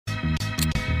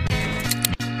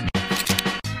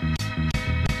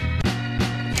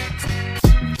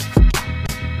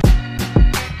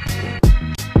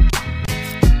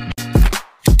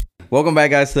Welcome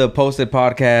back, guys, to the Posted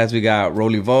Podcast. We got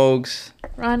Rolly Vogues,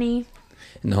 Ronnie,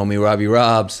 and the homie Robbie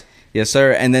Robs. Yes,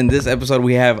 sir. And then this episode,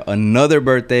 we have another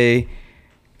birthday.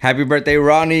 Happy birthday,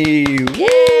 Ronnie!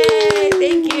 Yay!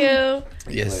 Thank you.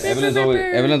 Yes.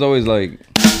 Evelyn's always like...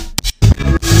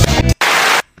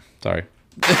 Sorry.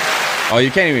 Oh, you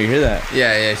can't even hear that.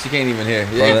 Yeah, she can't even hear.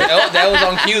 Yeah, that was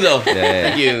on cue, though.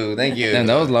 Yeah. Thank you. Damn,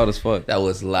 that was loud as fuck. That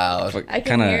was loud. I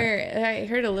can hear. I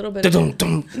heard a little bit.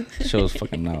 Show was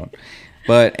fucking loud.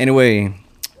 But anyway,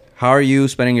 how are you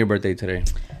spending your birthday today?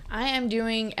 I am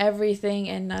doing everything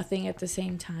and nothing at the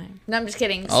same time. No, I'm just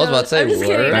kidding. I was about to say, I'm just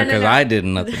kidding. No, Because I did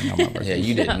nothing on my birthday. Yeah,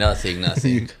 you did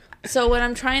nothing. So what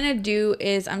I'm trying to do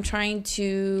is I'm trying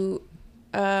to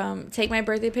take my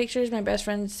birthday pictures. My best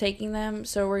friend's taking them,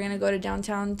 so we're gonna go to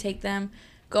downtown, take them,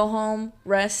 go home,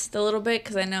 rest a little bit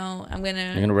because I know I'm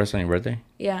gonna. You're gonna rest on your birthday?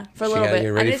 Yeah, for a little bit.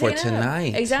 You're ready for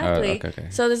tonight. Exactly. Okay.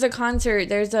 So there's a concert.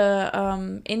 There's a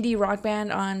indie rock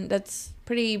band on that's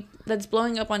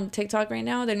blowing up on TikTok right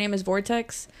now. Their name is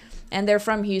Vortex, and they're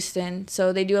from Houston.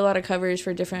 So they do a lot of covers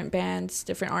for different bands,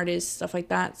 different artists, stuff like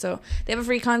that. So they have a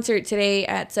free concert today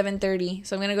at 7:30.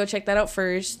 So I'm gonna go check that out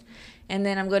first. And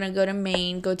then I'm going to go to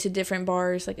Maine, go to different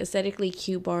bars, like aesthetically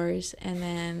cute bars. And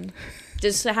then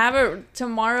just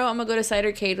tomorrow I'm going to go to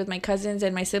Cidercade with my cousins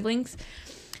and my siblings.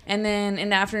 And then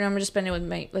in the afternoon, I'm going to spend it with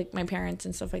my parents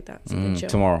and stuff like that. So chill.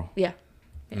 Tomorrow? Yeah.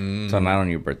 So not on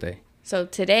your birthday? So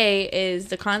today is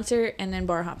the concert and then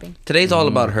bar hopping. Today's all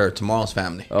about her. Tomorrow's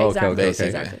family. Oh, exactly. okay.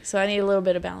 Exactly. So I need a little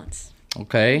bit of balance.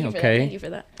 Okay. Thank you for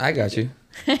that. I got you.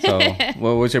 So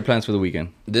what's your plans for the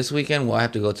weekend? This weekend, I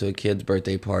have to go to a kid's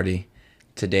birthday party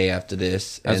today after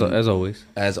this. As always.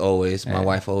 As always. My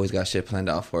wife always got shit planned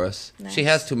out for us. Nice. She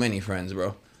has too many friends,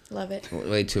 bro. Love it.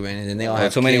 Way too many. And they all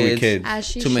have too many with kids. As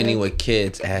she Too should. many with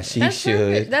kids, as she That's should.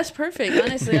 perfect. That's perfect.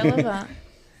 Honestly, I love that.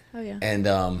 Oh, yeah.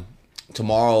 And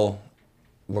tomorrow,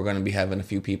 we're going to be having a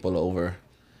few people over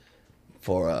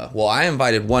for... I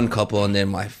invited one couple, and then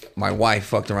my wife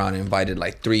fucked around and invited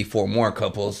like 3-4 more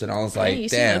couples. And I was like, you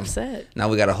seem damn. upset. Now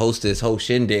we got to host this whole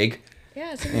shindig.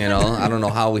 Yeah. I don't know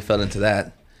how we fell into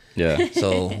that. Yeah.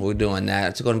 So we're doing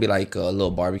that. It's going to be like a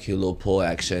little barbecue, a little pool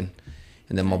action.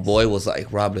 And then my boy was like,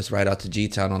 Rob, let's ride out to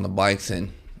G-Town on the bikes.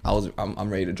 And I'm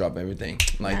ready to drop everything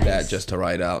like that just to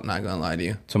ride out. Not going to lie to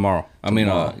you. Tomorrow.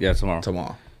 Tomorrow.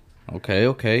 Tomorrow.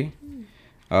 Okay.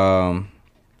 What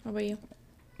about you?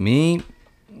 Me,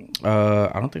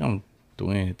 I don't think I'm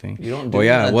doing anything. You don't do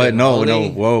nothing? What? No.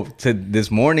 Only- Whoa. This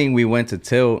morning we went to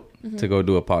Tilt to go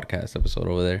do a podcast episode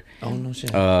over there. Oh, no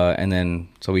shit. And then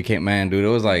so we came, man, dude, it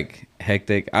was like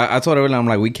hectic. I told everyone, I'm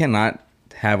like, we cannot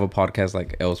have a podcast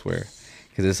like elsewhere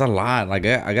because it's a lot. Like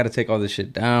I got to take all this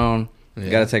shit down. Yeah.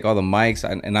 Got to take all the mics,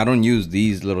 and I don't use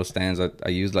these little stands. I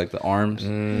use like the arms,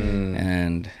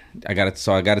 and I got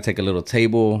to take a little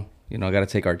table. I got to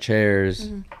take our chairs,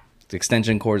 the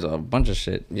extension cords, a bunch of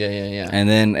shit. Yeah. And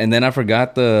then I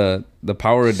forgot the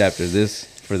power adapter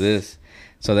for this.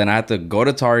 So then I had to go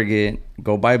to Target,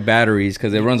 go buy batteries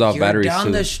because it runs off batteries down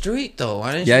too. the street though.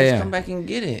 Why didn't you just come back and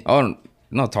get it? Oh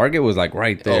no, Target was like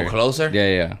right there. Oh, closer?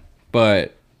 Yeah.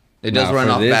 But It does run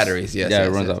off batteries. Yes. Yeah,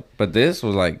 it runs off. But this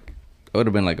was like, it would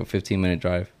have been like a 15-minute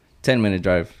drive, 10-minute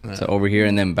drive to over here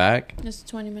and then back. Just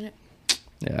 20 minutes.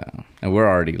 Yeah, and we're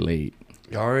already late.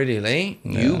 You're already late?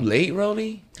 Yeah. You late,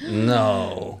 Rolly?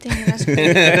 No. Damn, that's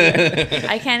crazy.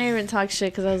 I can't even talk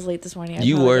shit because I was late this morning. I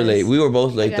You were apologize. late. We were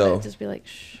both I late gotta though. just be like,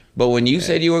 shh. But when you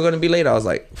said you were going to be late, I was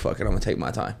like, fuck it, I'm going to take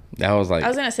my time. That was like, I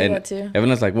was gonna say that too.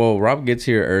 Evelyn's like, well, Rob gets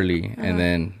here early, and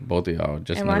then both of y'all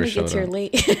just And never Ronnie showed gets here up.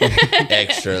 late.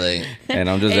 Extra late. And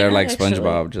I'm just Ain't there not like extra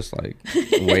SpongeBob, late. just like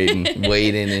waiting.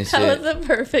 Waiting and That shit. was the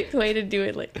perfect way to do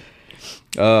it. Like,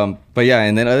 But yeah,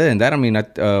 and then other than that, I mean,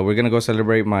 we're gonna go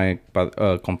celebrate my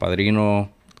compadre,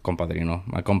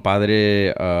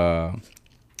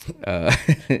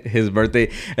 his birthday.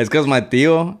 It's because my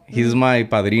tío, he's my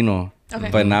padrino, Okay.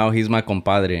 but now he's my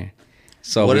compadre.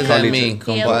 So What we does call that each- mean,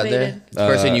 compadre? elevated. The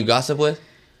person you gossip with?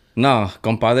 No,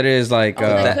 compadre is like.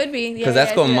 that could be. Because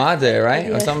that's comadre, right?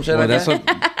 Yeah. Or some shit well, like that's that.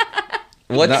 what.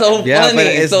 What's No, so yeah, but funny?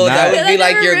 it's So that not. would I be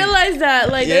like never your... realized that.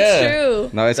 Like, Yeah. that's true.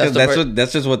 No, it's That's because the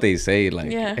that's what they say.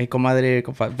 Like, Yeah. hey, comadre,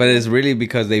 compadre. But it's really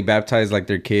because they baptize like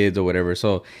their kids or whatever.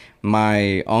 So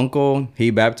my uncle,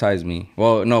 he baptized me.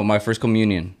 Well, no, my first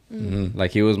communion. Mm-hmm.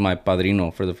 Like he was my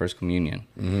padrino for the first communion,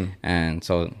 and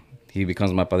so he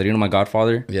becomes my padrino, my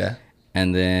godfather. Yeah.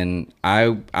 And then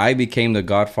I became the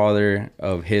godfather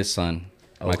of his son,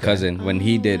 my cousin, when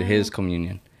he did his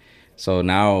communion. So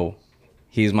now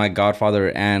he's my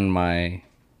godfather and my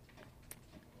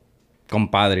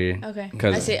compadre. Okay. I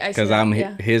Because see I'm that,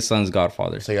 yeah. his son's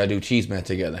godfather. So y'all do cheese man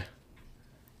together.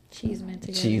 Cheese man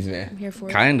together. Cheese man. I'm here for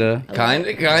it. Kinda.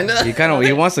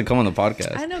 He wants to come on the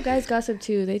podcast. I know guys gossip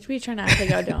too. They be trying to act like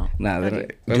y'all don't. Nah, Y'all they do.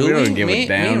 don't. Do We don't we? give Me- a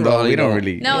damn. me and Though. Raleigh We don't don't.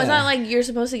 really. No, it's Yeah. not like you're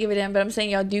supposed to give it in, but I'm saying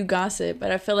y'all do gossip.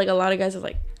 But I feel like a lot of guys are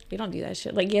like, you don't do that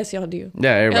shit. Like, yes, y'all do.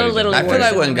 Yeah, everybody. literally I feel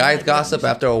like when Worse. guys gossip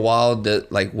after a while, that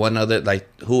like one other, like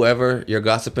whoever you're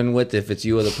gossiping with, if it's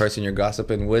you or the person you're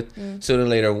gossiping with, sooner or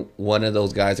later one of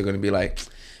those guys are gonna be like,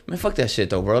 man, fuck that shit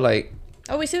though, bro. Like,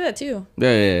 Oh, we say that too.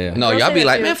 Yeah. no, Girls y'all say be that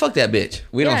like, too. man, fuck that bitch.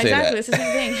 We don't say exactly. that. It's the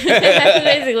same thing. It's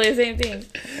basically the same thing.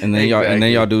 And then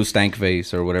Exactly. y'all do stank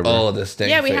face or whatever. Oh, the stank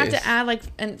Yeah, we face. have to add like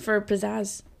and for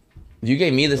pizzazz. You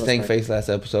gave me the Those stank part. face last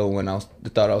episode when I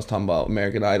thought I was talking about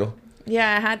American Idol.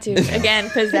 Yeah, I had to. Again,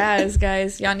 pizzazz,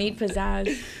 guys. Y'all need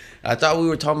pizzazz. I thought we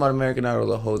were talking about American Idol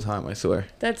the whole time. I swear.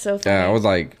 That's so funny. Yeah, I was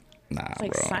like, nah, it's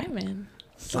like bro. Simon.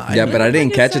 Yeah, but I didn't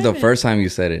Fucking catch it the Simon. first time you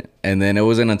said it, and then it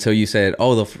wasn't until you said,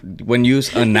 "Oh, when you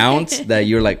announced that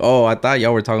you're like, oh, I thought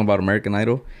y'all were talking about American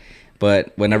Idol."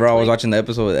 But whenever I was watching the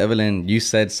episode with Evelyn, you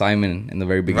said Simon in the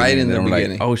very beginning. Right in and the I'm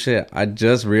beginning. Like, oh shit! I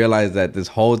just realized that this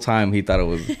whole time he thought it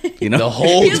was, The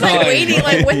whole He was time. like waiting,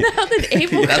 like when the hell did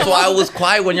April That's come why I up? was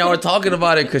quiet when y'all were talking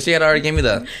about it, because she had already gave me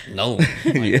the no. I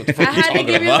had to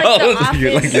give you like the office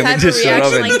You're like, let me type of just shut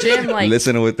up reaction, and like Jim, like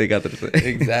listen to what they got to say.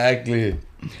 Exactly.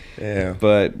 Yeah.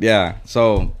 But yeah,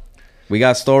 so we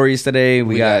got stories today.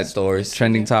 We got stories.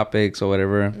 trending topics or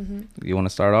whatever. You want to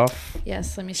start off?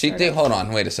 yes. Let me. She Start think. off. Hold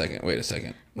on. Wait a second.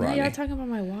 Why Ronnie. y'all talking about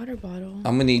my water bottle?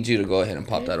 I'm gonna need you to go ahead and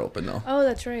pop that open though. Oh,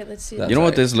 that's right. Let's see. That's You know what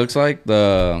right. this looks like?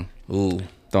 The Ooh.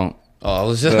 don't. Oh, I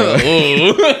was just.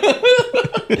 Ooh.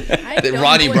 I don't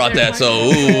Ronnie know what brought they're that, so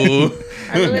talking about. ooh.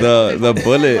 I really the don't know,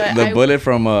 bullet but the I-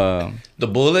 bullet The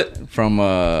bullet.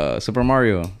 from Super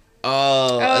Mario.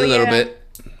 A little yeah. bit.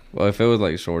 Well, if it was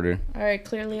like shorter. All right.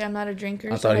 Clearly, I'm not a drinker.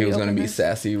 I so thought he have was you gonna open be this?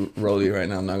 sassy Rolly right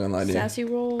now. I'm not gonna lie to you. Sassy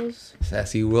rolls.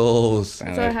 Sassy rolls.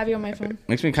 That's what I have you on my phone.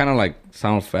 Makes me kind of like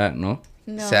sound fat, no?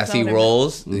 No, that's Sassy not what I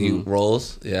rolls. Mm-hmm. You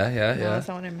rolls. Yeah. meant. No, that's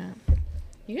not what I meant.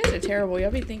 You guys are terrible.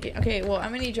 Y'all be thinking. Okay, well,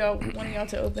 I'm gonna need one of y'all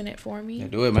to open it for me. Yeah,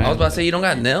 do it, man. I was about to say you don't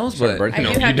got nails, It's your but birthday. I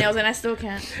No, do you have don't. nails, and I still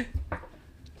can't.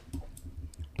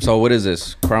 So what is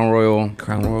this? Crown Royal.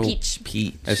 Crown Royal Peach.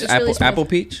 Peach. It's It's apple really smooth. apple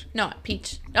peach. No,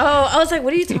 peach. Oh, I was like,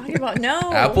 what are you talking about? No.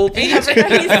 Apple And peach? I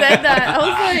forgot he said that. I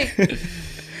was like,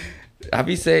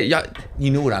 Happy say y'all. You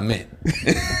knew what I meant.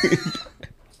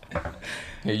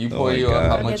 Here, you pour my you up God.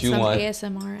 how get much you some want.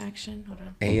 ASMR action. Hold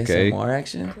on. ASMR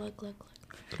action. Glug, glug,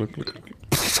 glug.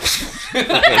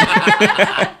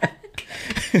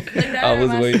 Like that I or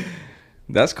was am waiting.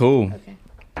 That's cool. Okay.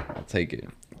 I'll take it.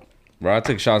 Bro, I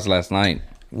took shots last night.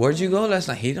 Where'd you go last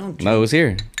night? He don't. No, it was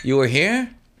here. You were here,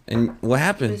 and what It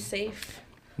happened? was safe.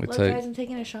 We Look, took. guys, I'm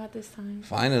taking a shot this time.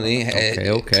 Finally,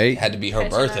 Okay. It had to be her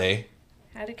Catch up. birthday.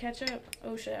 Had to catch up.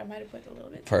 Oh shit, I might have put a little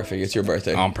bit. too Perfect. much. It's your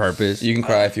birthday. On purpose. You can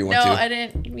cry if you want No, to. I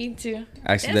didn't mean to.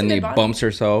 Accidentally That's a good bumps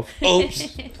herself.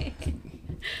 Oops.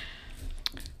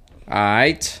 All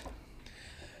right.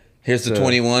 Here's the So-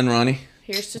 21, Ronnie.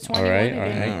 Here's to All 21. right,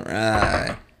 again. all All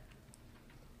right.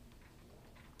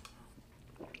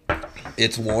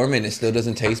 It's warm and it still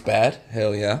doesn't taste bad.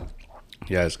 Hell yeah.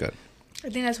 Yeah, it's good. I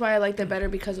think that's why I liked it better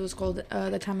because it was cold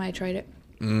the time I tried it.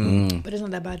 Mm. But it's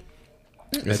not that bad.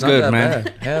 It's good, man.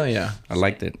 bad. Hell yeah. I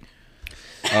liked it.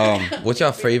 What's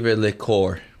your favorite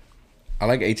liqueur? I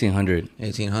like 1800.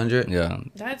 1800? Yeah.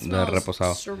 That The smells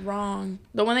reposado. strong.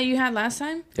 The one that you had last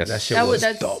time? Yes. That shit That was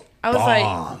that's, dope. I was like,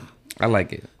 Bomb. I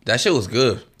like it. That shit was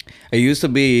good. It used to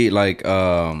be like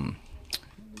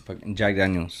fucking Jack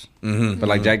Daniels. Mm-hmm. But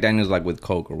like Jack Daniels like with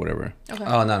Coke or whatever. okay.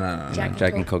 Oh, no. Jack-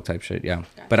 Jack and Coke type shit, yeah.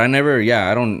 But I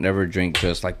don't never drink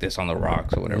just like this on the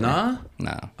rocks or whatever. Nah?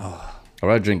 Nah. I'd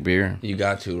rather drink beer. You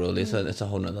got to, really. It's a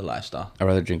whole nother lifestyle. I'd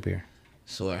rather drink beer.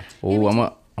 Swear.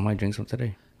 Oh, I might drink some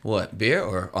today. What, beer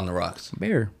or on the rocks?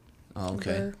 Beer. Oh,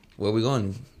 okay. Beer. Where we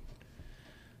going?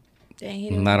 Dang, he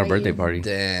didn't Not a invite birthday you. party.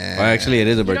 Damn. Well, actually, it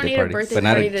is a You don't birthday need a party, birthday but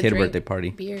not party a to kid drink birthday party.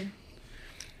 Beer.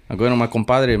 I'm going to my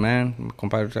compadre, man. My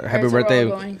compadre, happy Alright, so we're all birthday.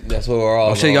 going. That's where we're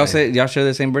all Oh shit, y'all going. y'all share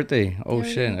the same birthday. Oh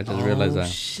Yeah. shit, I just realized that.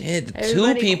 Shit. Everybody Two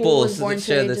cool people was born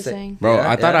share today, the just same. saying. Bro, Yeah,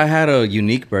 I thought yeah. I had a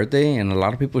unique birthday, and a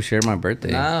lot of people share my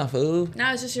birthday. Nah, fool.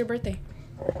 No, it's just your birthday.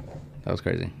 That was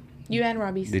crazy. You and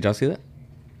Robbie's. Did y'all see that?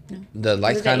 The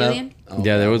lights it the kind of. alien?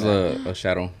 Yeah, there was a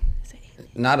shadow.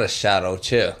 Not a shadow.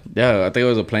 Chill. Yeah, I think it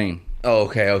was a plane. Oh,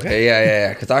 okay.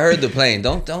 Yeah. Because I heard the plane.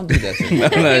 Don't do that to me. No,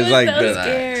 He it's was like so the-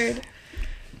 scared.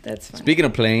 That's fine. Speaking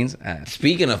of planes,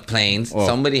 Speaking of planes, Oh.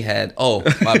 somebody had. Oh,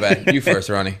 my bad. You first,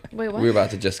 Ronnie. Wait, what? We were about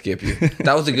to just skip you.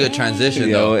 That was a good transition,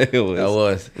 Yo, though. it was. That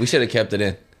was. We should have kept it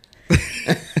in.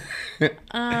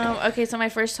 Okay, so my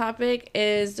first topic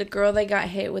is the girl that got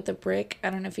hit with a brick. I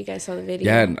don't know if you guys saw the video.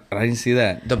 Yeah, I didn't see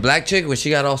that. The black chick when she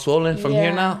got all swollen from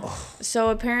here now. Oh. So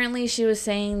apparently she was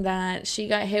saying that she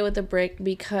got hit with a brick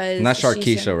because Not she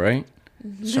Sharkeisha, said- right?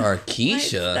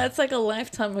 Sharkeisha. That's like a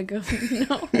lifetime ago.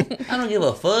 No. I don't give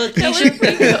a fuck. That was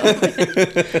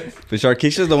pretty But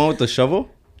Sharkeisha's the one with the shovel?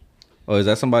 Or is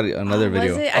that somebody, another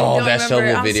video? Was it? I Oh, don't that remember.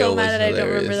 shovel I'm video so mad was that I don't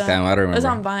remember hilarious. that. Damn, I don't It was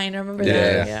remember. on Vine. I remember Yeah.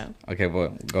 that. Yeah. Okay,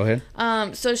 but go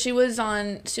ahead. So she was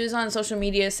on social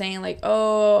media saying like,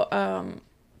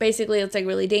 basically it's like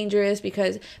really dangerous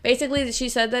because basically she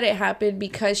said that it happened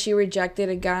because she rejected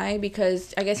a guy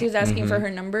because I guess he was asking for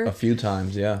her number. A few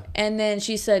times, yeah. And then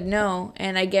she said no,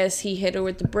 and I guess he hit her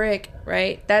with the brick,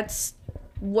 right? That's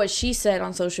what she said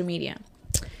on social media.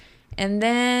 And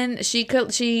then she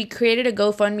created a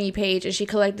GoFundMe page and she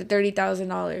collected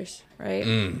 $30,000, right?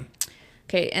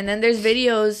 Okay, and then there's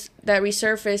videos that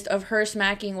resurfaced of her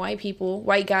smacking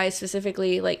white guys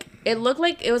specifically. Like it looked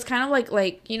like it was kind of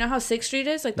like you know how 6th Street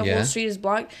is, like the whole street is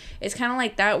blocked. It's kind of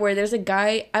like that where there's a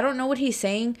guy. I don't know what he's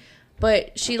saying,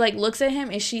 but she like looks at him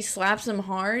and she slaps him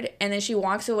hard, and then she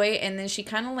walks away, and then she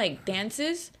kind of like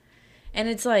dances, and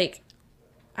it's like,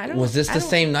 I don't. Was this the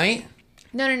same night?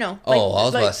 No. Oh, I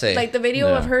was about to say. Like the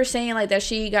video of her saying like that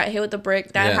she got hit with a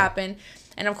brick, that happened.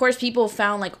 And of course people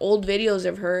found like old videos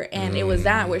of her and it was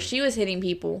that where she was hitting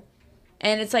people.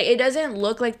 And it's like, it doesn't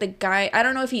look like the guy, I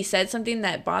don't know if he said something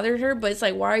that bothered her, but it's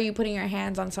like, why are you putting your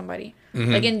hands on somebody?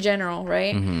 Like in general,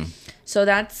 right? So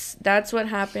that's what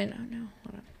happened. Oh no,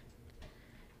 hold on.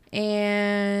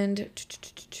 And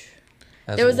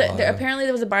apparently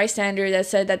there was a bystander that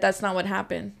said that that's not what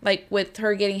happened. Like with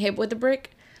her getting hit with the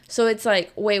brick. So it's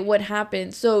like, wait, what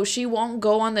happened? So she won't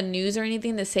go on the news or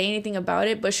anything to say anything about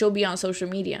it, but she'll be on social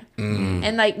media.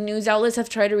 And like news outlets have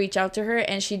tried to reach out to her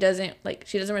and she doesn't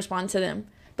respond to them.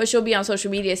 But she'll be on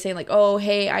social media saying like, oh,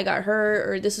 hey, I got hurt,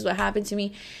 or this is what happened to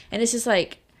me. And it's just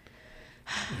like,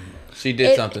 she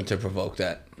did something to provoke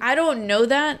that. I don't know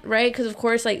that, right? Because of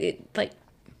course, like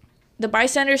the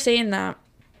bystander saying that,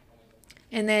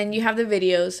 and then you have the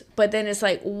videos, but then it's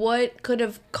like, what could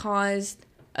have caused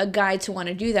a guy to want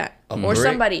to do that, or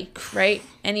somebody, right?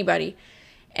 Anybody.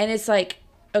 And it's like,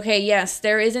 okay, yes,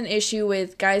 there is an issue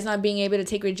with guys not being able to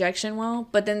take rejection well,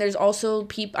 but then there's also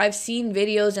people, I've seen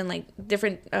videos and like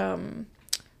different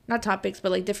not topics, but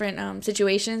like different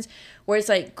situations where it's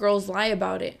like girls lie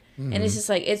about it. And it's just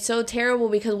like, it's so terrible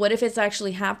because what if it's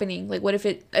actually happening? Like what if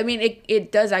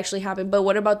it does actually happen, but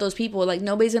what about those people? Like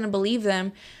nobody's gonna believe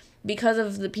them because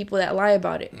of the people that lie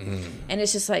about it. And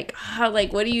it's just like,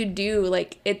 like what do you do?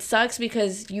 Like it sucks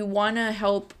because you want to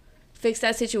help fix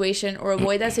that situation or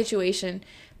avoid that situation,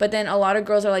 but then a lot of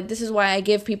girls are like, this is why I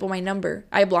give people my number.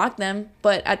 I block them,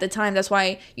 but at the time that's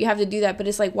why you have to do that. But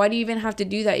it's like, why do you even have to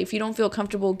do that? If you don't feel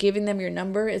comfortable giving them your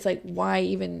number, it's like, why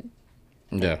even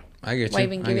I get you. Why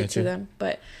even give it to them?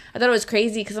 But I thought it was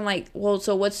crazy because I'm like, well,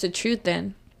 so what's the truth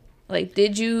then? Like,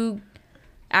 did you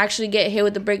actually get hit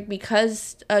with the brick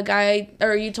because a guy,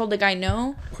 or you told the guy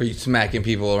no? Or you smacking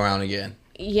people around again?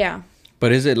 Yeah.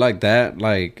 But is it like that,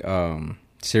 like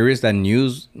serious that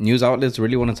news outlets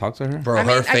really want to talk to her? Bro, I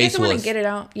mean, her face I guess I want was to get it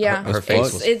out. Yeah. her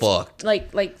face was fucked.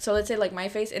 Like so let's say like my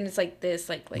face, and it's like this,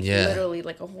 like literally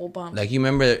like a whole bump. Like you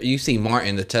remember, you see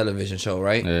Martin, the television show,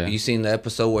 right? Yeah. You seen the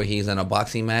episode where he's in a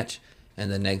boxing match and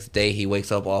the next day he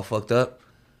wakes up all fucked up?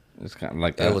 It's kind of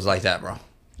like that. It was like that, bro.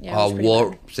 Yeah, All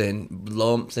warps and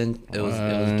lumps, and it was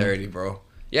dirty, bro.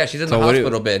 Yeah, she's in the So what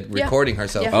hospital bed Yeah. recording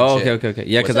herself. Yeah. Oh, and shit. okay.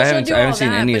 Yeah, because So I she'll haven't do all seen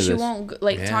that, any but of she this.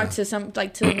 won't Yeah. talk to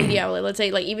to the media outlet. Let's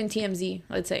say like even TMZ,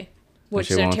 let's say, which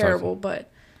she they're won't talk to terrible, but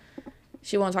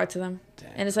she won't talk to them.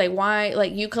 And it's like, why?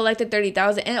 Like you collected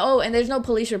 30,000, and there's no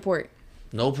police report.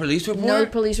 No police report. No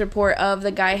police report of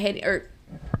the guy hitting, or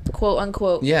quote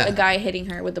unquote, the guy hitting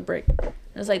her with the brick. And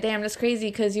it's like, damn, that's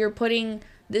crazy because you're putting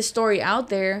this story out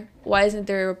there. Why isn't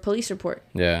there a police report?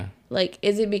 Yeah. Like,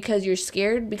 is it because you're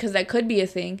scared? Because that could be a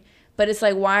thing. But it's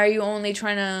like, why are you only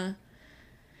trying to...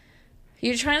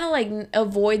 You're trying to, like,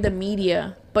 avoid the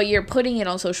media, but you're putting it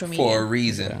on social media. For a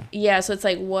reason. Yeah, so it's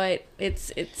like, what?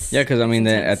 It's Yeah, because, I mean,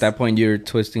 then intense. at that point, you're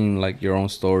twisting, like, your own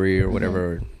story or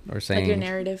whatever, or saying... Like your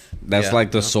narrative. That's Yeah.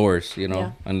 like the source, you know?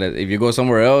 Yeah. And if you go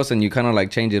somewhere else and you kind of,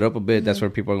 like, change it up a bit, that's where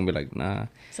people are going to be like, nah.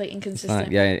 It's like It's inconsistent.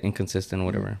 not, yeah, inconsistent,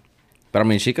 whatever. But I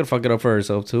mean, she could fuck it up for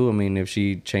herself too. I mean, if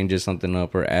she changes something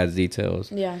up or adds details.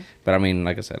 Yeah. But I mean,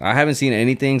 like I said, I haven't seen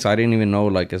anything, so I didn't even know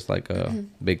like it's like a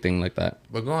big thing like that.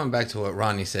 But going back to what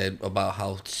Ronnie said about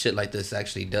how shit like this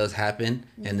actually does happen,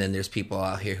 and then there's people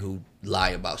out here who lie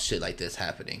about shit like this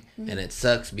happening, and it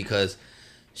sucks because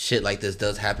shit like this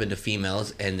does happen to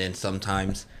females, and then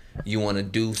sometimes you want to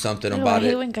do something I about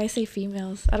hate it. when guys say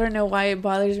females. I don't know why it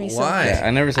bothers me so Why? much. Yeah,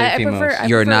 I never say I females. prefer- I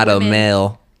You're prefer not a women.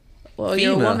 male. Well,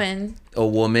 you're a Female. woman. A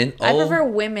woman. Oh, I prefer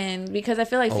women because I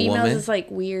feel like A females woman? is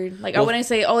like weird. Like Well- I wouldn't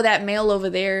say, "Oh, that male over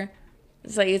there."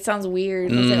 It's like it sounds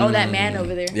weird. It's like, "Oh, that man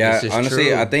over there." Yeah, This is honestly,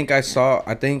 true. I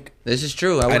think this is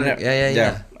true. I I wouldn't. ne-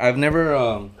 Yeah. I've never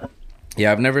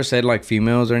I've never said like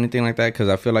females or anything like that because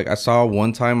I feel like I saw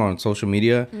one time on social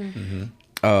media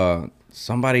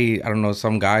somebody, I don't know,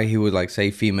 some guy, he would like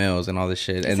say females and all this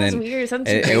shit, and sounds then weird. It sounds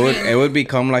it would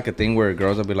become like a thing where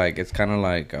girls would be like, it's kind of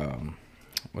like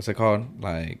what's it called,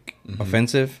 like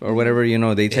offensive or whatever, you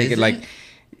know, they take Is it like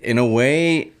in a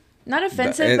way. Not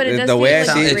offensive, but it does the way I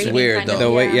feel see like it- It's degrading weird, kind though. of,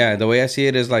 The way the way I see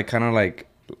it is like kind of like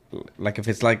if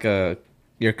it's like a,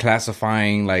 you're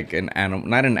classifying like an animal,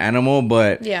 not an animal,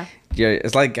 but Yeah.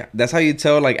 it's like that's how you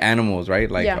tell like animals, right?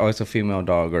 Like, Yeah. oh, it's a female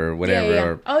dog or whatever, Yeah, yeah.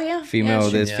 or Oh, yeah. female Yeah,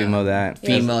 this, Yeah. female that,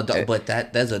 Female, It- but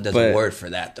there's a but word for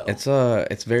that though.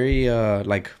 it's very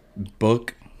like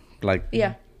book, like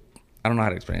Yeah. I don't know how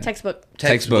to explain it. Textbook.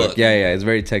 Textbook. Yeah, it's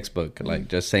very textbook. Like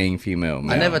just saying female. I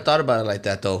male. never thought about it like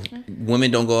that though.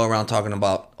 Women don't go around talking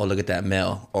about, oh, look at that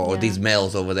male, or Yeah. these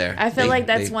males over there. I feel They- like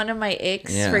that's they- one of my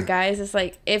icks Yeah. for guys. It's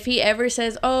like if he ever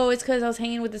says, "Oh, it's because I was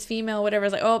hanging with this female," whatever.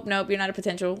 It's like, "Oh, nope, you're not a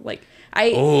potential." Like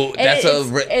Oh, that's a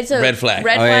red flag.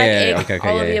 Red Oh, yeah, flag. yeah, yeah. ick, Okay,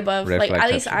 all yeah, of the yeah. above. Red Like flag at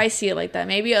type least shit. I see it like that.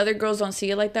 Maybe other girls don't see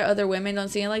it like that. Other women don't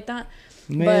see it like that.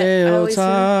 But I Male always feel-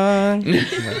 tongue.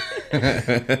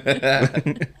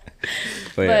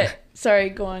 But, yeah. But sorry,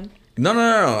 go on. No.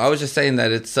 I was just saying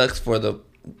that it sucks for the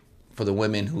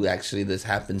women who actually this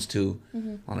happens to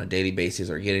on a daily basis,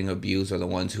 or getting abused, or the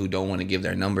ones who don't want to give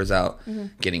their numbers out,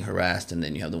 getting harassed, and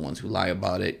then you have the ones who lie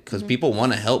about it because people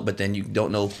want to help, but then you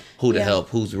don't know who to Yeah. help,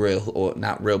 who's real or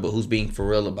not real, but who's being for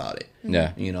real about it.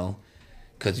 Yeah. You know,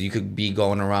 because you could be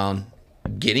going around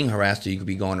getting harassed, or you could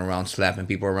be going around slapping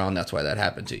people around. That's why that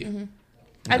happened to you.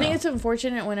 I think it's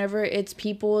unfortunate whenever it's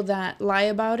people that lie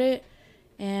about it.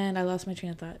 And I lost my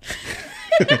train of thought.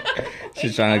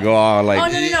 She's trying to go all like. Oh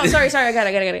no! Sorry, I got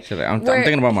it. She's like, I'm Where-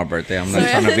 thinking about my birthday. I'm not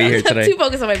Sorry, trying to be here I'm today. too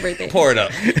focused on my birthday. Pour it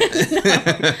up.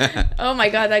 Oh my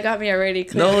god, that got me already.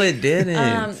 No, it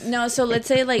didn't. No, so let's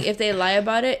say like if they lie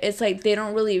about it, it's like they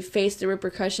don't really face the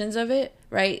repercussions of it,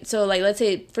 right? So like let's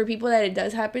say for people that it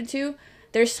does happen to,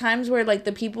 there's times where like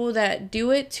the people that do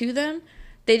it to them,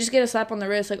 they just get a slap on the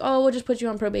wrist, like, oh, we'll just put you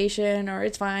on probation, or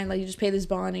it's fine, like you just pay this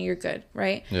bond and you're good,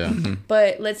 right? Yeah.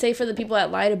 But let's say for the people that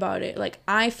lied about it, like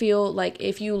I feel like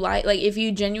if you lie, like if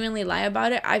you genuinely lie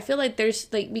about it, I feel like there's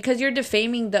like, because you're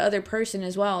defaming the other person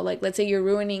as well. Like let's say you're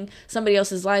ruining somebody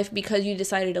else's life because you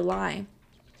decided to lie.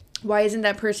 Why isn't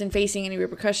that person facing any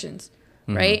repercussions?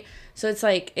 Right? So it's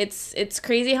like it's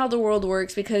crazy how the world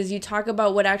works, because you talk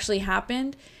about what actually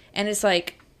happened and it's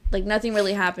like nothing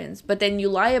really happens, but then you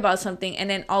lie about something and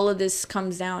then all of this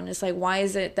comes down. It's like, why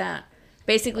is it that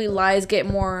basically lies get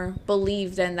more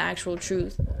believed than the actual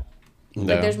truth?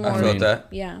 Yeah. There's more. I felt that.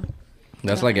 Yeah.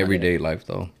 That's like everyday life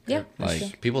though. Yeah. that's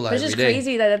Like, true. People lie But it's every just day.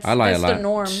 crazy that I lie a that's the lot.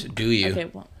 norm. Do you? Okay,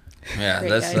 well, Yeah,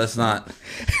 Great, let's guys. not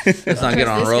don't get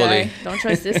on trust this Rolly. guy. Don't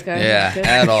trust this guy. Yeah, Good-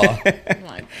 at all. Oh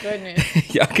my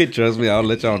goodness. y'all can trust me. I'll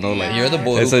let y'all know. Like, You're the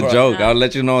boy. it's who a cried. joke. No. I'll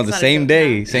let you know on the It's not a same joke, day.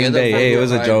 no. You're Same the day. boy Hey, it who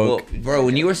was a cried. joke. Well, bro,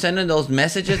 when you were sending those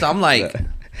messages, I'm like,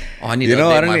 oh, I need You to know,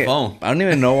 update my even, phone. I don't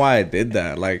even know why I did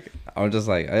that. Like, I was just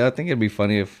like, I think it'd be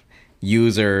funny if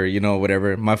user, you know,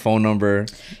 whatever, my phone number.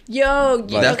 Yo,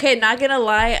 Like- okay, not gonna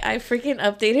lie, I freaking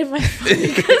updated my phone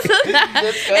because of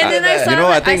that. And then I saw, You know,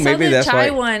 I I think saw maybe the that's chai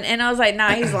why- one, and I was like, nah,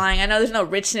 he's lying. I know there's no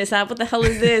richness app. What the hell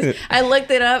is this? I looked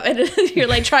it up, and you're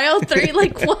like, trial 3,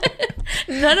 like what?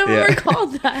 None of them Yeah. were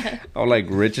called that. I'm like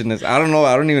richness. I don't know.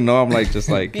 I don't even know. I'm like just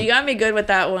like You got me good with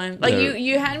that one. Like Yeah.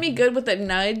 you had me good with the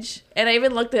nudge, and I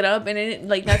even looked it up, and it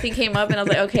like nothing came up, and I was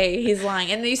like, okay, he's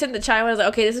lying. And then you said the chai one, I was like,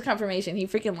 okay, this is confirmation. He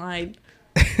freaking lied.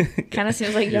 Kind of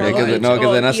seems like Yeah, y'all because lied.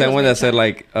 then I Oh, sent he one was that said being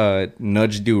like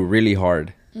nudged you really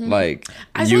hard, like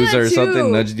I saw user or that something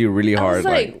too. nudged you really I hard. was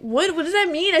like, what does that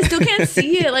mean? I still can't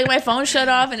see it. Like my phone shut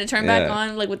off and it turned back Yeah.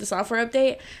 on, like with the software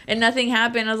update, and nothing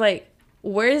happened. I was like,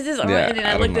 where is this on? Yeah, And then I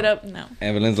I don't looked it know. up. No.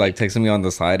 Evelyn's like texting me on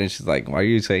the side, and she's like, "Why are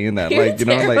you saying that? You're like, you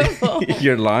know, terrible. like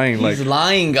you're lying." Like, He's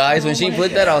lying, guys. When Oh she my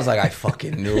put that, I was like, I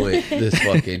fucking knew it. This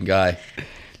fucking guy.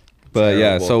 but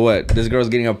yeah. terrible. So what? This girl's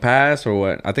getting a pass or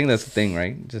what? I think that's the thing,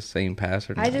 right? Just saying pass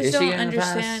or I not. just Is she don't getting a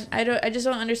pass? understand. I just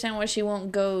don't understand why she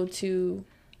won't go to.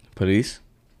 Police.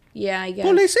 Yeah, I guess.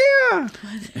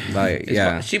 Policia. Like, It's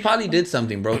yeah, She probably did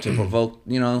something, bro, to provoke,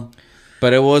 you know.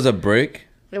 but it was a brick.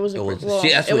 It was. It was- well,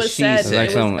 that's it what was she said. It's said. like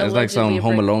It some. was It's like some allegedly a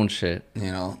Home brick. Alone shit.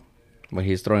 You know. But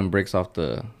he's throwing bricks off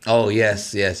the. Oh,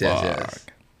 yes.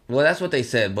 Fuck. Well, that's what they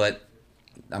said, but,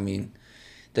 I mean,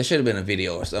 There should have been a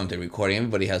video or something recording.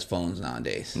 Everybody has phones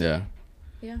nowadays. Yeah.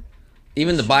 Yeah.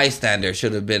 Even the bystander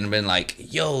should have been like,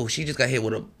 "Yo, she just got hit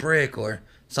with a brick or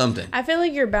something." I feel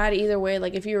like you're bad either way.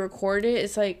 Like if you record it,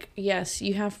 it's like, yes,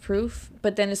 you have proof,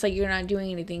 but then it's like you're not doing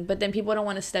anything. But then people don't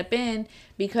want to step in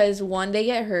because one, they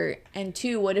get hurt, and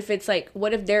two, what if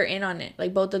they're in on it?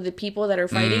 Like both of the people that are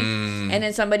fighting, and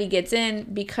then somebody gets in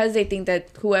because they think that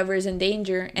whoever is in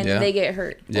danger, and Yeah. they get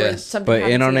hurt. Yes. Or something But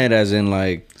happens in to on them. it as in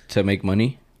like to make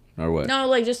money or what? No,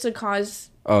 like just to cause.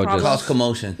 Oh, just- problems. Cause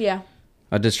commotion. Yeah.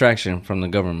 A distraction from the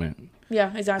government.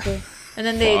 Yeah, exactly. And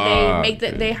then they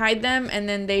Fuck, they hide them, and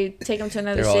then they take them to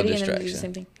another They're all city, and then they do the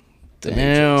distraction. same thing. The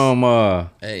Damn.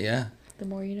 Hey, yeah. The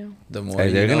more you know. The more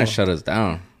Hey, they're you know. gonna shut us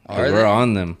down. 'Cause Are we're they?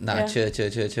 on them. Nah, Yeah.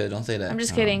 chill. Don't say that. I'm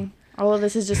just kidding. All of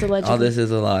this is just a legend. All this is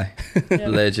a lie. Yeah.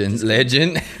 Legend.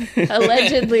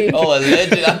 Allegedly. Oh, a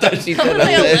legend. I thought she I'm said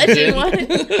like, a a legend.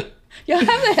 legend. What? Y'all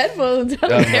have the headphones. That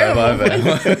Oh, was my terrible.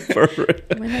 bad. For real.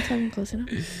 Am I not talking close enough?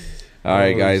 All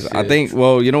right, Oh, guys. I shit. think.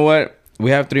 Well, you know what?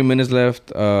 We have 3 minutes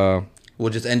left. We'll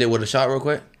just end it with a shot real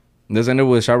quick. Let's end it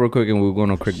with a shot real quick, and we'll go on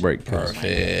a quick break.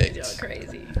 Perfect. Y'all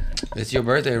crazy. It's your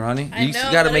birthday, Ronnie. I You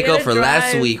know, got to but I make up gotta for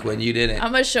last drive. week when you didn't.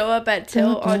 I'm gonna show up at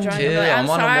Tilt all drunk. and be Chill, like, I'm I'm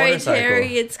on a sorry, motorcycle.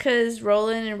 Terry. It's because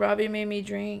Roland and Robbie made me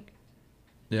drink.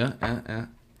 Yeah.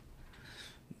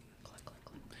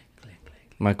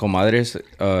 My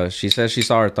comadre, she said she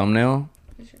saw our thumbnail,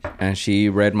 and she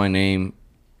read my name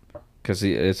because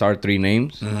it's our 3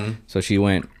 names. Mm-hmm. So she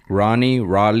went Ronnie,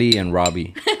 Raleigh, and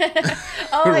Robbie.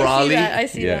 Oh, I Raleigh? see that. I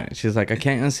see Yeah, that. she's like, I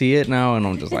can't unsee it now, and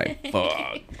I'm just like,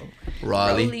 fuck.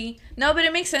 Raleigh. Rolly. No, but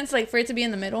it makes sense like for it to be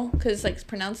in the middle because it's like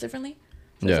pronounced differently.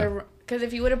 So Yeah. Because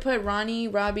if you would have put Ronnie,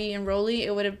 Robbie, and Rolly,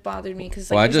 it would have bothered me.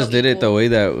 Cause, like, Well, I you're just so did it the equal. way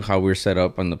that how we're set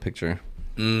up on the picture.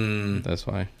 Mm. That's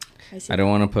why. I see. I don't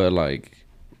want to put like,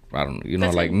 I don't, you know,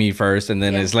 That's like fine. me first, and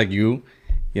then Yeah. it's like you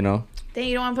know. Dang,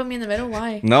 you don't want to put me in the middle?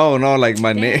 Why? No, like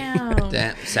my name. Damn.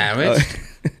 Damn. Sandwich.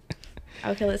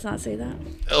 Okay, let's not say that.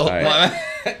 Oh, All right. my.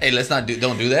 Hey, let's not do.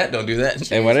 Don't do that. Don't do that.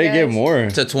 Hey, why did I get guys. more?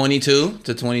 To 22.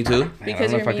 To 22. I don't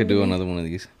Because know you're if I could mean do to me. another one of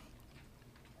these.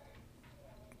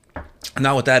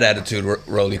 Not with that attitude,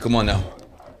 Rolly. Come on now. All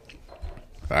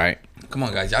right. Come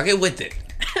on, guys. Y'all get with it.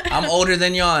 I'm older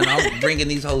than y'all, and I'm bringing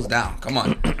these hoes down. Come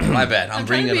on. My bad. I'm I'm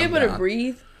trying bringing to be them able down. to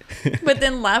breathe, but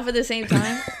then laugh at the same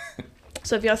time.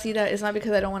 So if y'all see that, it's not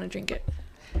because I don't want to drink it.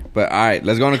 But all right,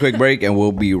 let's go on a quick break, and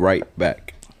we'll be right back.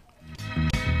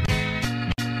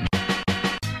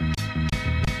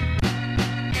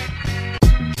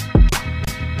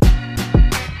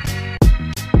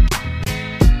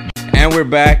 And we're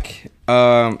back.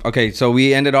 Okay, so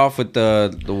we ended off with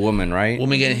the woman, right?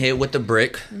 Woman getting hit with the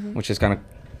brick. Which is kind of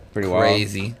pretty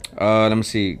Crazy. wild. Let me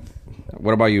see.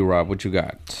 What about you, Rob? What you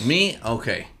got? Me?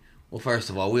 Okay. Well, first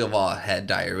of all, we have all had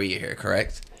diarrhea here,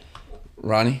 correct?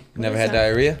 Ronnie, you never is had that?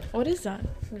 diarrhea? What is that?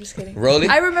 I'm just kidding. Rolly?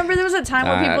 I remember there was a time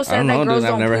where I people said don't that know, girls dude.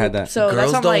 I've don't never poop. had that. So Girls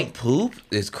that's why don't I'm like, poop?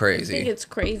 It's I think crazy. it's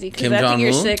crazy Kim because I think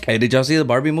you're Jong-un? sick. Hey, did y'all see the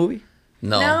Barbie movie?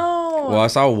 No. No. Well, I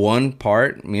saw one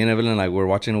part. Me and Evelyn like were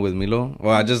watching it with Milo.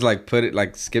 Well, I just like put it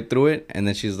like skip through it, and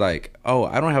then she's like, "Oh,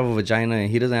 I don't have a vagina, and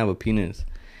he doesn't have a penis."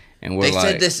 And we're They like,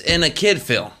 said this in a kid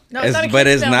film. No, it's not a but kid's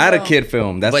it's film, not a though. kid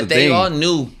film. That's But the they thing. all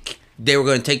knew they were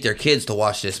going to take their kids to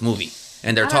watch this movie.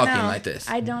 And they're I don't talking know. like this.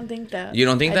 I don't think that. You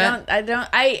don't think that?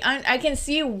 I can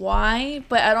see why,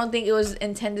 but I don't think it was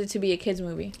intended to be a kids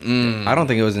movie. I don't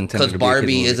think it was intended Because to be a kid's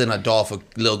Barbie movie. isn't a doll for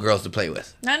little girls to play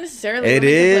with. Not necessarily. It Women can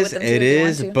play is, with them too it if they want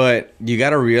is, to. but you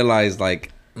gotta realize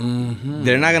like Mm-hmm.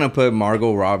 they're not gonna put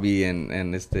Margot Robbie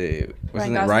and it's the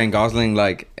Ryan Gosling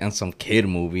like in some kid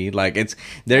movie. Like it's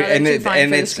No, they're too fine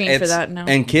for the screen for that, no.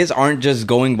 and kids aren't just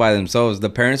going by themselves. The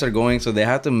parents are going, so they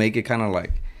have to make it kind of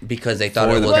like Because they thought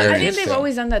For it the was Well, their I parents. think they've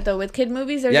always done that though with kid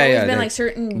movies. There's Yeah, always yeah, been they- like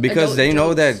certain because adult they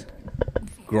know jokes.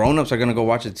 that grown-ups are gonna go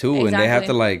watch it too, and they have Exactly.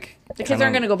 to like The kids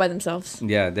aren't gonna go by themselves.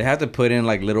 Yeah, they have to put in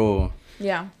like little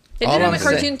Yeah, they All did it in I'm the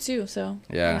saying- cartoons too. So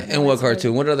yeah. And what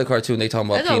cartoon? What other cartoon they talking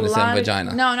about There's a penis and lot of-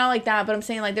 vagina? No, not like that. But I'm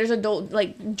saying like there's adult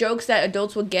like jokes that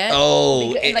adults would get. Oh,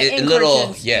 Like, in little.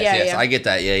 cartoons. Yes, Yeah, yes. yeah. I get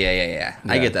that. Yeah.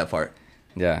 I Yeah. get that part.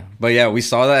 Yeah, but yeah, we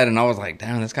saw that and I was like,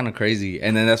 damn, that's kind of crazy.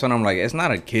 And then that's when I'm like, it's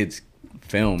not a kid's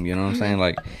film, you know what I'm saying?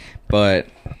 Like, but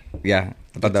yeah,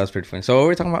 I thought that was pretty funny. So what were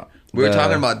we talking about? We were The-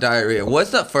 talking about diarrhea.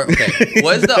 What's the first? Okay.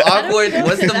 What's the awkward? know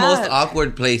What's the that. most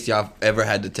awkward place y'all ever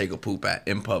had to take a poop at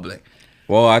in public?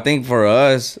 Well, I think for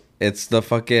us, it's the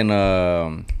fucking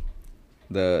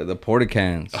the porta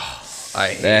cans. I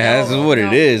hate That's No, what no,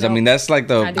 it is. I no. mean, that's like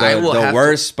the I do. I will the have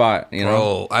worst spot, you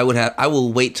know. Bro, I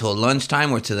will wait till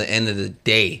lunchtime or to the end of the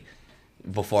day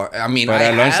before. I mean, But I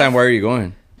at lunchtime, have, where are you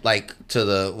going? like to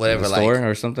the whatever, The like store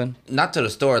or something? not to the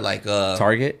store, like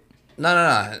Target.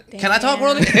 No. Can I talk, Damn.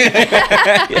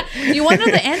 Rolly? You want to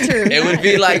know the answer? It would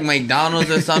be like McDonald's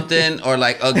or something, or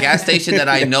like a gas station that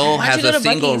I know Why don't has you go a to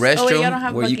single Buc-ee's? Oh, wait, y'all don't restroom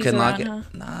have where you Buc-ee's can lock it. around,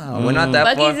 Nah, we're not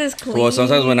that far. Buc-ee's is clean. Well,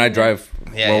 sometimes when I drive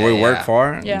Yeah, where we yeah, work yeah.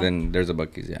 far, Yeah. then there's a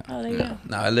Buc-ee's. Yeah. Oh, there you go.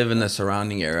 No, I live in the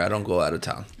surrounding area. I don't go out of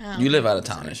town. Oh. You live out of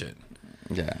town and shit.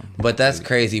 Yeah. But that's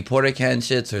crazy. Porta can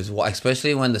shits,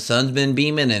 especially when the sun's been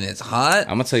beaming and it's hot.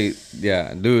 I'm gonna tell you,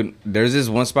 yeah, dude. There's this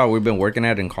one spot we've been working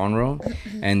at in Conroe,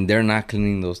 and they're not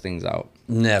cleaning those things out.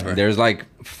 Never. There's like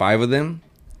 5 of them,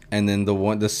 and then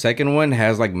the second one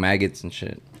has like maggots and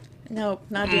shit. Nope,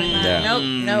 not doing that.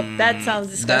 Yeah. Nope. That sounds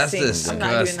disgusting. I'm not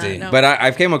doing disgusting. that. No. But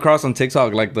I've came across on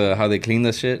TikTok like how they clean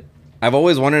the shit. I've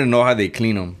always wanted to know how they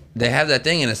clean them. They have that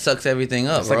thing and it sucks everything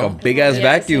up, It's bro. like a big ass Yeah,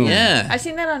 I've vacuum. seen Yeah. I've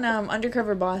seen that on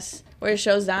Undercover Boss, where it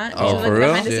shows that. It Oh, shows, for like, real?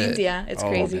 behind the Shit. scenes. Yeah, it's Oh,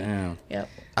 crazy. damn. Yep.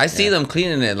 I see them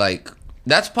cleaning it like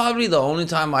that's probably the only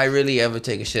time I really ever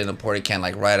take a shit in a porta can,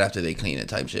 like right after they clean it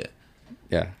type shit.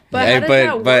 Yeah. But Yeah, how does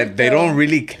that but work, they though? don't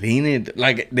really clean it.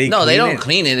 Like they No, they don't it.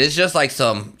 clean it. It's just like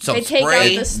some They take out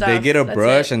spray. the stuff. They get a That's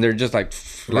brush it. and they're just like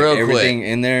Real everything quick.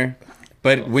 in there.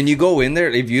 But when you go in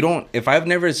there, if I've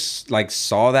never like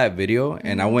saw that video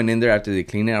and I went in there after they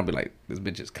clean it, I'll be like, this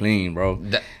bitch is clean, bro.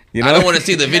 I don't want to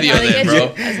see the video how they then, get bro.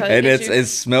 you. That's how they And get you. it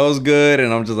smells good,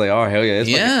 and I'm just like, oh hell yeah, it's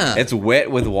Yeah. it's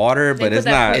wet with water, but put it's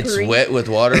that not. It's Potpourri. wet with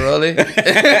water, really.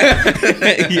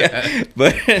 Yeah,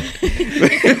 but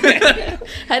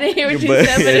I didn't hear what you but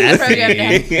said, but it's programmed now.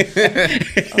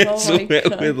 it's Oh my wet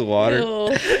God. with water.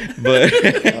 Ew. But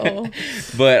Oh.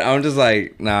 but I'm just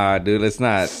like, nah, dude, it's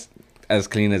not as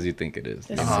clean as you think it is.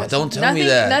 This Aw, is- don't tell me nothing,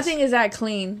 that. Nothing is that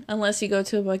clean unless you go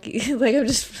to a Buc-ee's. Like I'm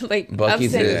just like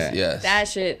Buc-ee's I'm saying is, yes. that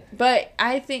shit. But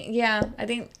I think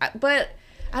but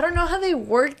I don't know how they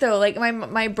work though. Like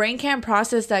my brain can't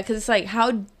process that because it's like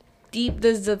how deep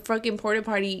does the fucking porta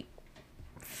potty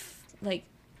like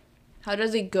how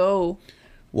does it go?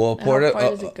 Well, How porta. far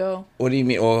does it go? What do you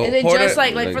mean? Well, Is it porta, just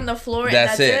like like, from the floor and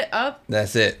that's that's it. it up?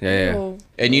 That's it. Yeah, yeah. Oh,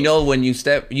 And you know when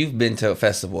you've been to a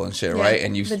festival and shit, yeah. right?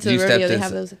 And you Been to the you rodeo, stepped they in.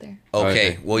 have those up there. Okay.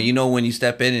 Okay. Well, you know when you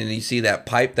step in and you see that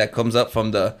pipe that comes up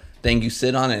from the thing you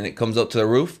sit on and it comes up to the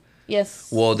roof. Yes.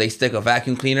 Well, they stick a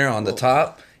vacuum cleaner on the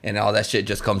top and all that shit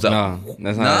just comes up. No,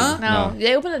 that's Nah? not. No,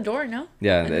 they open the door. No.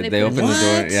 Yeah, And then they put open the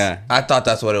door. What? Yeah. I thought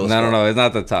that's what it was. No, for. no, it's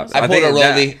not the top. I pulled think a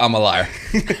that- rollie. I'm a liar.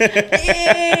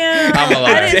 Damn. I'm a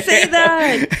liar. I didn't say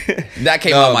that. That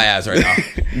came No. out my ass right now.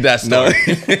 That No,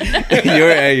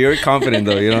 story. you're confident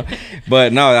though, you know.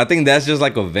 But no, I think that's just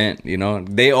like a vent, you know.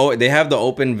 They have the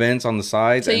open vents on the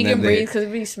sides, So you and can then breathe because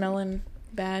it'd be smelling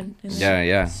bad. In there.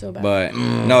 Yeah. So bad. But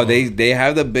no, they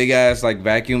have the big ass like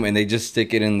vacuum, and they just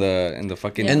stick it in the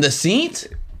fucking In the seat?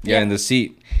 in the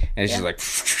seat, and it's just like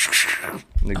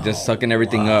just sucking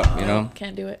everything up, you know.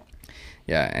 Can't do it.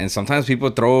 Yeah, and sometimes people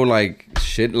throw like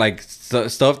shit, like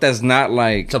stuff that's not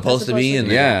like Supposed to be in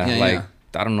there. yeah, like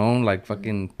I don't know, like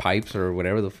fucking pipes or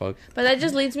whatever the fuck, But that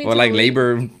just leads me or to like believe,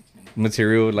 labor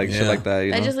material, like shit Yeah. like that.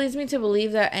 You That know? just leads me to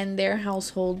believe that in their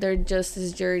household they're just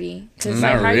as dirty. Because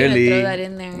Not like, how are you really. gonna throw that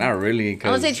in there? Not really.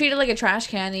 Unless they 'cause- treat it like a trash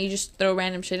can and you just throw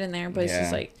random shit in there. But it's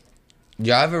just Yeah. like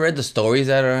Y'all ever read the stories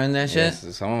that are in that shit?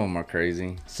 Yes, some of them are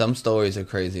crazy. Some stories are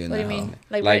crazy in what do that you mean? house.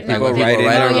 Like right now? people people write in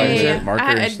write their on like it. yeah. marker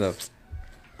I- and stuff.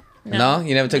 No,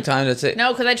 you never took time to sit.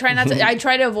 No, because I try not to. I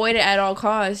try to avoid it at all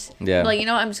costs. Yeah. Like, you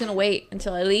know, I'm just gonna wait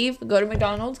until I leave, go to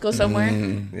McDonald's, go somewhere, Yeah.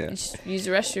 and just use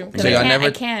the restroom. Because So y'all I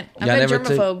never- can't. I'm Y'all a never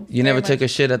germaphobe. took. You never very took a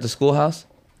much. shit at the schoolhouse?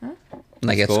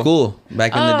 Like at School? school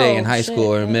back in the day in Oh, high shit.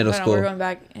 school or middle Hold on, school. We're going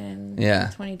back in Yeah.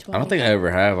 2012. I don't think I ever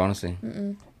have, honestly.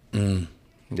 Mm.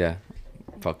 Yeah,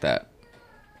 fuck that.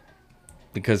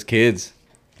 Because kids,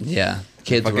 Yeah,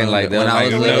 kids fucking run like with it. When I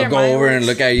was The way they'll their go mind over and works.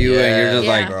 look at you, and you're just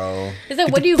Yeah. like, bro. It's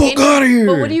like, what do you fuck gain? outta here.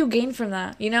 But what do you gain from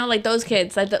that? You know, like those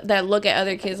kids that look at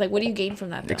other kids. Like, what do you gain from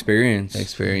that? Though? Experience.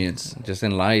 just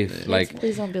in life, like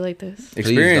Please don't be like this.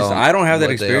 experience. don't. I don't have that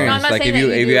What they are. experience. No, I'm not like saying if you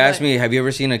that you if you do, ask but- me, have you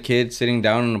ever seen a kid sitting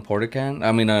down in a porta can?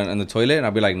 I mean, in the toilet,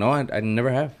 I'll be like, no, I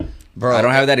never have. Bro, I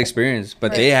don't have that experience,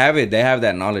 but Right. they have it. They have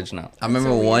that knowledge now. I remember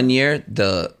so weird. one year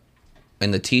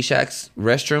in the T-Shacks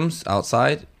restrooms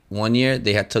outside. One year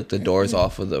they had took the doors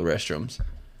off of the restrooms.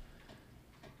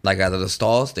 Like out of the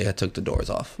stalls, they had took the doors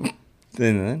off.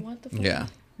 Then, What the fuck? Yeah,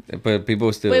 but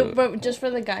people still. Wait, but just for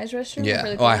the guys' restroom? Or for yeah.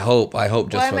 the Oh, I girls'? hope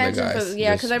just Well, I for the imagine guys.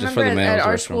 yeah, because I Just for remember the at males'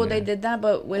 our restroom, school yeah. they did that,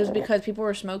 but it was because people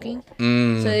were smoking,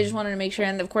 Mm. so they just wanted to make sure.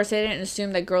 And of course, they didn't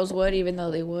assume that girls would, even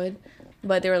though they would.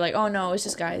 but they were like, "Oh no, it's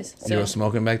just guys." So. You were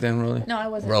smoking back then, Rolly? No, I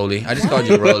wasn't. Rolly. I just called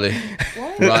you Rolly.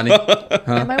 What? Ronnie.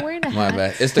 Am I wearing a hat? My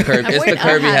bad. It's the curvy. I'm It's the wearing a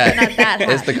curvy hat. but not that hat.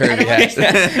 It's the I curvy don't hat.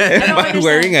 understand. I don't I'm understand.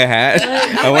 wearing a hat.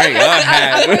 I'm wearing a I'm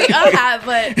hat. wearing a hat,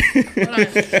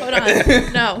 but hold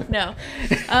on. No.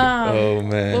 Oh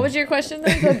man. What was your question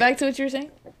then? Go back to what you were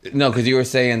saying. No, because you were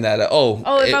saying that. If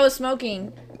I was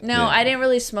smoking. No, Yeah. I didn't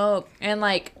really smoke. And,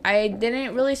 like, I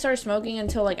didn't really start smoking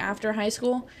until, like, after high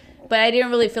school. But I didn't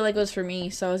really feel like it was for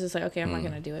me. So I was just like, okay, I'm not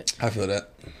going to do it. I feel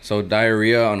that. So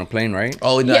diarrhea on a plane, right?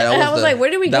 Oh no, Yeah, that was I was the, like, where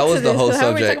did we that get was to the this? whole 'Cause how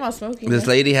are we subject. talking about smoking? This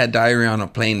lady had diarrhea on a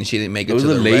plane and she didn't make it, It was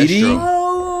to a the lady? restroom.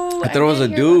 Oh, I thought it was a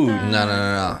didn't hear about dude. that.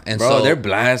 No. And Bro, so they're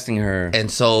blasting her. and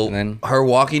so And then- her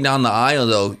walking down the aisle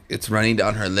though, it's running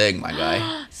down her leg, my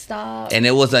guy. Stop. And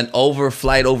it was an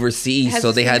overflight overseas, Has so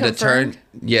this they been had to turn. confirmed?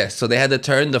 Yes, so they had to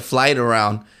turn the flight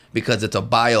around because it's a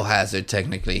biohazard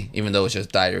technically, even though it's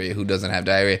just diarrhea. Who doesn't have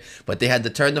diarrhea? But they had to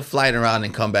turn the flight around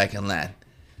and come back and land.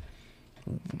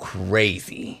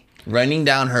 Crazy. Running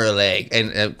down her leg,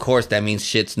 and of course that means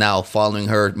shit's now following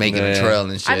her, making a Yeah. trail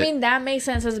and shit. I mean, that makes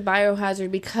sense as a biohazard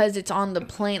because it's on the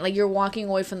plane. Like, you're walking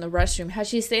away from the restroom. Had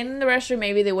she stayed in the restroom,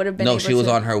 maybe they would have been no, able she was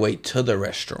to... on her way to the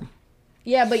restroom.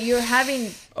 Yeah, but you're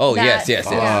having... Oh, that- yes. Yeah.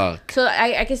 Fuck. So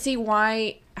I can see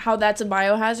how that's a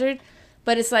biohazard.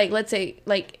 But it's like, let's say,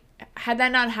 like, had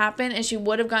that not happened and she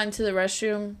would have gone to the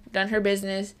restroom, done her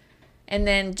business, and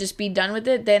then just be done with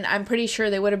it, then I'm pretty sure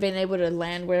they would have been able to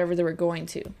land wherever they were going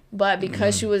to. But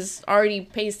because she was already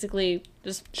basically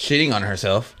just, Shitting on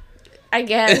herself. I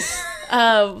guess,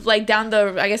 like down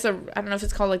the, I don't know if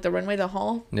it's called like the runway, the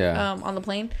hall, Yeah. on the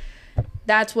plane.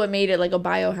 That's what made it like a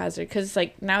biohazard because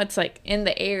like now it's like in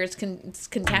the air, it's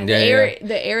contaminated. Yeah,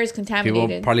 The air is People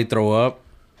contaminated. probably throw up.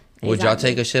 Would y'all Exactly.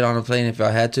 take a shit on a plane if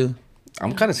y'all had to?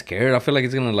 I'm kind of scared. I feel like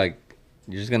it's gonna like,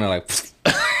 you're just gonna like,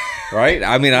 right?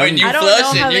 I mean, I'm, you I don't flush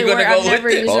know it, how they you're gonna work. go I've never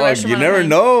with it. used a oh, restroom you on a never plane.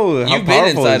 know. How You've been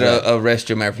powerful inside is that? a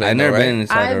restroom airplane. I've never though, right? been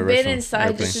inside a I've been restroom inside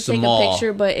airplane. just to take Small. a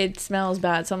picture, but it smells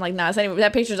bad. So I'm like, nah, it's not even,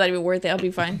 that picture's not even worth it. I'll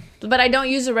be fine. But I don't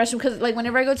use the restroom because, like,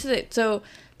 whenever I go to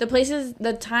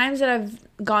the times that I've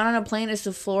gone on a plane is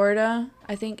to Florida,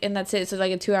 I think, and that's it. So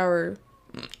like a 2-hour.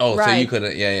 Oh, so Right. you could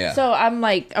have, yeah. So I'm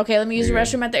like, okay, let me use the Yeah.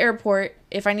 restroom at the airport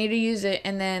if I need to use it,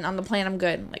 and then on the plane I'm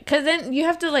good. Like, cause then you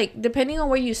have to like, depending on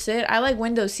where you sit, I like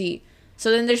window seat.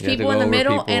 So then there's You have to people in go the over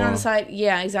middle people, and on huh? the side.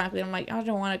 Yeah, exactly. I'm like, I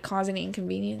don't want to cause any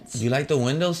inconvenience. You like the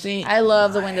window seat? I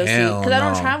love the window seat Hell because I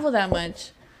don't no. travel that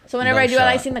much. So whenever No I do, I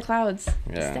like shot. seeing the clouds.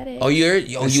 Yeah. Aesthetic. Oh, you like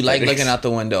Aesthetics. looking out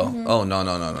the window? Mm-hmm. Oh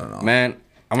no. Man,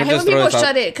 I'm I gonna hate when just throw people this out.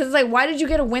 shut it because like, why did you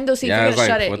get a window seat Yeah, if you're it's gonna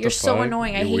like, shut what it? You're the so fuck?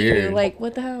 annoying. I You're hate weird. you. Like,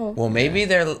 what the hell? Well, maybe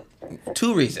they're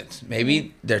 2 reasons.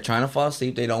 Maybe they're trying to fall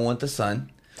asleep. They don't want the sun.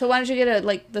 So why don't you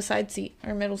get the side seat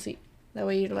or middle seat? That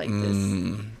way you're like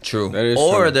this. True. That is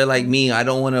Or true. they're like me. I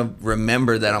don't want to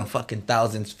remember that I'm fucking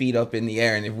thousands feet up in the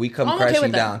air, and if we come I'm okay crashing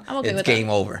with that. down, I'm okay it's with that. game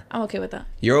over. I'm okay with that.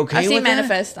 You're okay I've with seen that?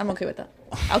 Manifest. I'm okay with that.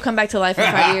 I'll come back to life in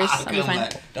 5 years. I'll be fine.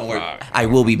 Don't worry. I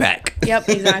will be back. Yep,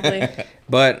 exactly.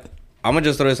 But I'm gonna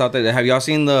just throw this out there. Have y'all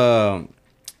seen the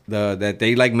that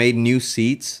they like made new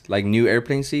seats, like new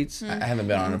airplane seats? I haven't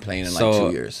been on a plane in like So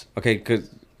 2 years. Okay, cause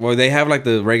well they have like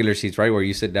the regular seats, right, where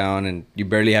you sit down and you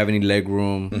barely have any leg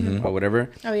room or whatever.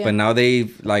 Oh, yeah. But now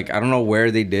they've like I don't know where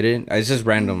they did it. It's just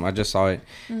random. I just saw it.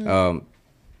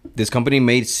 This company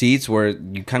made seats where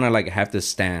you kind of like have to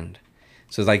stand.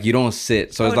 So it's like you don't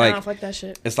sit. So it's no, like fuck that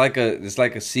shit. it's like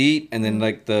a seat, and then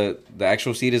like the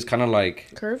actual seat is kind of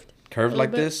like Curved. curved A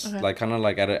like little bit? this, Okay. like kind of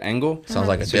like at an angle. Sounds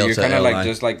like a So you're Delta kind of like airline.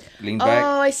 just like lean Oh, back.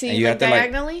 I see. And you Like have to like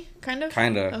diagonally, kind of.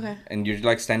 kind of, Okay. and you're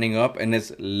like standing up, and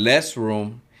it's less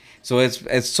room. So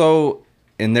it's so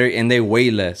and they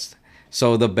weigh less.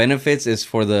 So the benefits is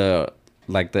for the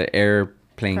like the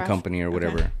airplane Craft. company or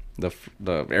whatever, Okay.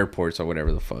 the airports or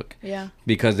whatever the fuck. Yeah.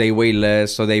 Because they weigh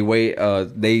less, so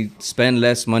they spend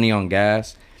less money on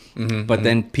gas, but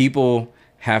then people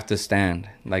have to stand,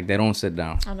 like they don't sit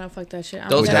down. Oh no, fuck that shit.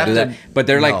 Those I'm have okay. to- But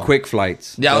they're like No. quick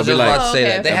flights. Yeah, I was They'll just be about like, to say okay,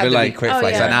 that. They okay. have to They'll be be quick like-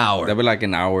 flights, oh, an yeah. hour. they'll be like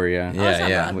an hour, yeah. Oh, that's not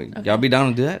Yeah. bad. Wait, Okay. Y'all be down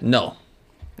to do that? No.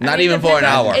 I Not mean, even for an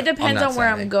hour. It depends I'm not on where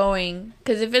I'm standing. going.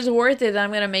 Because if it's worth it, then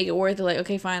I'm gonna make it worth it. Like,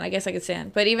 okay, fine, I guess I could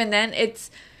stand. But even then,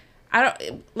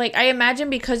 I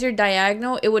imagine because you're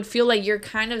diagonal, it would feel like you're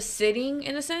kind of sitting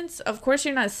in a sense. Of course,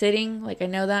 you're not sitting. Like I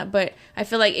know that, but I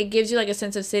feel like it gives you like a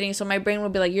sense of sitting. So my brain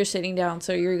would be like, you're sitting down,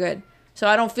 so you're good. So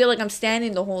I don't feel like I'm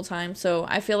standing the whole time. So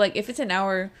I feel like if it's an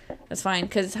hour, that's fine.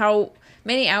 Because how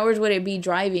many hours would it be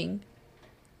driving?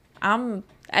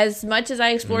 As much as I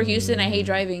explore Houston, I hate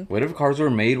driving. What if cars were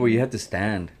made where you had to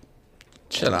stand?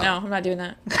 Chill out. No, I'm not doing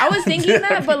that. I was thinking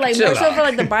that, but like Chill more so out. for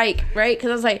like the bike, right?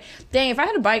 Because I was like, dang, if I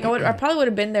had a bike, I probably would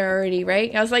have been there already,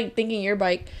 right? I was like thinking your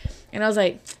bike, and I was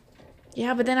like,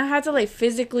 Yeah, but then I had to like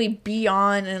physically be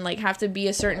on and like have to be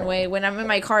a certain way. When I'm in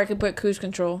my car, I can put cruise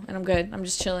control and I'm good. I'm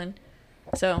just chilling.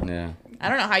 So Yeah. I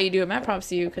don't know how you do it. Mad props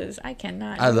to you because I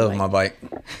cannot. I love like, my bike.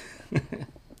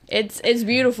 It's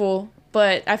beautiful,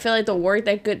 but I feel like the work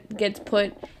that gets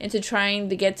put into trying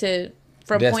to get to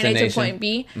from point A to Destination. point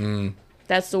B,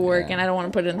 that's the work, Yeah. and I don't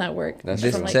want to put in that work. That's So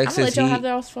This I'm like, Texas I'm gonna let y'all heat- have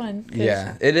their fun. 'cause-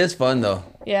 Yeah, it is fun though.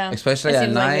 yeah. Especially It at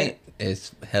seems like night.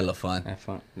 It's hella fun.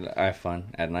 I have fun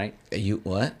at night. You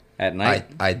what? At night.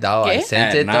 I doubt I ¿Qué? sent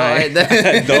At it night.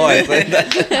 though. No, I said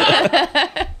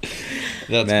that.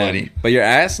 That's Man. funny. But your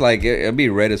ass, like, it'll be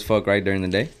red as fuck right during the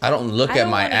day. I don't look I at don't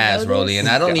my wanna ass, know Rolly, this. and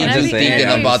I don't And even I'm just thinking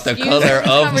saying, about the excuse color this of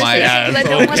my conversation, ass. 'cause I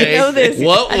don't want to okay? know this.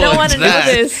 What I don't was want to know that?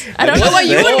 this. I don't know why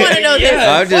you would want to know this.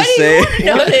 I'm just why saying. do you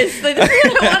want to know this? Like, this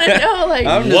is what I want to know. Like,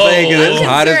 I'm just Whoa. saying, because it's I'm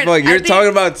hot as concerned. fuck. I You're think- talking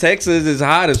about Texas. It's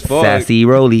hot as fuck.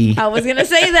 Rolly. I was gonna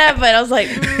say that, but I was like,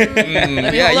 let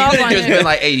me Yeah, hold you off could have on just it. been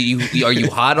like, "Hey, are you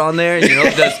hot on there? You know,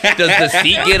 does the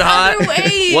seat There's get hot? other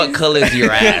ways. What color is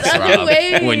your ass, other Rob,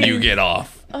 ways. when you get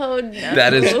off?" Oh no,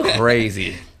 That is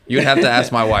crazy. You'd have to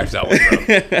ask my wife that one,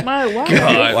 bro. my wife.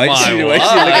 God, Why my she looking wife.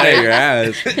 at your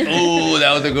ass? Ooh,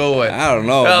 that was a good one. I don't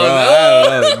know, bro. Oh,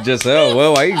 I don't know. Giselle,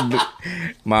 well, why you,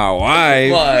 my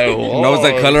wife My knows the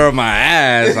Lord. color of my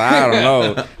ass. I don't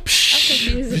know. I'm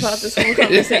confused about this whole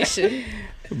conversation.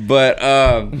 But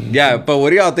yeah. But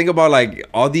what do y'all think about like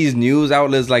all these news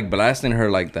outlets like blasting her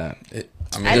like that?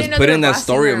 I mean, I Just didn't know put they in were that blasting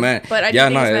story, her, man. But I Yeah,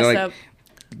 think no, it's messed like- up.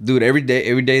 Dude, every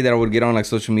day that I would get on like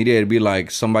social media, it'd be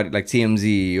like somebody like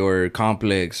TMZ or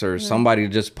Complex or somebody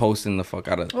just posting the fuck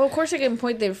out of. Well, of course they can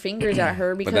point their fingers at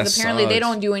her because that apparently they sucks.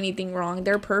 don't do anything wrong.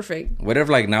 They're perfect. What if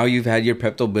like now you've had your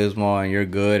Pepto Bismol and you're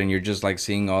good and you're just like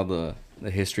seeing all the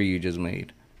history you just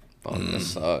made? Oh, that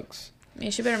sucks. I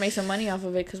mean, she better make some money off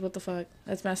of it because what the fuck?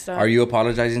 That's messed up. Are you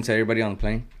apologizing to everybody on the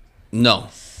plane? no.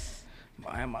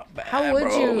 My bad. How would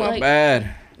bro, you, My like-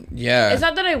 bad. Yeah. It's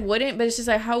not that I wouldn't, but it's just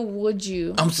like, how would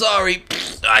you? I'm sorry.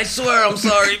 I swear I'm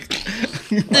sorry. This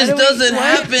Why do we- doesn't what?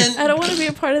 happen. I don't want to be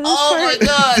a part of this Oh part. my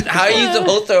god! How are you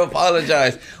supposed to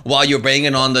apologize while you're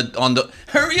banging on the?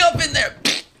 Hurry up in there!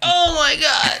 Oh my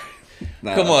god!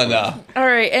 Nah, Come on now. All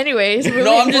right. Anyways,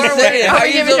 I'm just saying, Are how we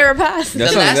you giving so- her a pass? That's The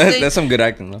some, last that's, thing- that's some good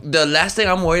acting though. The last thing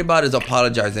I'm worried about is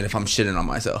apologizing if I'm shitting on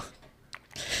myself.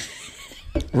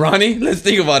 Ronnie, let's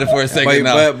think about it for a second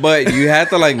now. But you have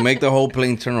to like make the whole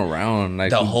plane turn around. Like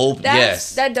The whole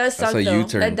yes. That does suck That's a though.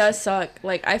 U-turn. That does suck.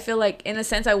 Like I feel like in a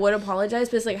sense I would apologize,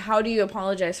 but it's like how do you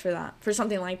apologize for that? For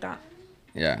something like that?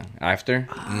 yeah. After,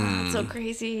 That's so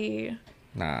crazy.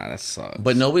 nah, that sucks.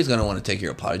 But nobody's gonna want to take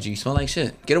your apology. You smell like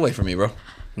shit. Get away from me, bro.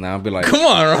 Nah, I'll be like, Come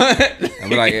on,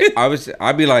 right?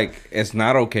 I'd be like, it's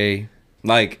not okay.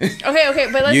 Like Okay,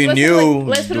 but let's you let's knew, put it like,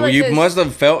 let's put it like you this. must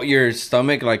have felt your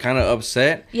stomach like kind of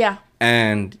upset, Yeah.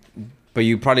 but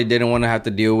you probably didn't want to have to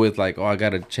deal with like, oh, I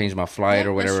gotta change my flight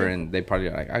Yeah, or that's whatever, true. and they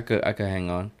probably like, I could hang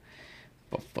on,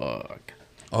 but fuck.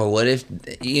 Or what if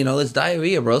it's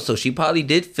diarrhea, bro? So she probably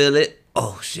did feel it.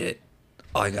 Oh shit.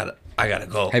 Oh, I gotta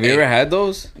go. Have you ever had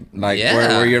those? Like Yeah.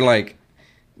 where you're like,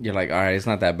 all right, it's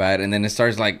not that bad, and then it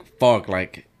starts like, fuck,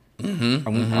 like, I'm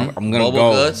gonna Bubble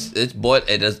go. guts? It's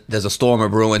there's a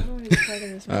storm brewing.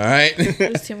 All right.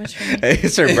 It's too much for me. Hey,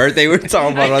 it's her birthday. We're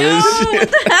talking about all No, this what shit.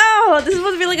 the hell? This is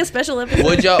supposed to be like a special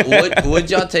episode. would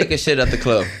y'all take a shit at the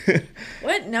club?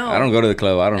 What? No. I don't go to the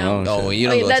club. I don't No. know. No, shit. you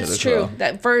don't Okay, go that's to the true. club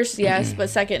That first, yes, but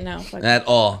second, no. Fuck. at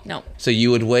all. No. So you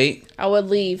would wait I would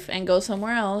leave and go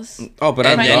somewhere else. Oh, but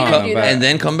I've and I then can't gone. do But, that. and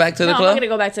then come back to No, the I'm not club. gonna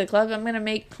go back to the club. I'm gonna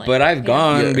make plans. but I've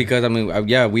gone Yeah. because I mean,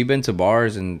 yeah, we've been to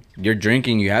bars and you're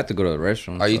drinking. You have to go to the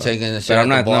restroom. Are you so. taking a shit But at I'm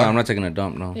the not. No, bar? I'm not taking a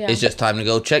dump. No. Yeah. It's just time to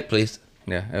go. Check, please.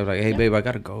 Yeah. I was like, hey, babe, I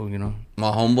gotta go. You know.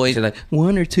 My homeboy. She's like,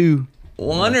 one or two.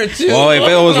 One or two. Well, if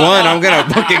it was one, I'm gonna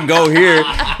fucking go here.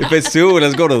 If it's two,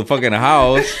 let's go to the fucking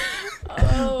house.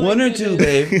 Oh, my One or goodness. two,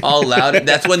 babe. All loud.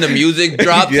 That's when the music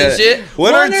drops Yeah. and shit.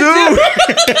 One or two.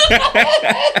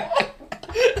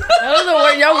 That was the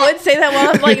word. Y'all would say that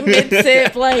while I'm like mid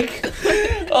sip, like.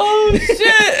 Oh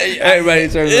shit! Everybody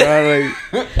turns around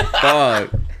like,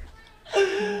 fuck.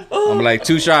 I'm like,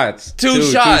 two shots. Two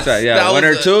shots. Yeah, That one or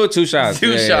was two shots.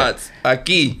 Two Yeah, yeah. shots.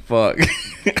 Aquí. Fuck.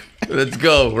 Let's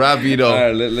go. Rapido. All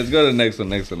right, let's go to the next one.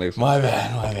 Next one. My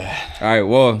bad. All right.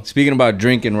 Well, speaking about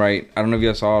drinking, right? I don't know if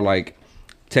you saw like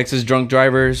Texas drunk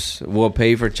drivers will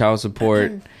pay for child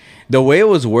support. The way it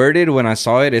was worded when I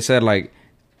saw it, it said like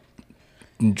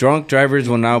drunk drivers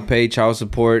will now pay child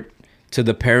support to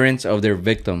the parents of their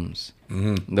victims.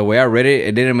 Mm-hmm. The way I read it,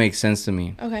 it didn't make sense to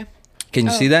me. Okay. Can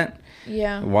you Oh. see that?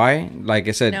 Yeah. Why? Like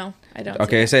I said. No, I don't.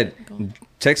 Okay, I see said that. Go.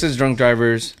 Texas drunk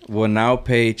drivers will now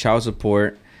pay child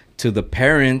support to the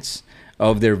parents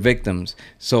of their victims.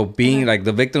 So being like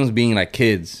the victims being like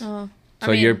kids. I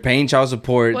So mean, you're paying child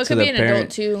support well, it to could the be an parent. adult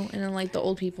too, and then like the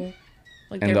old people,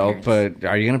 like And their the, parents. but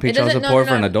are you gonna pay It child doesn't- no, support no,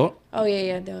 for an no. adult? Oh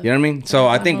yeah, duh. You know what I mean? So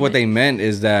I that think what moment. they meant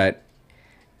is that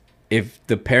if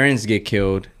the parents get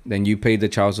killed, then you pay the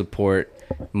child support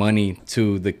money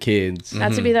to the kids.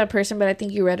 Not to be that person, but I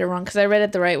think you read it wrong because I read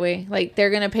it the right way. Like they're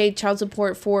gonna pay child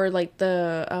support for like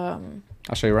the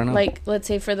I'll show you right now. like let's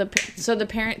say for the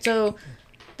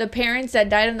parents that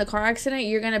died in the car accident,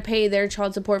 you're gonna pay their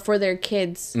child support for their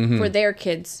kids, for their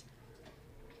kids.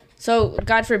 So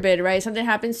God forbid, right? Something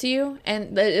happens to you,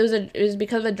 and it was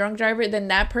because of a drunk driver. Then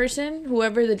that person,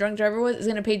 whoever the drunk driver was, is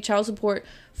gonna pay child support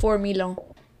for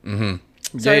Milo.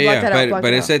 Sorry, block that out, block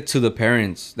but it it out. said to the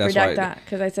parents. That's Redact why. that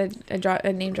because I said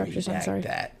I name dropped your son. Sorry,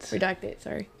 That. redact it.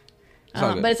 Sorry, It's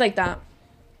all good. but it's like that.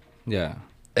 Yeah.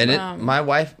 And my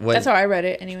wife. That's how I read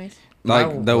it, anyways.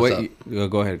 Like the what's way.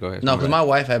 Go ahead. No, because my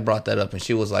wife had brought that up, and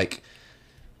she was like,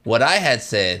 "What I had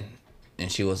said,"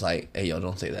 and she was like, "Hey, yo,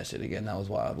 don't say that shit again. That was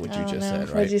wild. What you Oh, just no. said,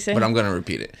 right?" What'd you say? But I'm gonna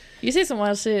repeat it You say some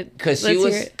wild shit.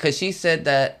 because she said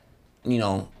that, you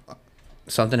know,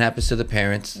 something happens to the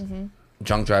parents, Mm-hmm.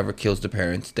 drunk driver kills the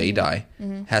parents, they die,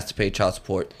 has to pay child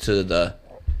support to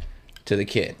the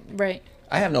kid. Right.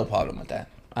 I have no problem with that.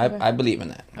 I believe in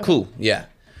that. Cool, yeah.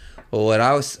 But when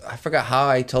I forgot how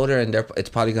I told her, and it's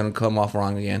probably gonna come off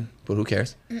wrong again, but who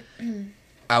cares?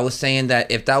 I was saying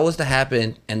that if that was to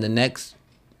happen, and the next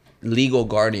legal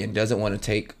guardian doesn't want to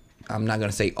take, I'm not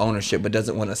gonna say ownership, but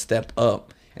doesn't want to step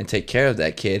up and take care of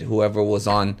that kid, whoever was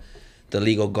on the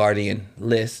legal guardian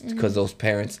list, because those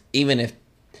parents,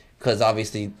 because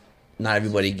obviously not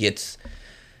everybody gets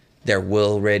their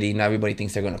will ready. Not everybody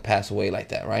thinks they're going to pass away like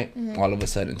that, right? All of a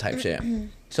sudden type shit.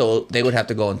 So they would have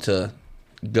to go into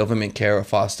government care or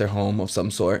foster home of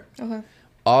some sort. Okay.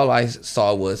 All I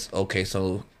saw was, okay,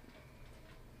 so...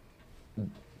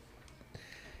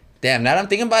 Damn, now that I'm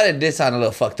thinking about it, this sounded a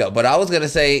little fucked up. But I was going to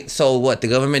say, so what, the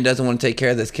government doesn't want to take care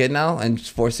of this kid now? And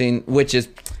forcing, which is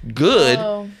good,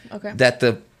 Oh, okay. that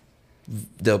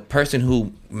the person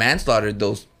who manslaughtered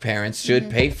those parents should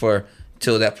pay for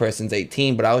till that person's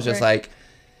 18. But I was just Right. like,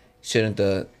 shouldn't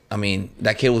that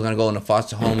kid was going to go in a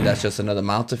foster home. That's just another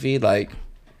mouth to feed. Like,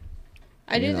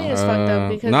 I do you think know. it's fucked up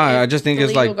because Nah, if I just think the it's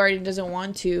legal like- guardian doesn't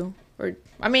want to, or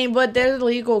I mean, but they're the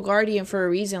legal guardian for a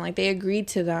reason. Like they agreed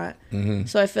to that,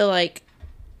 so I feel like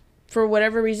for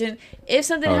whatever reason, if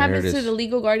something Oh, here happens it to is. the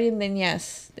legal guardian, then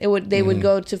yes, they would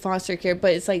go to foster care.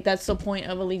 But it's like that's the point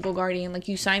of a legal guardian. Like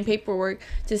you sign paperwork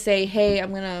to say, hey,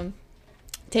 I'm gonna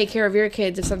take care of your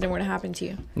kids if something were to happen to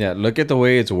you. Yeah, look at the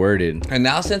way it's worded. and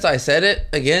now since I said it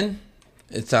again,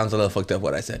 it sounds a little fucked up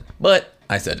what I said. But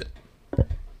I said it.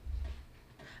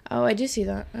 Oh, I do see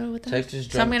that. Oh, what the heck? Texas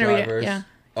So I'm drunk gonna read it. drivers. Yeah.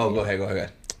 Oh, go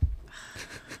ahead.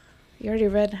 You already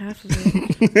read half of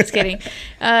it. Just kidding.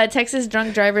 Texas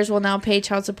drunk drivers will now pay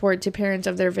child support to parents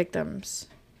of their victims.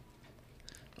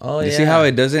 Oh, You yeah. see how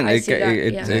it doesn't? I see that,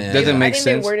 It yeah. doesn't make I think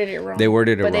sense. they worded it wrong. They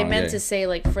worded it but wrong. they meant yeah. to say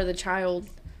like for the child.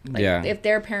 Like, Yeah. If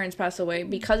their parents pass away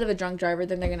because of a drunk driver,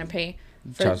 then they're gonna pay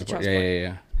for child the support. child support.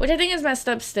 Yeah. Which I think is messed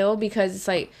up still because it's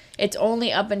like it's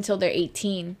only up until they're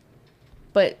 18.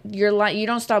 But you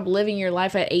don't stop living your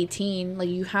life at 18. Like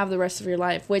you have the rest of your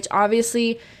life, which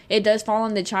obviously it does fall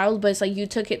on the child, but it's like you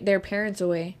took their parents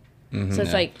away. So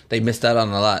it's like They missed out on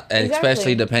a lot, and Exactly.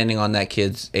 especially depending on that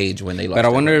kid's age when they lost. But I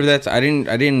their wonder if parents. that's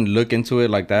I didn't look into it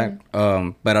like that.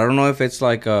 But I don't know if it's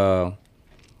like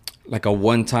a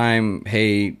one time.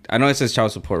 Hey, I know it says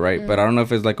child support, right? But I don't know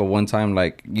if it's like a one time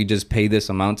like you just pay this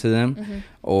amount to them,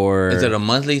 or Is it a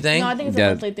monthly thing? no, I think it's Yeah. a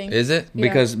monthly thing. Is it? Yeah.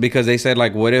 because they said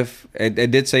like what if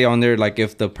it did say on there like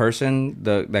if the person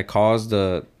that caused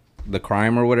the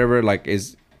crime or whatever like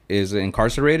is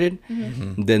incarcerated,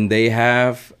 then they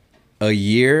have a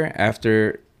year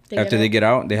after they get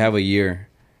out, they have a year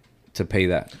to pay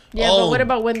that. Yeah, Oh, but what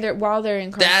about while they're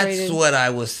incarcerated? That's what I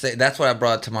was saying. That's what I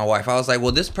brought to my wife. I was like,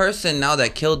 well, this person now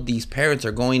that killed these parents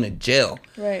are going to jail.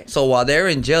 Right. So while they're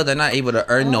in jail, they're not able to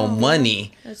earn no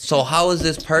money. That's So true. how is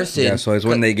this person? Yeah, so it's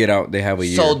when they get out, they have a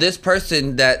year. So this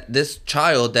person this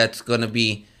child that's gonna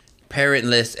be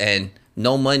parentless and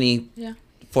no money Yeah.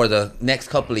 for the next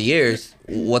couple of years,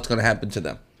 what's gonna happen to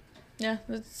them? Yeah,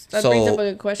 that brings up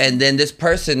a good question. And then this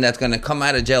person that's gonna come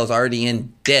out of jail is already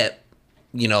in debt.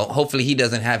 You know, hopefully he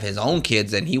doesn't have his own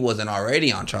kids and he wasn't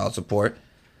already on child support.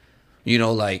 You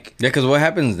know, like yeah, because what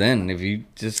happens then if you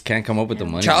just can't come up with the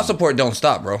money? child support don't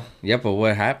stop, bro. Yeah, but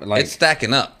what happened? Like, It's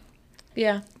stacking up.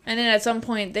 yeah, and then at some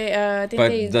point they, I think but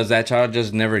they. does that child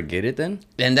just never get it then?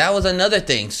 And that was another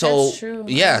thing. So That's true.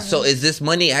 yeah, I don't so know. is this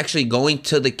money actually going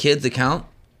to the kid's account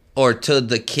or to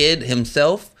the kid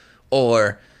himself,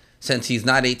 or since he's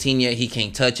not 18 yet, he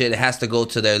can't touch it. It has to go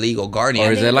to their legal guardian.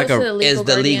 Or is it like Is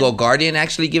the legal guardian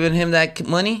actually giving him that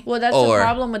money? Well, that's the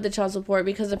problem with the child support,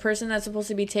 because the person that's supposed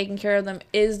to be taking care of them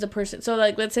is the person. So,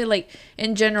 like, let's say, like,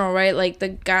 in general, right? Like,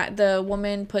 the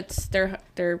woman puts their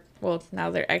well, now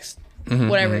their ex,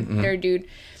 whatever, their dude.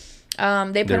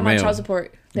 They put them on child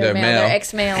support. They're male. They're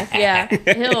ex-male. Yeah.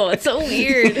 Ew, it's so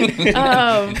weird.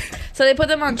 So they put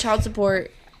them on child support.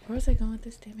 Where was I going with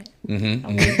this? Damn it.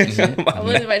 I'm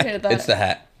losing my train of thought. It's the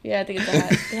hat. Yeah, I think it's the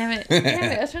hat. Damn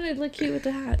it. I was trying to look cute with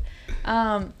the hat.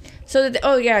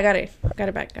 Oh yeah, I got it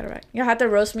back. You'll have to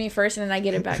roast me first and then I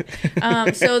get it back.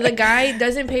 So the guy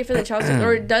doesn't pay for the child support,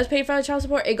 or does pay for the child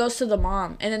support. It goes to the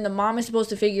mom, and then the mom is supposed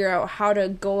to figure out how to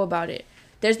go about it.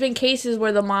 There's been cases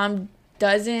where the mom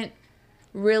doesn't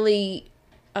really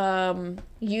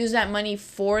use that money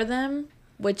for them,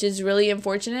 which is really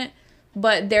unfortunate.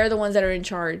 But they're the ones that are in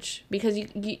charge, because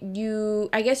you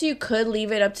I guess you could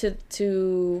leave it up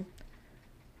to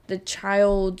the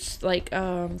child's, like,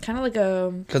 kind of like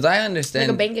a, because I understand,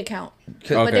 like a bank account,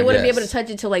 but they wouldn't be able to touch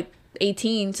it till like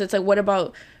 18. So it's like, what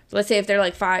about, let's say if they're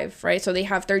like 5, right? So they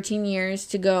have 13 years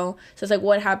to go. So it's like,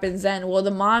 what happens then? Well,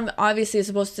 the mom obviously is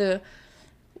supposed to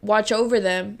watch over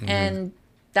them, and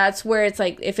that's where it's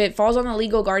like, if it falls on the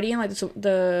legal guardian, like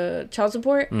the child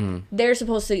support,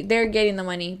 they're getting the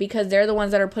money, because they're the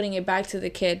ones that are putting it back to the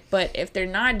kid. But if they're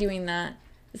not doing that,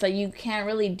 it's like, you can't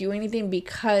really do anything,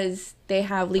 because they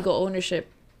have legal ownership.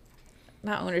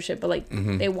 Not ownership, but like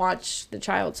they watch the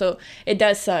child. So it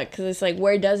does suck, because it's like,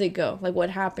 where does it go? Like,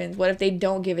 what happens? What if they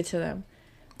don't give it to them?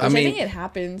 Which I think it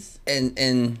happens.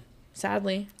 And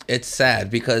sadly, it's sad,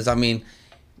 because I mean,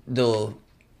 the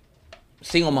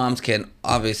single moms can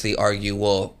obviously argue,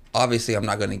 well, obviously I'm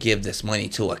not going to give this money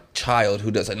to a child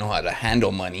who doesn't know how to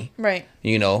handle money. Right.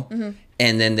 You know?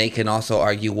 And then they can also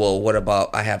argue, well, what about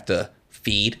I have to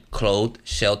feed, clothe,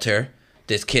 shelter?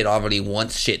 This kid already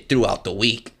wants shit throughout the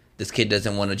week. This kid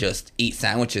doesn't want to just eat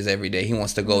sandwiches every day. He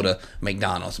wants to go to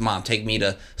McDonald's. Mom, take me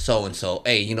to so-and-so.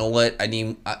 Hey, you know what? I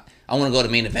want to go to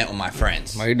Main Event with my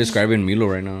friends. Why are you describing Milo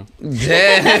right now?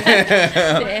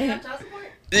 Damn.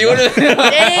 You wanna...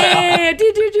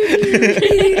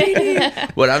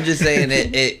 But I'm just saying,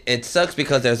 it sucks,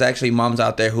 because there's actually moms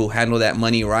out there who handle that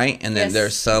money right, and then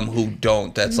there's some who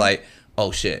don't. That's like,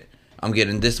 oh shit, I'm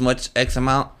getting this much X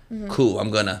amount. Cool, I'm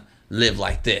gonna live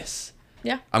like this.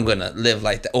 Yeah. I'm gonna live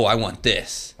like that. Oh, I want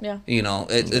this. Yeah. You know,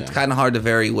 it's kind of hard to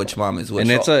vary which mom is which.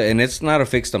 And it's not a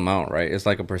fixed amount, right? It's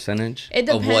like a percentage. It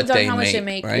depends on how much they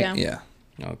make. Right? Yeah.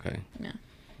 Okay. Yeah.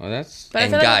 Well, that's. But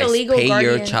and I feel guys, like the legal pay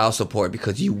guardian, your child support,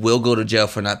 because you will go to jail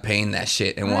for not paying that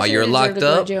shit. And while honestly, you're they locked deserve to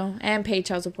go to up, jail and pay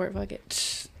child support. Fuck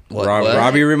it. what?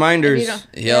 Robbie reminders. Yo.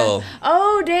 Yo.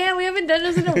 Oh damn, we haven't done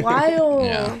this in a while.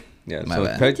 Yeah. So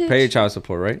bad. pay your child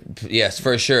support, right? Yes,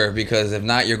 for sure. Because if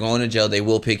not, you're going to jail. They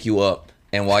will pick you up.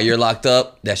 And while you're locked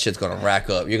up, that shit's going to rack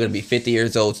up. You're going to be 50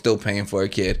 years old still paying for a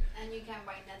kid. And you can't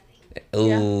buy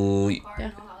nothing. Ooh. No car, no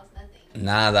house, nothing.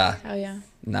 Nada. Oh yeah.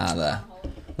 Nada.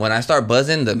 When I start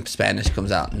buzzing, the Spanish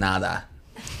comes out. Nada.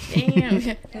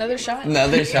 Damn. Another shot.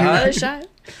 Another shot? Another shot.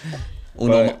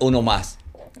 Uno más.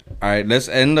 All right, let's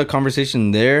end the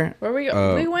conversation there. Where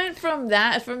we went from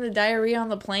the diarrhea on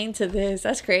the plane to this.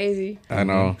 That's crazy. I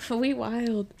know. We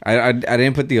wild. I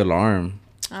didn't put the alarm.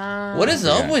 What is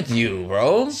up with you,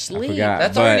 bro? Sleep. forgot.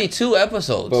 That's But- already 2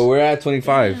 episodes. But we're at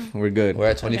 25. We're good. We're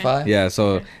at 25? Yeah,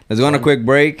 so let's go on a quick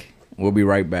break. We'll be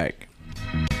right back.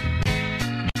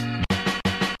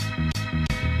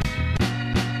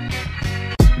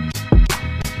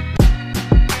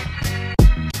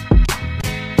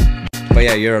 But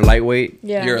yeah, you're a lightweight.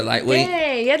 Yeah. You're a lightweight?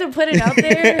 Hey, you had to put it out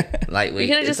there. Lightweight. We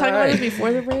could have just It's talked about this alright.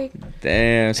 before the break.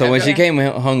 Damn. So when she came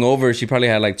hungover, she probably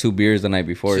had like 2 beers the night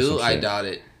before. or 2? some I shit. doubt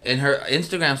it. In her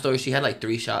Instagram story, she had like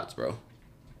 3 shots, bro.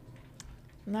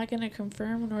 I'm not gonna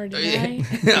confirm nor deny.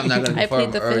 I'm not gonna I confirm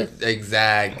plead the or fifth.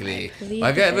 exactly. plead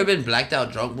Have the you ever fifth. been blacked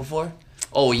out drunk before?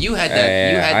 Oh, you had that.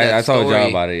 Yeah, you had that. I told y'all story.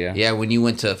 about it, yeah. Yeah, when you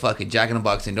went to fucking Jack in the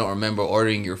Box and don't remember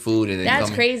ordering your food and then That's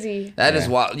coming. crazy. That is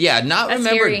Yeah. wild. Yeah, not That's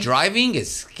remember scary. driving is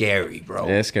scary, bro.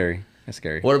 Yeah, it's scary. It's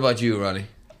scary. What about you, Ronnie?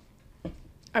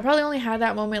 I probably only had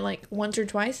that moment like once or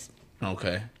twice,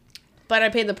 Okay. but I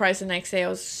paid the price the next day. I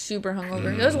was super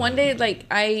hungover. There was one day like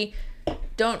I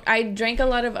drank a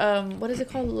lot of what is it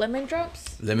called? Lemon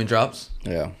drops. Lemon drops.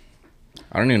 Yeah.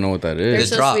 I don't even know what that They're is.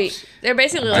 The so drops. sweet. They're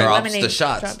basically like Drops, lemonade the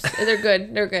shots. drops. They're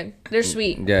good. They're good. They're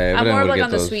sweet. Yeah, I'm Evelyn more of would like get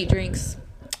on the those. sweet drinks.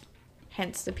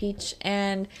 Hence the peach.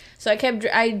 And so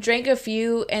I drank a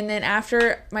few, and then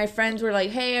after my friends were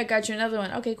like, "Hey, I got you another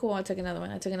one." Okay, cool. I took another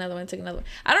one. I took another one. I took another one.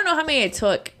 I don't know how many I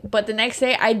took, but the next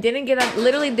day I didn't get up.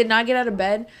 Literally did not get out of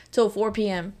bed till 4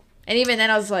 p.m. And even then,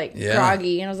 I was like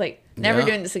groggy, and I was like, never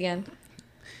doing this again.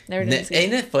 Never doing this again.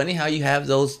 Ain't it funny how you have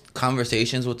those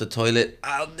conversations with the toilet?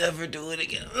 I'll never do it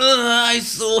again. I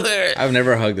swear. I've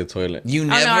never hugged the toilet. You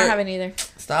never? Oh, no, I haven't either.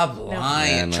 Stop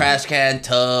lying. Yeah, no. Trash can,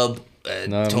 tub,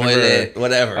 toilet,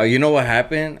 whatever. You know what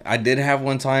happened? I did have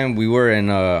one time. We were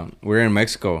in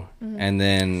Mexico, and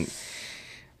then,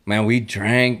 man, we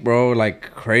drank, bro,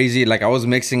 like crazy. Like I was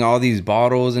mixing all these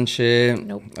bottles and shit.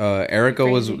 Nope. Erica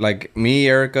was Crazy. like me,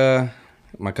 Erica,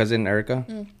 my cousin Erica,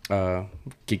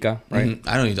 Kika, right? Mhm.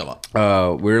 I know what you're talking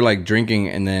about. We were like drinking,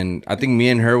 and then I think me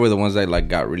and her were the ones that like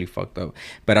got really fucked up.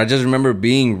 But I just remember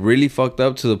being really fucked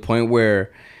up to the point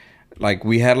where like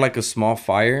we had like a small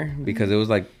fire because it was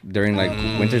like during like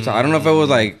winter time. I don't know if it was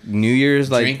like New Year's,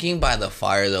 like Drinking by the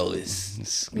fire though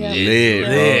is Yeah. lit,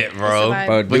 bro. lit, bro. That's a vibe.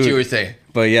 But What dude, you were saying?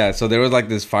 But yeah, so there was like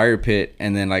this fire pit,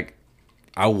 and then like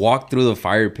I walked through the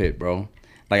fire pit, bro.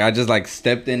 Like I just like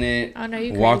stepped in it, Oh, no,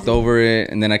 you walked crazy. over it,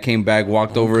 and then I came back,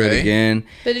 walked over it Okay. again.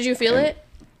 But did you feel it?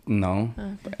 No, Oh,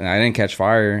 okay. and I didn't catch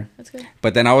fire. That's good.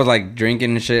 But then I was like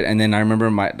drinking and shit, and then I remember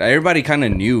everybody kind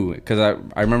of knew because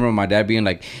I remember my dad being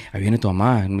like, "Ahí viene tu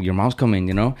mamá, your mom's coming,"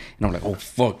 you know, and I'm like, "Oh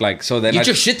fuck!" Like so then Get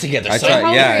your shit together, I son.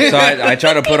 tried, yeah. hungry. So I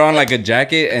tried to put on like a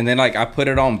jacket, and then like I put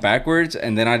it on backwards,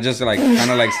 and then I just like kind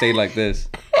of like stayed like this.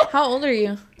 How old are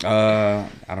you? I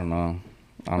don't know.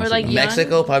 Honestly, like no. young?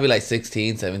 Mexico, probably like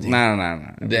 16, 17. No.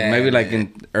 Damn, Maybe like man.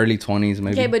 in early 20s,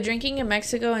 maybe. Okay, but drinking in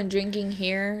Mexico and drinking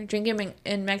here, drinking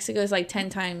in Mexico is like 10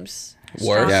 times Worse.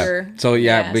 Yeah. stronger. So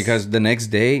yeah, Yes. because the next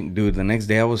day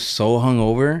I was so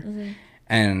hungover,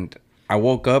 and I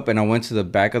woke up and I went to the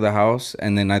back of the house,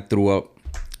 and then I threw up,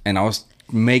 and I was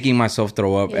making myself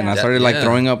throw up, and I Yeah. started like Yeah.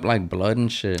 throwing up like blood and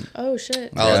shit. Oh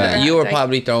shit. Oh, Yeah. you were Like-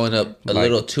 probably throwing up a Like-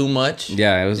 little too much.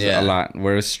 Yeah, it was Yeah. a lot.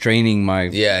 Where it was straining my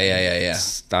Yeah.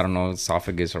 I don't know,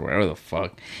 esophagus or whatever the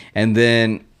fuck. And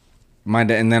then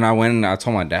I went and I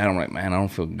told my dad, I'm like, man, I don't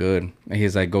feel good. And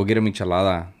he's like, go get a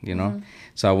michelada, you know?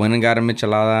 So I went and got a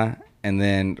michelada, and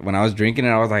then when I was drinking it,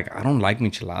 I was like, I don't like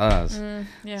micheladas.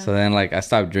 Yeah. So then like I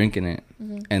stopped drinking it.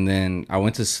 And then I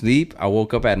went to sleep. I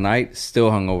woke up at night, still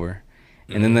hungover.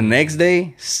 And then the next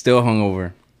day, still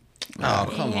hungover. Oh,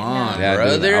 come Yeah. on, Yeah,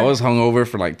 brother. dude, I was hungover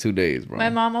for like 2 days, bro. My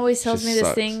mom always tells Shit me this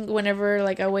sucks. thing whenever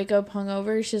like I wake up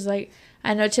hungover. She's like,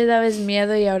 "Anoche dabas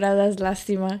miedo y ahora das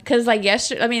lástima." Cause like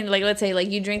yesterday, I mean, like let's say like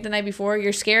you drink the night before,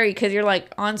 you're scary because you're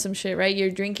like on some shit, right? You're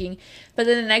drinking, but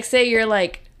then the next day you're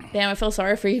like, "Damn, I feel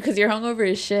sorry for you because you're hungover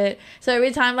as shit." So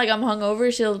every time like I'm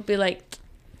hungover, she'll be like,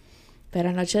 "Pero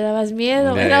anoche dabas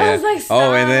miedo," and I was like, "Stop."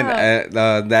 oh, and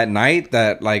then that night,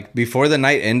 that like before the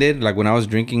night ended, like when I was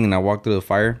drinking and I walked through the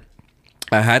fire,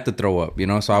 I had to throw up, you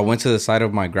know. So I went to the side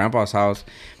of my grandpa's house,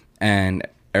 and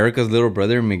Erica's little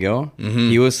brother Miguel,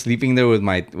 he was sleeping there with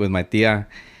my tia,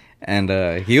 and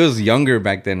he was younger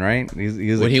back then, right?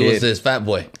 He was when a he kid. was this fat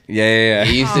boy. yeah.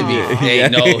 He used to be. Hey,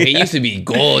 no, he used to be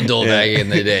gordo back in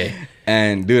the day.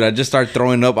 And dude, I just started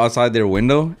throwing up outside their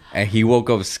window, and he woke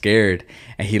up scared,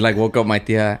 and he like woke up my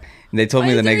tia. And they told Why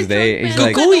me the is there next a day, drunk he's man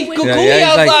like, outside the Cucuy, window? cucuy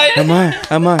he's like,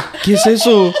 outside. Ama, ¿qué es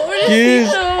eso? ¿Qué es?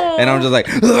 Pobrecito. And I'm just like,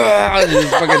 just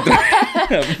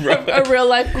fucking throw up, a real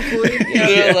life cucuy. Yeah.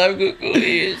 Yeah, like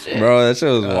cucuy and shit. bro. That shit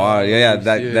was wild. Yeah,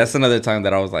 shit. that's another time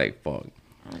that I was like, fuck.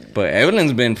 But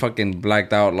Evelyn's been fucking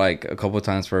blacked out like a couple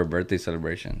times for her birthday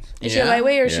celebrations. Is she Yeah.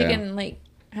 lightweight or she Yeah. can like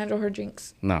handle her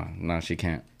drinks? No, she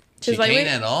can't. She She's lightweight.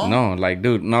 can't at all. No, like,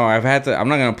 dude, no. I'm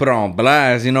not gonna put her on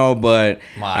blast, you know, but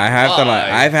My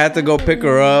I've had to go pick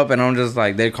her up, and I'm just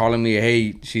like, they're calling me,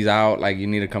 hey, she's out, like, you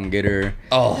need to come get her.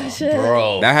 Oh, Shit.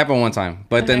 bro. That happened one time,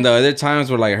 but then Okay. the other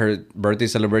times were like her birthday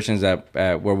celebrations at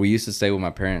where we used to stay with my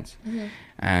parents,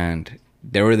 and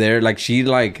they were there. Like she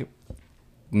like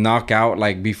knock out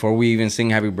like before we even sing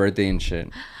happy birthday and shit.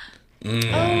 Oh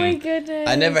my goodness.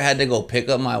 I never had to go pick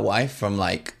up my wife from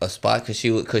like a spot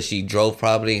because she drove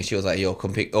probably, and she was like, yo,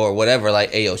 come pick, or whatever,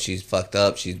 like, hey, yo, she's fucked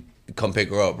up, come pick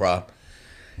her up, bro.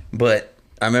 But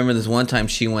I remember this one time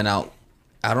she went out.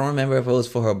 I don't remember if it was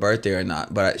for her birthday or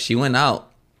not, but she went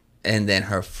out, and then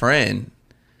her friend,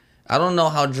 I don't know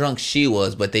how drunk she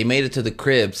was, but they made it to the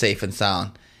crib safe and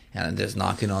sound, and I'm just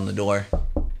knocking on the door,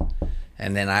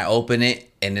 and then I open it,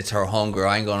 and it's her homegirl.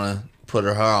 I ain't gonna put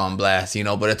her on blast, you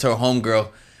know, but it's her homegirl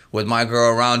with my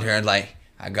girl around her, and like,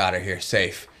 I got her here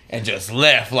safe, and just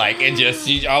left, like, and just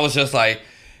I was just like,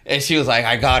 and she was like,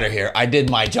 I got her here, I did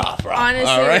my job, bro. Honestly,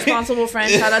 All right? responsible friend.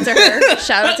 Shout out to her.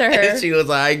 Shout out to her. And she was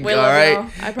like, We all love right. y'all.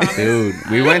 I promise. Dude,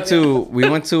 we I went love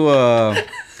y'all. to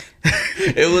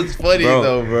It was funny bro,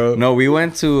 though, bro. No, we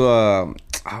went to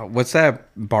what's that?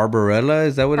 Barbarella?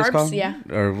 Is that what it's Barb's, called? yeah.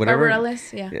 Or whatever.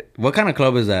 Barbarella's, yeah. What kind of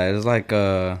club is that? It's like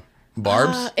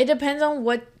Barbs? It depends on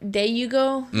what day you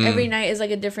go. Every night is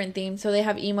like a different theme. So they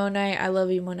have emo night. I love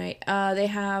emo night. They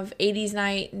have 80s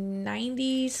night,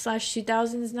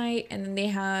 90s/2000s night, and then they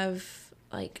have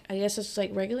like, I guess it's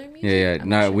like regular music. Yeah. I'm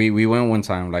No, not sure. we went one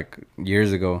time like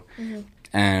years ago,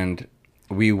 and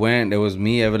we went. It was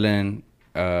me, Evelyn.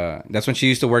 That's when she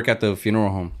used to work at the funeral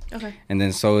home, Okay. and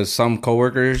then so is some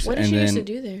coworkers. What did and she then, used to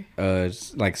do there?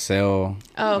 Like sell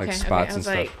Oh, okay. like Okay. spots I and was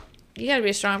stuff. like, you gotta be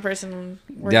a strong person.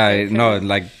 work Yeah, there for no, that.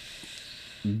 like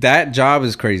that job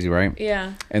is crazy, right?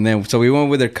 Yeah. And then so we went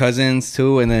with their cousins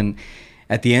too, and then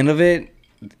at the end of it,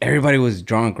 everybody was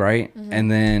drunk, right?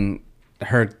 And then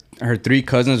her 3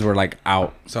 cousins were like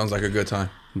out, Sounds like a good time.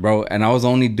 bro, and I was the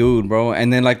only dude, bro.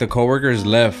 And then like the coworkers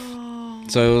left,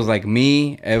 so it was like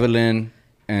me, Evelyn,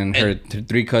 and her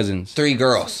 3 cousins. 3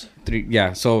 girls. 3,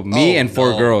 yeah. So me Oh, and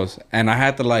 4 no. girls, and I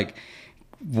had to like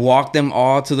walk them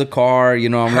all to the car. You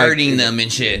know, I'm Hurting like, them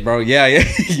and shit. bro. Yeah,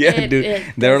 dude. it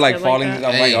They were does like get like falling. that.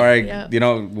 I'm Hey. like, all right, Yeah. you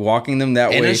know, walking them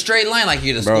that In way. a straight line like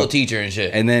you're the Bro. school teacher and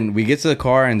shit. And then we get to the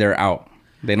car and they're out.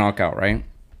 They knock out, right?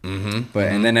 Mm-hmm. But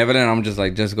and then Evelyn, I'm just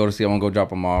like, just go to see. I'm gonna go drop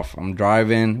them off. I'm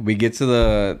driving. We get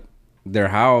to their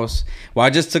house. Well,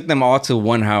 I just took them all to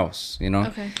one house, you know.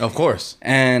 Okay. Of course.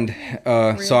 And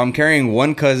so I'm carrying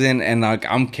one cousin, and like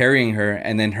I'm carrying her,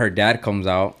 and then her dad comes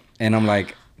out, and I'm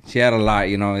like, she had a lot,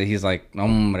 you know. He's like,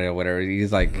 hombre, or whatever.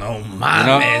 He's like, No You know?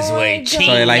 mames, Oh way my so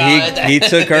God. like he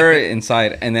took her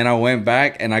inside, and then I went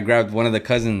back and I grabbed one of the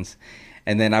cousins,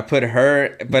 and then I put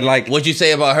her, but like What'd you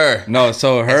say about her? no,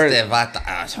 so her Este vato.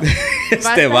 Ah, sorry.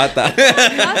 Este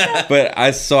bata. But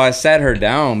I sat her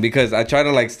down because I tried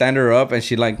to like stand her up, and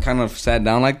she like kind of sat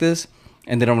down like this,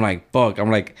 and then I'm like, fuck,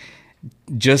 I'm like,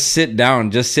 just sit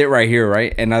down, just sit right here,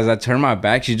 right? And as I turned my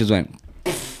back, she just went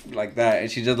like that,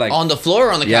 and she just like On the floor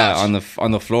or on the yeah couch?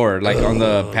 on the floor, like on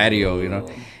the patio, you know.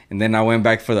 And then I went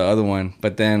back for the other one,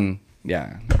 but then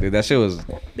yeah, dude, that shit was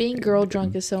Being girl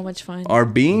drunk is so much fun. or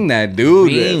being that dude,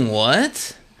 Being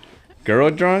what? girl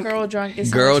drunk. Girl drunk is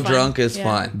so Girl much fun. drunk is Yeah,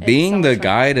 fun. it's Being so the much fun.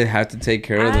 guy to have to take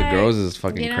care of the I- girls is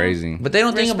fucking you know, crazy. But they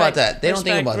don't think about that. They don't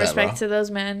think about that, Respect bro. to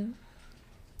those men.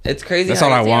 It's crazy. That's how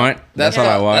all I they- want. That's all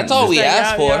I want. That's all we Just like,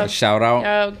 ask yeah, for. yeah. Shout out.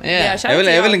 Yeah. Shout out to Evelyn,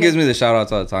 y'all, Evelyn gives 'cause- me the shout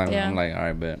outs all the time. Yeah. I'm like, all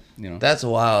right, bet. You know. That's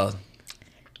wild.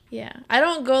 Yeah, I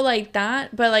don't go like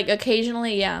that, but like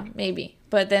occasionally, yeah, maybe.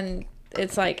 But then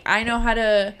it's like I know how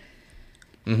to.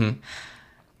 Mm-hmm.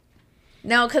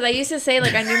 No, because I used to say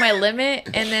like I knew my limit,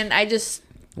 and then I just.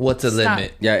 What's a Stop.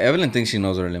 limit? Yeah, Evelyn thinks she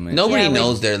knows her limit. Nobody Yeah, we-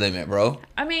 knows their limit, bro.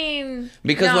 I mean.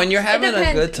 Because no, when you're it having a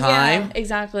depends. good time, Yeah,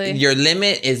 exactly. Your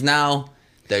limit is now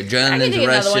the adrenaline's take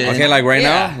another one. rushing. Okay, like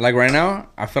Yeah. right now,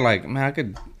 I feel like man, I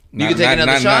could. You can take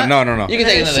another shot? No. You can take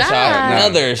Another another shot. shot. No.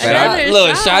 Another shot. Another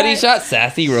Little shot. shotty shot.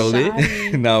 Sassy roll it.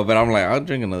 Shoddy. No, but I'm like, I'll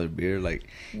drink another beer. Like,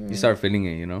 you start feeling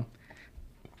it, you know.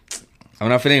 I'm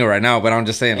not feeling it right now, but I'm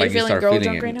just saying, Are like, you you feeling start girl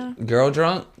feeling drunk it. right now? Girl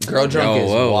drunk? Girl drunk Yo, is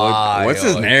whoa, wild. what's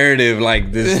his narrative?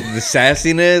 Like this, the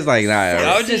sassiness, like I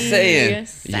nah. was just saying,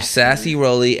 Sassy. you sassy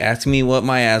Rolly, ask me what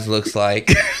my ass looks like.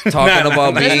 Talking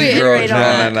about Let's being girl reiterate on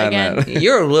drunk. that Nah. again.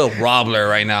 You're a little wobbler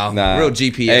right now. Nah. Real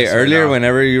GPS. Hey, right earlier, now.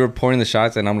 whenever you were pouring the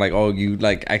shots, and I'm like, oh, you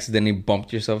like accidentally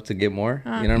bumped yourself to get more.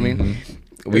 You know what I mean?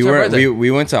 Mm-hmm. It's her birthday. We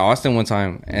went to Austin one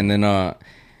time, and then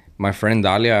my friend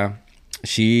Dalia,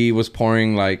 she was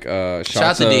pouring like shots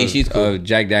Shout to of D, she's cool.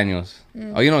 Jack Daniels.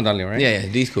 Oh, you know Dalia, right? Yeah,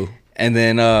 D's cool. And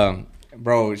then,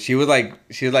 bro, she was like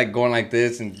going like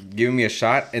this and giving me a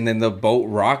shot, and then the boat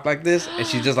rocked like this, and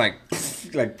she just like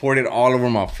poured it all over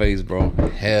my face, bro.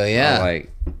 Hell yeah. I'm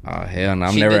like, oh hell no,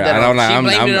 I'm She never. did that I don't on- know. She I'm,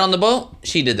 blamed I'm, it on the boat.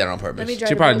 She did that on purpose. Let me she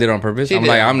drive probably the did it boat. on purpose. She I'm did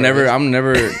like, it on I'm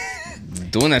never purpose.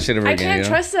 doing that shit ever I again. can't You know?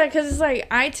 trust that because it's like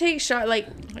I take shot like.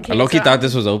 Okay, I low key so thought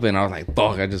this was open. I was like,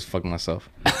 fuck, I just fucked myself.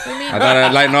 What do you mean? I thought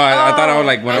I thought I was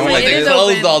like when I I was went like, like it this. is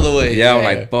closed open. all the way. Yeah, I'm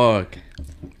like, fuck.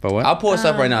 But what? I'll pour us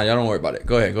up right now. Y'all don't worry about it.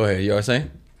 Go ahead. You know what I'm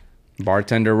saying?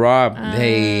 Bartender Rob.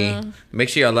 Hey, make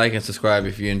sure y'all like and subscribe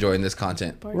if you're enjoying this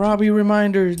content. Robbie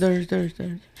reminders. There's.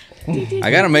 I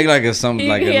gotta make like a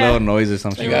Yeah. little noise or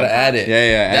something. You gotta add it. Yeah,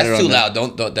 add it That's on too there. loud.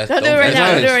 Don't. That's, Don't do it right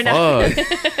now. That's Don't do it right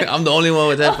now. fuck. I'm the only one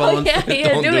with headphones. yeah,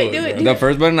 Don't do it, do it. bro. The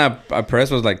first button I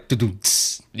pressed was like, doo-doo,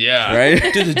 tss, Yeah. right?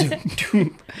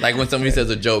 Like when somebody says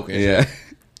a joke. And Yeah.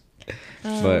 shit.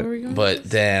 But- where we going? But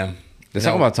damn. Let's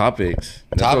talk about topics.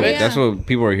 That's what, Topics? that's what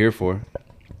people are here for.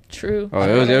 True. Oh,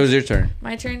 it was your turn.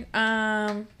 My turn.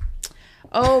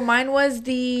 Oh, mine was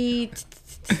the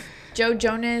Joe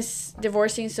Jonas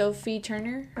divorcing Sophie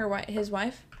Turner, his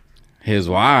wife. His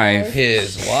wife.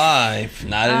 His wife.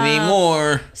 Not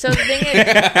anymore. So the thing is,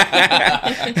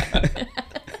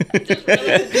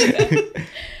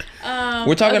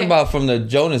 We're talking okay. about from the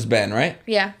Jonas Band, right?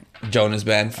 Yeah. Jonas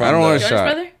Band. From I don't the- wanna Jonas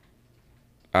shot. brother.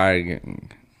 A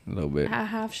little bit. A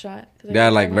half shot. Yeah,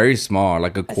 like very small,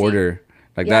 like a quarter,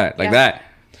 like that, like that.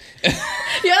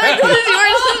 Yeah, like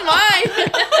yours is mine.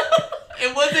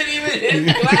 It wasn't even his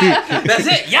glass. That's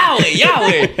it.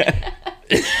 Yahweh.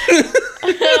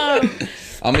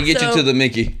 I'm gonna get you to the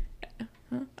Mickey.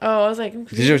 Oh, I was like,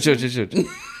 Shoot.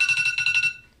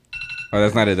 Oh,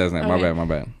 that's not it. That's not. Okay. My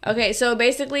bad. Okay, so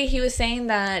basically he was saying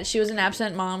that she was an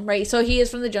absent mom, right? So he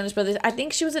is from the Jonas Brothers. I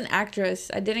think she was an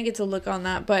actress. I didn't get to look on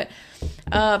that, but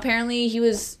apparently he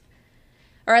was,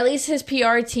 or at least his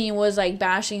PR team was like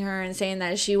bashing her and saying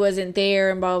that she wasn't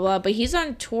there and blah, blah, blah. But he's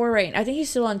on tour right now. I think he's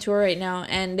still on tour right now,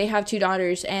 and they have 2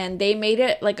 daughters, and they made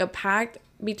it like a pact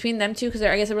between them two because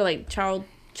I guess they were like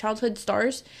childhood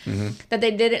stars, that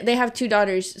they have 2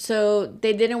 daughters, so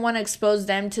they didn't want to expose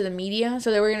them to the media,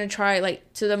 so they were going to try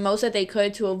like to the most that they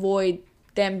could to avoid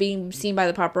them being seen by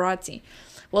the paparazzi.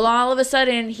 Well, all of a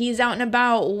sudden he's out and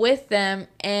about with them,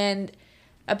 and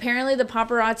apparently the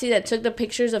paparazzi that took the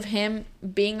pictures of him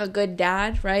being a good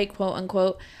dad, right, quote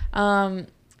unquote,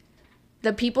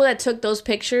 the people that took those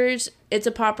pictures, it's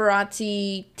a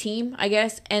paparazzi team, I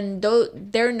guess, and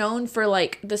they're known for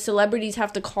like the celebrities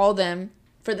have to call them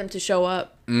for them to show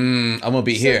up. I'm gonna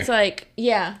be here. So it's like,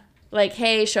 yeah, like,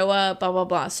 hey, show up, blah, blah,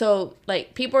 blah. So,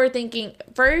 like, people are thinking,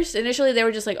 first, initially, they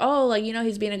were just like, oh, like, you know,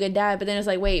 he's being a good dad. But then it's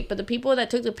like, wait, but the people that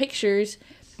took the pictures,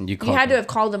 you had to have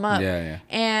called them up. Yeah.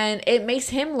 And it makes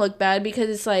him look bad because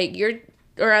it's like,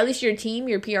 or at least your team,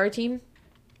 your PR team,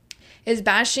 is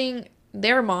bashing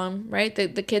their mom, right?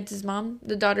 The kid's mom,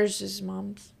 the daughter's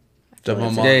mom's. The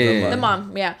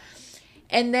mom, yeah.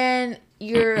 And then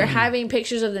you're having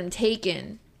pictures of them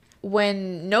taken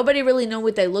when nobody really know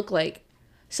what they look like.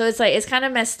 So it's like, it's kind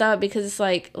of messed up because it's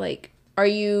like, are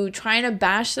you trying to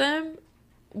bash them?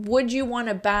 Would you want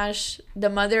to bash the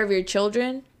mother of your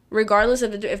children, regardless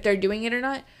of if they're doing it or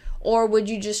not? Or would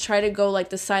you just try to go like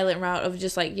the silent route of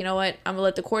just like, you know what, I'm gonna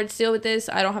let the courts deal with this,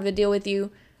 I don't have to deal with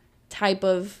you type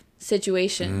of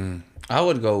situation? I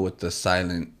would go with the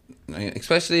silent,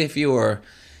 especially if you were,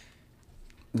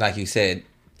 like you said,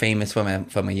 famous from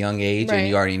a young age, right, and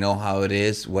you already know how it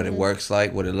is, what it works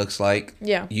like, what it looks like.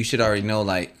 Yeah. You should already know,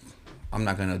 like, I'm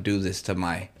not gonna do this to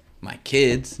my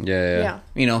kids. Yeah.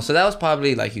 You know, so that was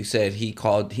probably, like you said,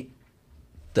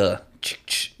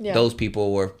 those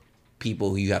people were people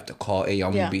who you have to call, hey,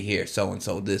 I'm gonna be here so and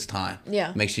so this time.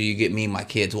 Yeah. Make sure you get me and my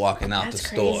kids walking out the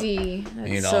store. Crazy. That's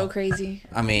you know? so crazy.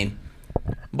 I mean,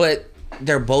 but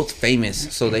they're both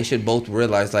famous, so they should both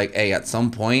realize, like, hey, at some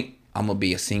point I'm gonna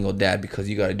be a single dad because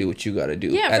you gotta do what you gotta do.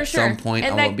 Yeah, at for sure. some point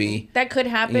and I'm gonna be, that could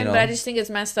happen, you know, but I just think it's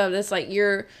messed up. It's like,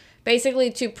 you're basically,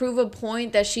 to prove a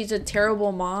point that she's a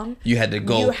terrible mom, you had to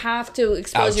go, you have to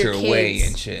expose out your your kids way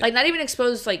and shit. Like, not even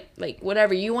expose, like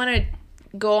whatever you want to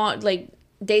go on, like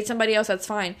date somebody else, that's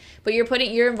fine, but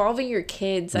you're involving your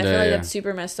kids. I feel like that's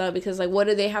super messed up because, like, what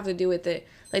do they have to do with it?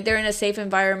 Like, they're in a safe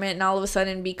environment, and all of a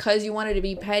sudden, because you wanted to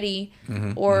be petty,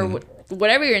 or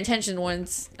whatever your intention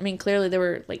was, I mean, clearly there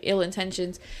were like ill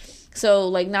intentions. So,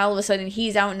 like, now all of a sudden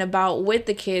he's out and about with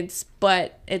the kids,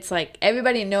 but it's like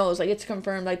everybody knows, like, it's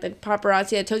confirmed, like, the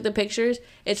paparazzi that took the pictures,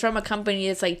 it's from a company.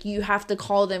 It's like, you have to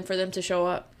call them for them to show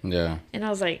up. Yeah. And I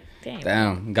was like,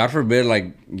 damn, God forbid,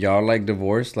 like, y'all like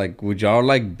divorced, like, would y'all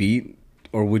like beat,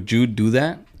 or would you do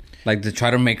that, like, to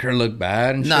try to make her look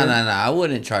bad and shit? No, I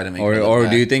wouldn't try to make her look or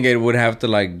bad. do you think it would have to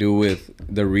like do with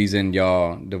the reason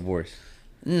y'all divorced?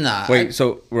 Nah. Wait,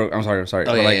 so I'm sorry. Oh, So,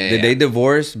 yeah, like, yeah, did yeah. they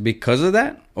divorce because of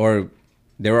that, or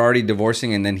they were already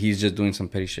divorcing and then he's just doing some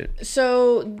petty shit?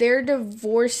 So they're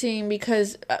divorcing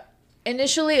because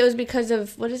initially it was because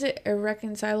of, what is it,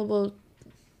 irreconcilable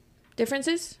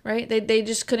differences, right? They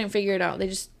just couldn't figure it out. They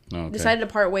just decided to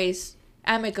part ways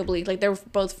amicably. Like, they were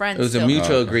both friends. It was a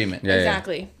mutual agreement. Yeah,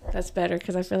 exactly. Yeah. That's better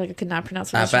because I feel like I could not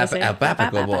pronounce what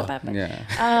Yeah.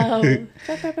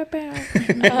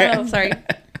 Oh, sorry.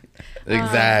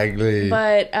 Exactly.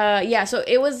 But yeah, so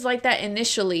it was like that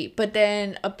initially, but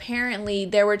then apparently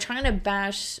they were trying to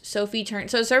bash Sophie Turner.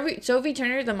 So Sophie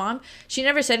Turner, the mom, she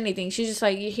never said anything. She's just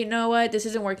like, you know what, this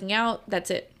isn't working out.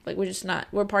 That's it. Like,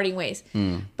 we're parting ways.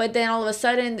 But then all of a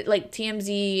sudden, like,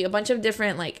 TMZ, a bunch of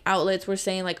different like outlets were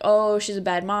saying like, oh, she's a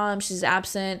bad mom. She's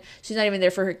absent. She's not even there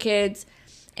for her kids.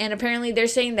 And apparently they're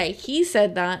saying that he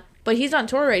said that, but he's on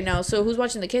tour right now. So who's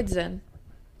watching the kids then?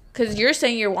 Because you're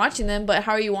saying you're watching them, but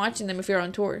how are you watching them if you're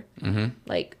on tour?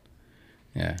 Like,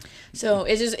 yeah. So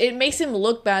it makes him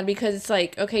look bad because it's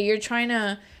like, okay, you're trying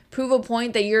to prove a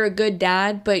point that you're a good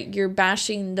dad, but you're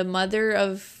bashing the mother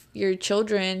of your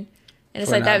children, and it's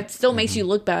like that still makes you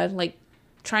look bad. Like,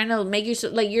 trying to make you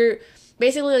like you're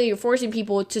basically you're forcing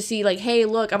people to see like, hey,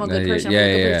 look, I'm a good person. I'm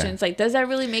a good person. It's like, does that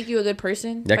really make you a good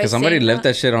person? Yeah, because somebody left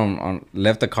that shit on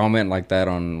left a comment like that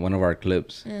on one of our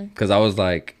clips. Because I was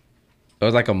like, it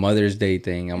was like a Mother's Day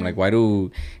thing. I'm like, why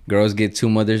do girls get 2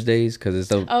 Mother's Days? Because it's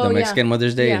the Mexican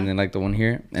Mother's Day and then like the one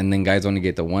here, and then guys only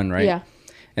get the one, right? Yeah.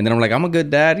 And then I'm like, I'm a good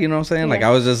dad, you know what I'm saying? Like I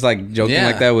was just like joking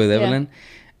like that with Evelyn.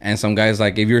 And some guys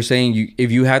like, if you're saying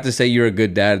if you have to say you're a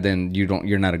good dad, then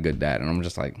you're not a good dad. And I'm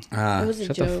just like,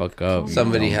 shut the fuck up.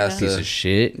 Somebody has to. Piece of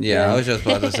shit. Yeah, I was just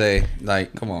about to say,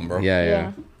 like, come on, bro.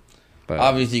 Yeah. But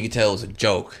obviously, you could tell it was a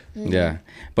joke. Yeah,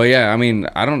 but yeah, I mean,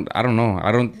 I don't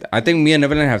know. I think me and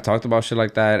Evelyn have talked about shit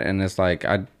like that, and it's like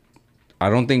I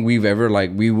don't think we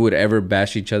would ever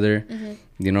bash each other,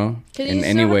 you know, in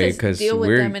any way, because deal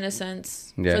with them in a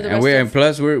sense. Yeah, and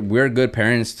plus we're good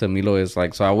parents to Milo. Is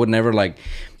like, so I would never like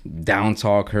down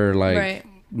talk her like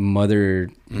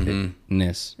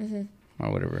motherness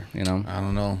or whatever, you know. I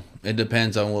don't know. It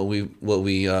depends on what we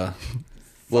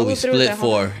split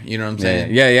for. You know what I'm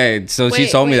saying? Yeah. So she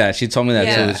told me that.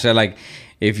 Yeah. So she like,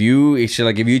 if you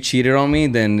cheated on me,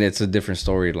 then it's a different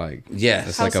story. Like,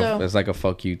 it's like a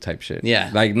fuck you type shit. Yeah.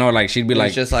 Like, no, like she'd be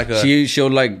like, just like she'll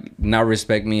like not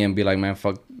respect me and be like, man,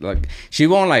 fuck. Like, she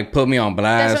won't like put me on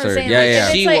blast or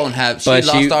she like, won't have. She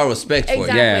lost our respect for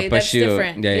it. Yeah, but she'll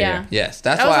different. Yeah. Yes,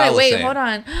 that's why I was wait, saying. hold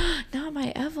on. Not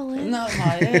my Evelyn. Not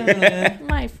my Evelyn.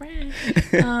 My friend.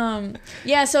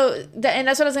 Yeah. So and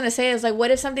that's what I was gonna say is like,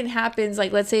 what if something happens?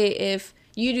 Like, let's say if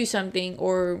you do something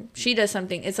or she does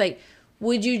something, it's like,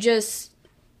 would you just,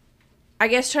 I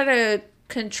guess, try to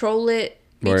control it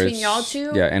between y'all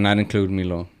two? Yeah, and not include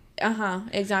Milo.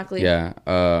 Exactly.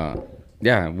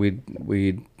 Yeah,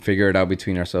 we'd figure it out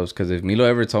between ourselves. Because if Milo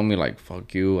ever told me like,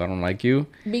 "Fuck you, I don't like you,"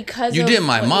 because you did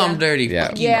my mom dirty.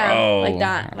 Like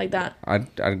that.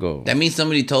 I'd go. That means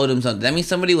somebody told him something. That means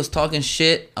somebody was talking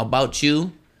shit about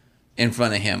you in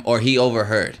front of him, or he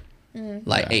overheard.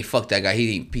 Like, hey, fuck that guy.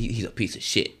 He's a piece of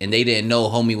shit, and they didn't know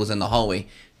homie was in the hallway.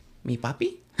 Me,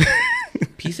 papi.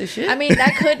 Piece of shit. I mean,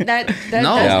 that no, does it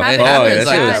happen. happens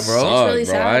like that, bro. It's really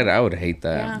sad. I would hate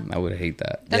that. Yeah. I would hate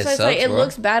that. That's why it's like, it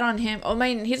looks bad on him. I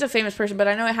mean, he's a famous person, but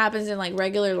I know it happens in like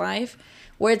regular life,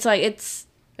 where it's like it's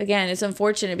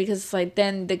unfortunate because it's like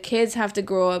then the kids have to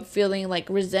grow up feeling like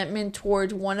resentment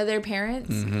towards one of their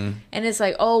parents, and it's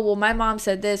like, oh well, my mom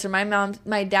said this or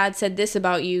my dad said this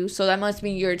about you, so that must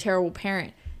mean you're a terrible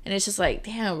parent. And it's just like,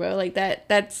 damn, bro, like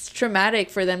that's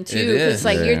traumatic for them too. It's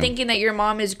like you're thinking that your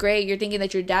mom is great, you're thinking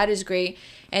that your dad is great,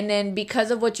 and then because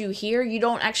of what you hear, you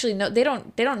don't actually know. They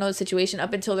don't know the situation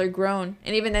up until they're grown,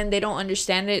 and even then, they don't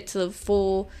understand it to the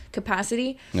full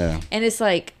capacity. Yeah, and it's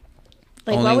like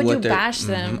why would you bash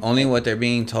them? Only what they're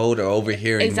being told or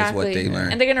overhearing is what they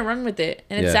learn, and they're gonna run with it.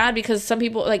 And it's sad because some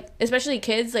people, like especially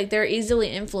kids, like they're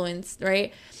easily influenced,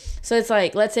 right? So it's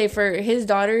like, let's say for his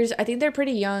daughters, I think they're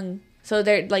pretty young. So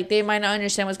they're like, they might not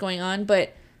understand what's going on, but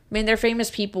I mean, they're famous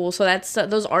people. So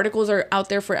those articles are out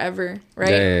there forever,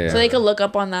 right? Yeah. So they could look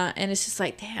up on that, and it's just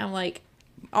like, damn, like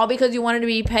all because you wanted to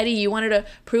be petty, you wanted to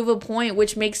prove a point,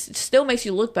 which still makes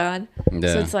you look bad.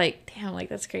 Yeah. So it's like, damn, like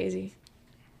that's crazy.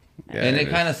 Yeah, and it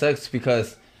kind of sucks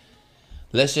because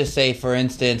let's just say, for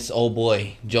instance, oh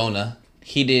boy, Jonah.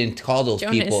 He didn't call those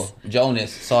people.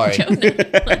 Jonas, sorry.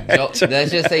 Let's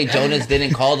just say Jonas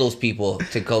didn't call those people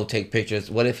to go take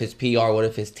pictures. What if his PR, what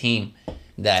if his team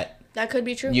that could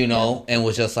be true. You know, and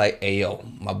was just like, hey, yo,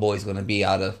 my boy's going to be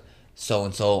out of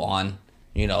so-and-so on,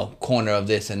 you know, corner of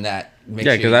this and that.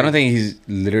 Because I don't think he's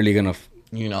literally going to,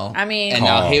 you know. I mean. And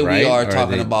now here we are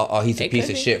talking about, oh, he's a piece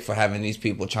of shit for having these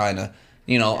people trying to,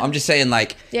 you know. I'm just saying,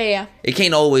 like. Yeah. It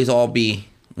can't always all be,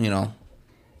 you know.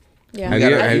 Yeah,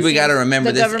 we gotta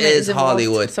remember this is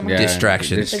Hollywood.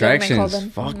 Distractions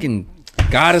fucking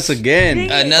got us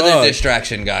again. Another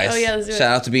distraction, guys. Oh yeah, let's do it.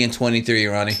 Shout out to being 23,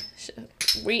 Ronnie.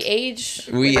 Re-age.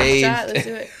 Let's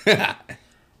do it.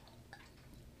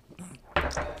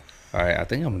 All right, I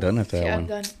think I'm done after that one. I'm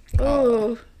done.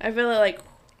 Ooh, I feel like.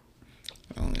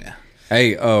 Oh yeah.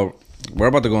 Hey, we're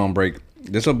about to go on break.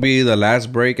 This will be the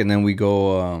last break, and then we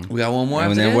go. We got one more,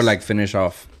 and then we'll like finish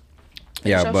off.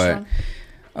 But.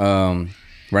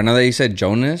 Right now that you said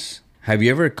Jonas, have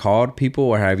you ever called people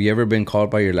or have you ever been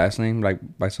called by your last name, like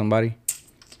by somebody?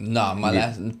 No,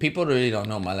 people really don't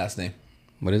know my last name.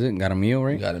 What is it? Garamillo,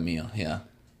 right? Garamillo, yeah.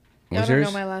 Y'all don't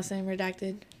know my last name,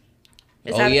 redacted.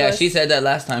 She said that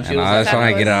last time. She was like,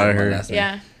 trying to get out of her.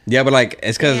 Yeah, but like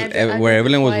it's because where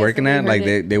Evelyn was working at, like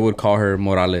they would call her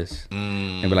Morales.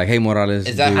 They'd be like, "Hey, Morales."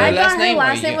 Is that her last name? Her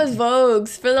last name was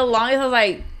Vogues. For the longest, I was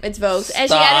like, "It's Vogues," and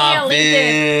she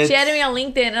added me on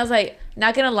LinkedIn. And I was like,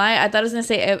 not gonna lie, I thought it was gonna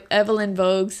say Evelyn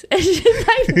Vogues, and she's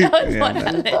like, "No, it's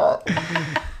Morales."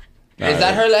 Is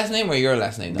that her last name or your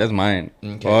last name? Though? That's mine.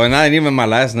 Okay. Well, not even my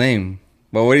last name.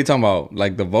 But what are you talking about?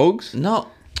 Like the Vogues? No.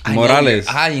 Morales.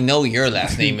 I know your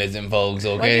last name isn't Vogues, Why'd you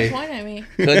okay? point at me?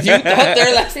 Because you thought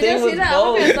their last See, name was see that?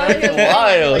 Oh, Vogues. I thought it was That's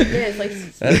wild. like this, like That's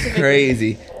specifically.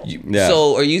 crazy. Yeah.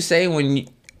 So, are you saying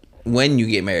when you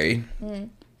get married, Mm.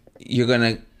 you're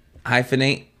gonna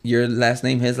hyphenate your last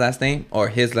name, his last name, or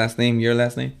his last name, your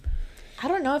last name? I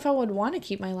don't know if I would want to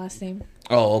keep my last name.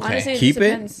 Oh, okay. Honestly, Keep it?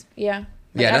 depends. Yeah.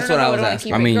 Yeah, I that's don't what know I if was wanna asking.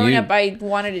 keep I it. mean, Growing you- up, I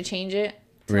wanted to change it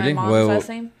to Really? my mom's Well- last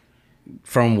name.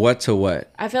 From what to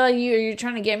what? I feel like you're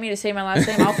trying to get me to say my last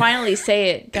name. I'll finally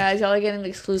say it, guys. Y'all are getting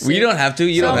exclusive. Well, you don't have to.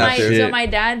 You don't have to. Shit. So my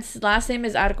dad's last name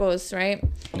is Arcos, right?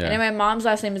 Yeah. And then my mom's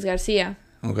last name is Garcia.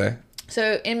 Okay.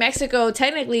 So in Mexico,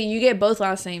 technically, you get both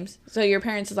last names. So your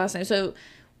parents' last name. So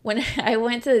when I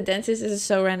went to the dentist, this is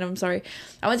so random. I'm sorry.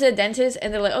 I went to the dentist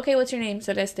and they're like, "Okay, what's your name?"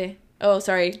 Celeste. Oh,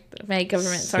 sorry, my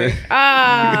government. Sorry.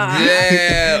 Ah.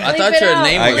 Yeah, I Leave thought it your out.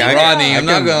 name I- was I- Ronnie. I I'm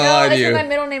not can- gonna No, lie to it's 'cause my you.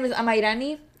 middle name is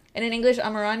Amairani, and in English,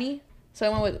 Amarani. So I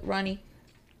went with Ronnie.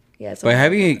 Yeah. So But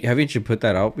haven't you put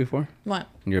that out before? what?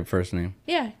 Your first name?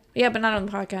 Yeah, but not on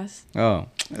the podcast. Oh,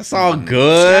 it's all Y'all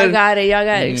good. got it. Y'all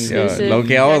got Yeah, exclusive.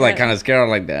 Loki, I Y'all was like got- kind of scared. I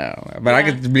was like, that. But I Yeah.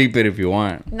 could bleep it if you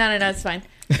want. No, it's fine.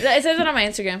 It says it on my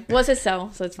Instagram. Well, it says Cell,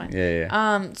 so it's fine.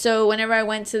 Yeah. So whenever I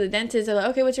went to the dentist, they're like,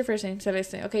 "Okay, what's your first name?" So I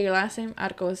say, "Okay, your last name,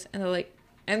 Arcos," and they're like,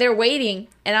 and they're waiting,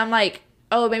 and I'm like,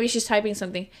 "Oh, maybe she's typing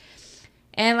something,"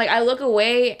 and like I look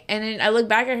away, and then I look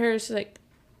back at her. She's like,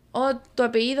 "Oh, tu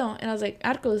apellido," and I was like,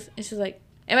 "Arcos," and she's like,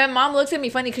 and my mom looks at me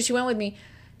funny because she went with me,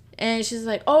 and she's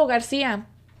like, "Oh, Garcia."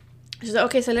 She's like,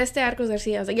 "Okay, Celeste Arcos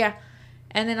Garcia." I was like, "Yeah,"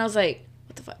 and then I was like,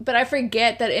 "What the fuck?" But I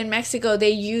forget that in Mexico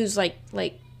they use like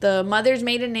the mother's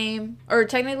maiden name, or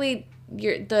technically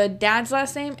the dad's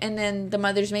last name, and then the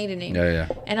mother's maiden name. Yeah.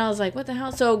 And I was like, what the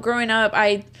hell? So growing up,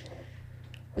 I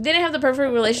didn't have the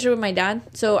perfect relationship with my dad,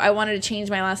 so I wanted to change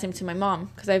my last name to my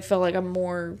mom because I felt like I'm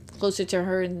more closer to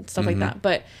her and stuff like that.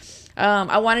 But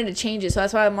I wanted to change it, so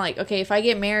that's why I'm like, okay, if I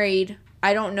get married,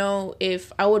 I don't know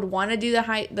if I would want to do the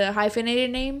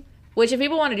hyphenated name. Which if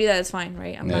people want to do that, it's fine,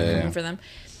 right? I'm not coming for them.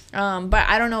 But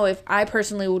I don't know if I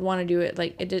personally would want to do it.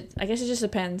 Like I guess it just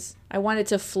depends. I want it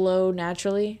to flow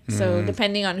naturally. So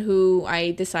depending on who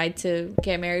I decide to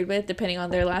get married with, depending on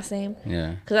their last name.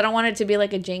 Yeah. Because I don't want it to be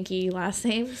like a janky last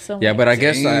name. So Yeah, like, but I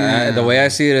guess the way I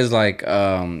see it is like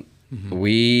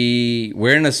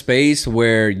we're in a space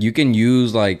where you can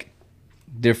use like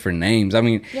different names. I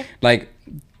mean, Yeah.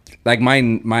 like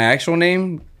my actual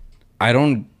name, I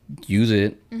don't use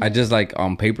it. I just like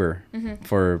on paper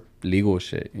for legal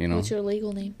shit, you know. what's your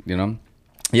legal name? You know?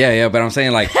 Yeah, but I'm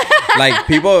saying like like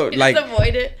people like Just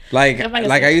avoid it. like I'm not gonna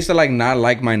like say I used to like not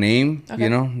like my name, Okay. you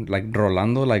know, like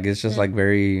Rolando, like it's just like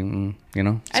very you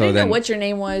know. I didn't know what your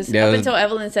name was Yeah, it up was- until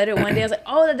Evelyn said it one day. I was like,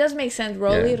 oh, that does make sense.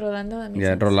 Rolly, Yeah. Rolando, that makes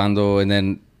yeah, sense. Rolando, and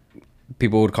then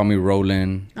people would call me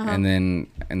Roland, Uh-huh. and then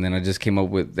I just came up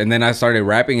with, and then I started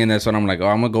rapping, and that's when I'm like, oh,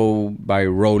 I'm gonna go by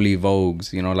Rolly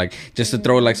Vogues, you know, like just to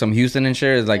throw like some Houston and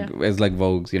shit. It's like it's like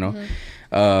Vogues, you know.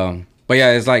 But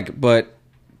yeah, it's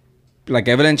like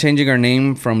Evelyn changing her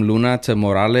name from Luna to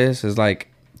Morales is like,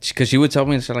 because she would tell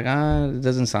me, she's like, it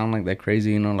doesn't sound like that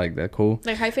crazy, you know, like that cool.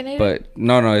 Like hyphenated? But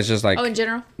no, it's just like, oh, in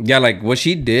general? yeah, like what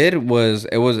she did was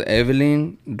it was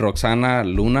Evelyn Roxana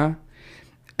Luna,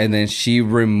 and then she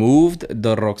removed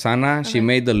the Roxana. She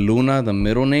made the Luna the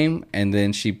middle name, and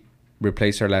then she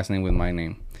replaced her last name with my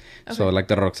name. So like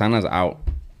the Roxana's out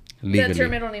legally. That's her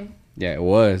middle name. Yeah, it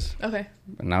was, Okay.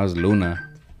 but now it's Luna,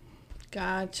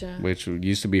 Gotcha. which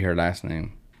used to be her last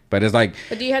name. But it's like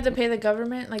But do you have to pay the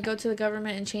government? Like go to the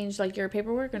government and change like your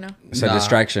paperwork or no? it's a Nah.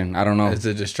 distraction. I don't know. It's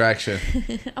a distraction.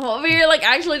 I'm over here like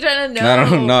actually trying to know. I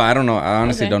don't know. I don't know. I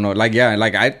honestly Okay. don't know. Like, yeah,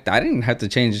 like I didn't have to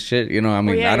change shit. You know, I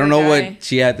mean, yeah, I don't you're know a guy. what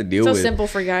she had to deal So with. simple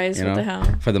for guys. You What know, the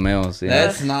hell? for the males. Yeah.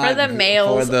 That's not For the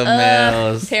males. For the Ugh,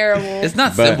 males. terrible. It's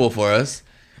not But- simple for us.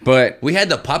 But We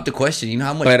had to pop the question. You know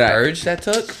how much But, urge that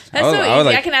took? That's I was- so I was easy. I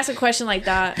like- can ask a question like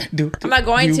that. do, I'm not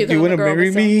going to. 'cause I'm a wanna girl, marry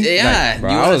but still. me? Yeah, Like, bro,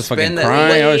 you I wanna was fucking spend the-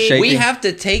 crying. I was shaking. We have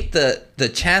to take the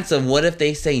chance of what if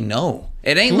they say no.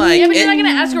 It ain't like Yeah, but you're it- not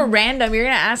gonna ask her random. You're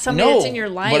gonna ask somebody that's in your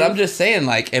life. But I'm just saying,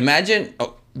 like, imagine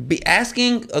be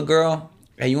asking a girl,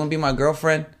 "Hey, you want to be my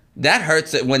girlfriend?" That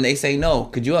hurts it when they say no.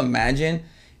 Could you imagine?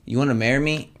 You want to marry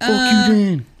me? Fuck you,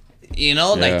 then. You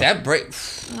know, Yeah. like that break.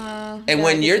 yeah, And I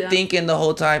when can you're see that. thinking the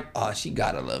whole time, "Oh, she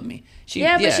gotta love me."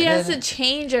 Yeah, but she has that- to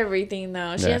change everything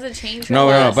though. She Yeah. has to change. Her No,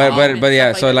 last name but and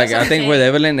yeah. stuff So that. like, That's what I I'm think with saying.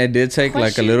 Evelyn, it did take like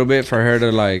a Question. little bit for her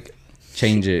to like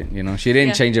change it. You know, she didn't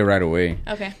Yeah. change it right away.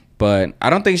 Okay. But I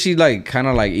don't think she like kind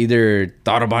of like either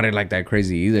thought about it like that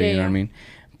crazy either. Yeah, you know yeah. what I mean?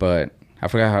 But I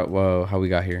forgot how we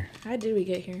got here. How did we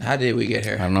get here? How did we get I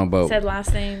here? don't know, but Said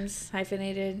last names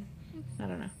hyphenated. I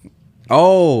don't know.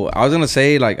 oh, I was gonna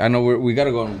say like I know we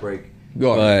gotta go on break,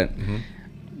 Go on.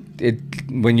 but it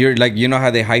when you're like you know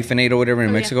how they hyphenate or whatever in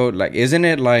Oh, yeah. Mexico, like isn't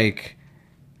it like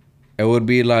it would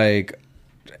be like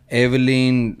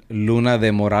Evelyn Luna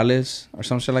de Morales or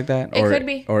some shit like that? It or, could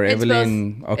be. Or It's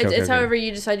Evelyn. both. Okay, it's okay, however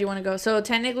you decide you want to go. So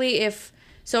technically,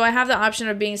 I have the option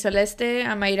of being Celeste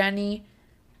Amairani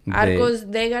Arcos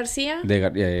de Garcia. They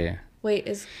got yeah. Wait,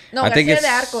 I Garcia think de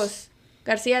it's- Arcos.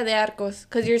 Garcia de Arcos,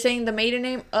 because you're saying the maiden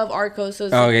name of Arcos. So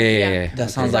it's Oh, yeah. That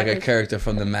sounds like a Exactly. character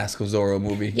from the Mask of Zorro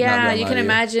movie. Not Yeah, gonna you lie can to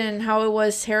imagine how it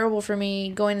was terrible for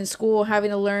me going to school, having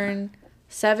to learn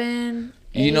 7.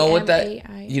 You know what that?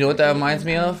 A-M-A-I- You know what that reminds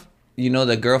me of? You know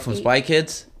the girl from Spy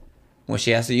Kids, when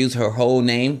she has to use her whole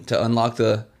name to unlock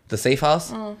the safe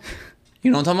house. Oh.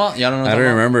 You know what I'm talking about? Y'all don't know. What I I'm don't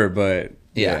talking remember, but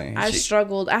Yeah. I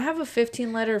struggled. I have a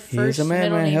 15-letter first He's a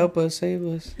middle man, name. help us, save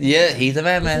us. about? Yeah, he's a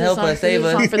madman. This is Help a song- us, save this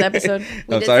is a song us. for the episode.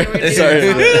 We I'm did sorry. say we're doing Sorry. a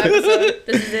song for the episode.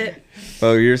 This is it.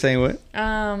 Oh, you were saying what?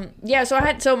 Yeah,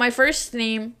 so my first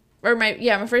name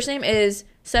my first name is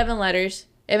 7 letters.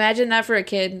 Imagine that for a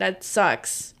kid. That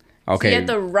sucks. So Okay. you have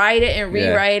to write it and Yeah.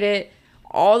 rewrite it,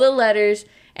 all the letters,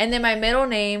 and then my middle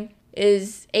name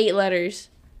is 8 letters.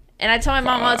 And I tell my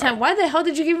mom all the time, "Why the hell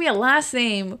did you give me a last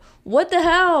name? What the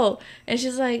hell?" And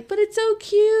she's like, "But it's so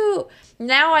cute."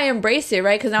 Now I embrace it,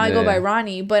 right? Because now I go Yeah. by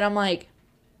Ronnie. But I'm like,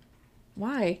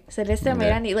 why? Celeste Yeah.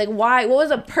 Mayrani. Like, why? What was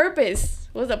the purpose?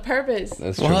 What was the purpose?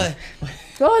 That's true. What?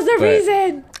 What was the But-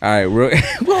 reason? All right,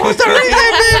 what was the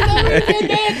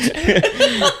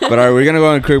reason? But all right, we're gonna go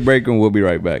on a quick break and we'll be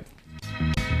right back.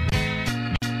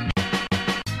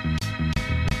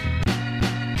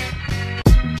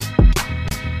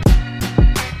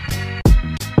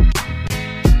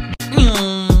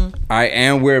 All right,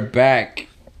 and we're back.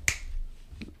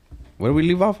 What did we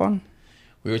leave off on?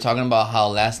 We were talking about how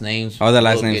last names. Oh, the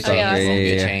last will name get stuff. changed, Yeah, will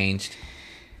get yeah. changed.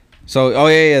 So, oh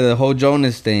yeah, the whole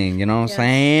Jonas thing, you know what I'm Yeah.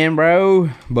 saying, bro?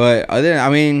 But other, I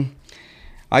mean,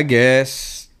 I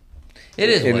guess It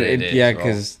is what it is. yeah, bro.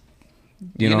 because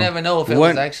You never know if it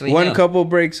one, was actually one him. couple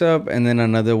breaks up and then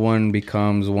another one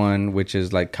becomes one, which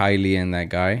is like Kylie and that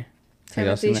guy. Have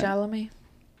y'all Timothy seen that? Chalamet.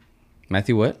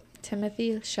 Matthew, what?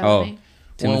 Timothy Oh, Chalamet.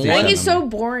 Timothy Well, I think he's Chalamet. so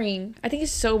boring. I think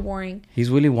he's so boring. He's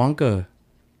Willy Wonka.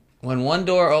 When one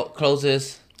door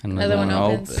closes, Another one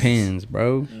opens. opens,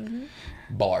 bro.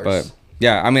 bars. But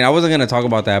yeah, I mean, I wasn't gonna talk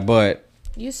about that, but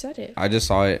You said it. I just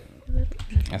saw it.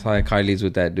 I saw that Kylie's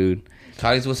with that dude.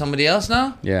 Kylie's with somebody else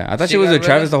now? Yeah, I thought She she was got with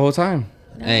Travis rid the whole time.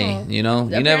 No. Hey, you know, you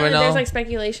Apparently never know. There's like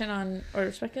speculation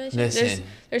speculation. Listen.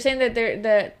 They're saying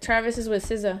that Travis is with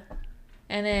SZA,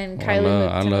 and then Oh, Kylie with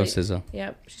I love somebody- SZA.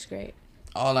 Yep, she's great.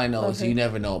 All I know is Okay. you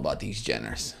never know about these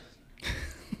Jenners.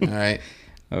 All right?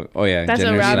 Oh yeah, That's a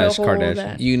Jenner rabbit slash hole Kardashian.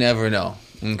 that- You never know.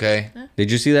 Okay? Did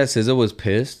you see that SZA was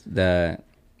pissed that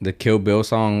the Kill Bill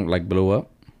song like blew up?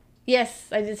 Yes,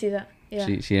 I did see that. Yeah,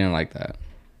 She didn't like that.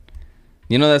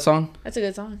 You know that song? that's a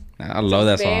good song. I love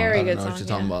that very I song. don't good know what song, you're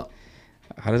talking yeah. about.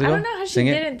 How does it I go? don't know how she Sing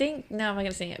it? didn't think. No, I'm not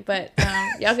gonna sing it, but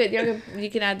you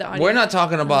can add the audio. We're not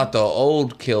talking about the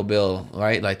old Kill Bill,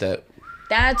 right? Like the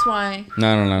That's why.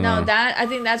 No. No, that I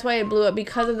think that's why it blew up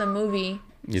because of the movie.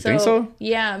 You think so?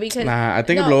 Yeah, because Nah, I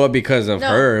think it No. blew up because of No.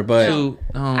 her, but two.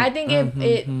 I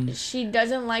think she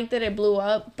doesn't like that it blew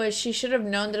up, but she should have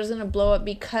known that it was gonna blow up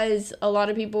because a lot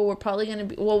of people were probably gonna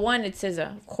be. Well, one, it's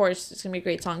SZA, of course, it's gonna be a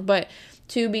great song, but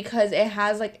two, because it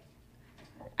has like,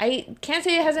 I can't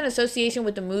say it has an association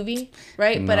with the movie,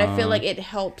 right? But I feel like it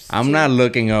helps. I'm too. not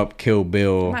looking up Kill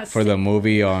Bill I'm not for the saying-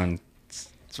 movie on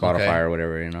Spotify Okay. or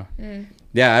whatever, you know.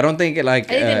 Yeah, I don't think it like.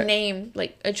 I think the name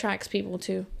like attracts people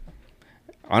too.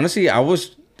 Honestly,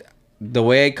 the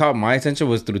way it caught my attention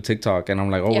was through TikTok, and I'm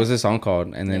like, oh, Yeah. what's this song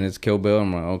called? And then it's Kill Bill.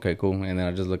 I'm like, okay, cool. And then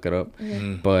I just look it up.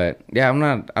 Mm-hmm. But yeah,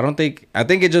 I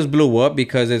think it just blew up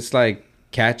because it's like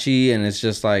catchy and it's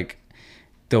just like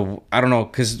I don't know,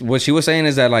 because what she was saying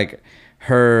is that like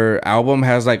her album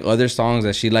has like other songs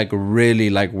that she like really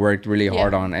like worked really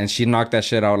hard Yeah. on, and she knocked that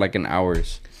shit out like in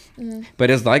hours. But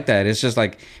it's like that. It's just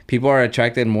like people are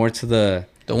attracted more to the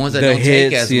ones that don't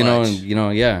take as you know, much. and, you know,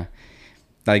 yeah.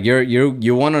 Like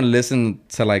you want to listen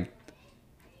to like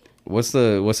what's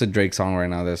the Drake song right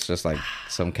now that's just like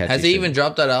some catchy. Has he shit? even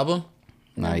dropped that album?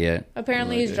 Not yet.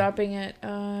 Apparently, No he's idea. dropping it.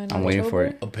 I'm waiting for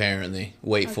it. Apparently.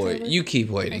 Wait for it. October? You keep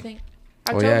I waiting. think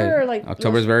Oh October yeah, or like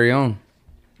October's very own.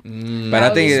 But I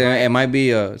That think was it, right. it might be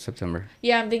September.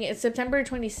 Yeah, I'm thinking it's September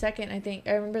 22nd. I think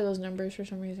I remember those numbers for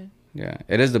some reason. Yeah,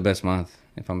 it is the best month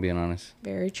if I'm being honest.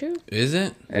 Very true. Is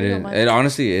it? It is. month.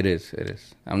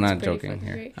 I'm not It's joking pretty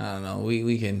here. fucking great. I don't know.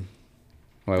 We can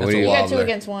Why, That's what do a you? You got two wobbler.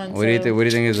 against one. What do you so think? What do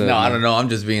you think is? No, I don't know. I'm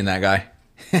just being that guy.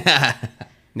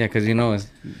 Yeah, because you know, It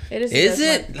is. the Is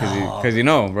best it? month. because you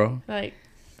know, bro. Like,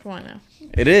 come on now.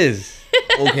 It is.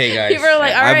 Okay, guys. People are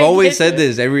like, all I've right, always get said to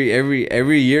this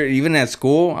every year, even at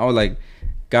school. I was like,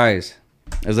 guys,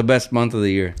 it's the best month of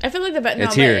the year. I feel like the best. No,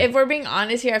 It's but here. if we're being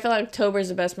honest here, I feel like October is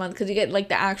the best month because you get like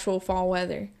the actual fall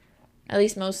weather, at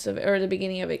least most of it or the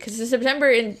beginning of it. Because in September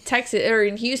in Texas or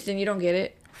in Houston, you don't get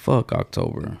it. Fuck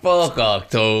October. Fuck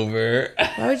October.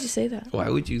 Why would you say that? Why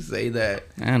would you say that?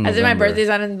 And As if my November. birthday's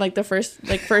on in like the first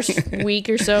week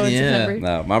or so in Yeah. September.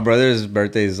 No, my brother's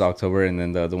birthday is October, and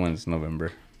then the other one's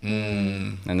November,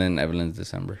 Mm. and then Evelyn's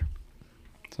December.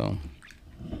 So,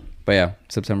 but yeah,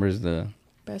 September is the.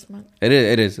 Best month. It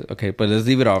is. It is okay, but let's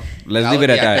leave it off. Let's leave it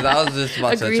at yeah, that. because I was just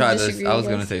about to Agree, try this. disagree, I was I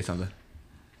gonna guess. say something.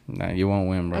 Nah, you won't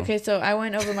win, bro. Okay, so I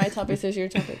went over my topic. So it's your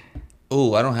topic.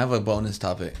 Ooh, I don't have a bonus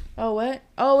topic. Oh, what?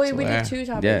 Oh, wait, So we where? did two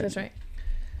topics. Yeah. That's right.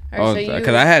 Oh, All right, so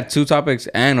because I had 2 topics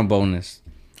and a bonus.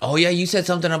 Oh yeah, you said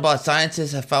something about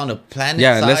scientists have found a planet.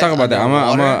 Yeah, let's talk about that. I'm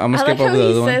underwater. gonna I skip like how over the he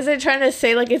other one. says it, trying to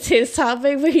say like it's his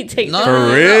topic, but he takes No, it. no, For no,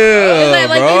 no. real,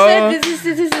 Like bro. you said,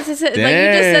 this. Like you just said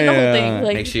the whole thing. Damn.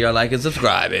 Like, Make sure you like and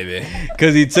subscribe, baby.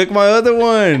 Because he took my other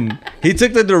one. He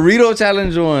took the Dorito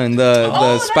challenge one, the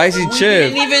that's spicy what we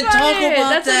chip. didn't even Talk talk about it. about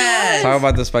That's what it that. was. Talk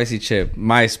about the spicy chip.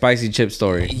 My spicy chip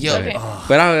story. Yo, Okay.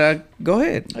 But I go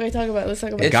ahead. okay, talk about it. Let's talk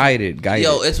about It's- it. Guided.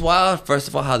 yo, it's wild. First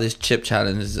of all, how this chip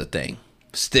challenge is a thing.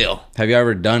 Still, Have you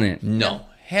ever done it? no,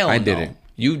 hell, I no. didn't.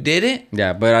 You didn't,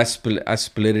 Yeah, but I split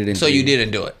it into. so you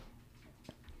didn't do it.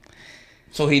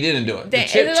 So he didn't do it. Dang, The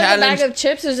chip is it like a challenge, bag of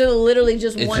chips, or is it literally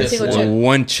just It's one just single one. chip?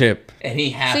 One chip. and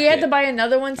he had. So you had to buy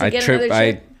another one to I get tripped.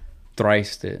 another chip. I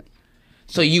thriced it.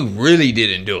 So you really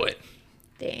didn't do it.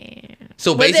 Damn.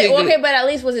 So Was basically, it okay? But at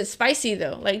least was it spicy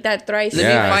though? Like that thrice. let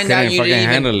Yeah, I me find out couldn't you fucking didn't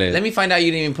even. handle it. Let me find out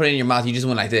you didn't even put it in your mouth. You just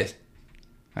went like this.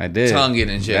 I did. Tongue it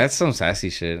and shit. That's some sassy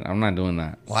shit. I'm not doing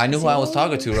that. Well, I knew who I was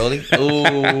talking to, Rolly.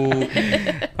 Ooh.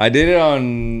 I did it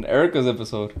on Erica's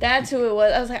episode. That's who it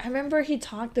was. I was like, I remember he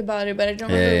talked about it, but I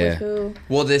don't remember Yeah, with who.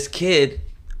 Well, this kid,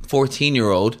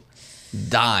 14-year-old,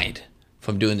 died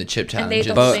from doing the chip And they challenge ate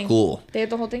in the whole thing. school. They had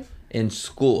the whole thing. In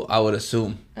school, I would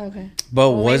assume. Okay.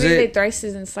 But Well, was maybe they it? thiced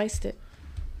it and sliced it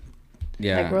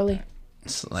Yeah. like Rolly.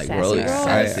 It's like Sassy Rolly girl.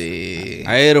 sassy.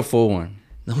 I ate a full one.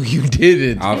 No, you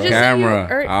didn't. Off just said you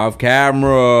camera. ate- Off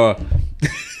camera.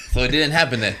 So it didn't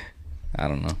happen then. I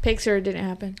don't know. Pixar didn't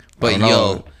happen. But don't know.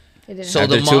 yo, It didn't. So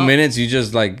happen. After the 2 mom- minutes, you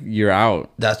just like you're out.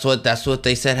 that's what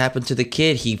they said happened to the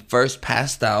kid. He first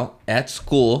passed out at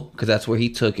school because that's where he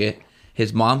took it.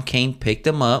 His mom came, picked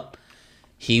him up.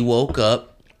 He woke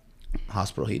up.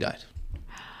 Hospital. He died.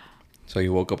 So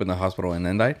you woke up in the hospital and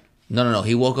then died. No.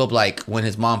 He woke up like when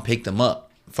his mom picked him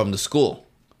up from the school,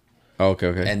 Oh,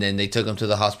 okay. and then they took him to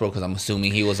the hospital because I'm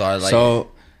assuming he was already like. So,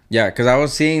 yeah, because I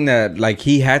was seeing that like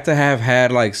he had to have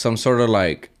had like some sort of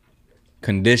like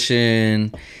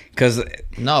condition. Because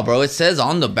No, bro. It says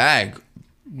on the bag.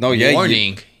 no, yeah,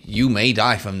 Warning: you may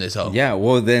die from this. Oh, yeah.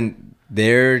 Well, then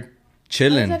they're How is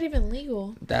chilling. that even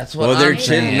legal? that's what Well, they're I'm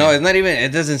chilling. saying. No, it's not even.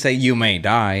 It doesn't say you may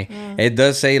die. It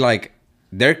does say like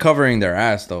they're covering their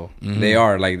ass though. They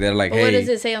are like they're like, But hey. what does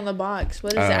it say on the box?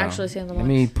 What does it actually say on the box? Let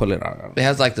me pull it out. It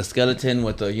has like the skeleton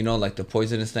with the like the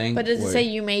poisonous thing. But does it where- say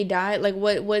you may die? Like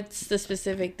what's the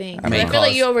specific thing? 'Cause May I feel like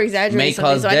cause- you over exaggerate may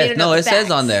something, cause so I need to death? know No, the it says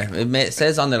facts. on there. It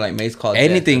says on there like may cause death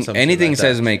or Anything, some shit anything like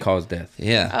says that. may cause death.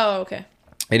 Yeah. Oh, okay.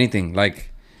 Anything like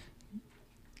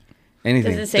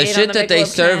anything. Doesn't say The it shit on the that they Michelob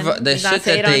serve- can. the Does not shit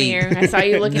say that it on they- here. I saw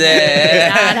you looking The- at it.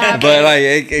 Not happening. But like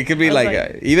it could be I was like,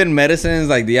 like- even medicines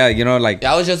like yeah, you know, like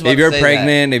I was just about if to you're say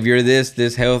pregnant, if you're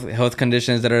this health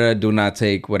conditions that do not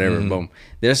take whatever. Boom.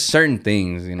 There's certain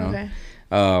things, you know. Okay.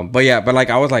 But yeah, but like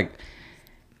I was like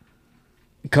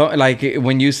like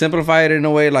when you simplify it in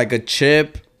a way, like a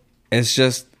chip, it's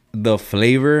just the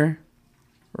flavor,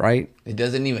 right? It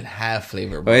doesn't even have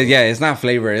flavor, bro. But yeah, it's not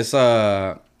flavor. It's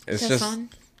just Sazon?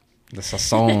 the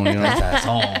sazon, you know. That's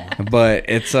all. But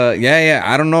it's yeah.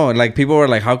 I don't know. Like people were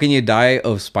like, how can you die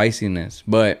of spiciness?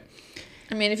 But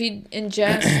I mean, if you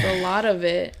ingest a lot of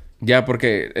it, yeah,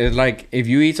 porque it's like if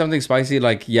you eat something spicy,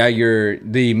 like yeah,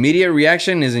 the immediate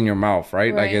reaction is in your mouth,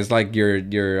 right? Like Right. it's like your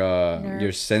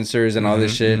sensors and all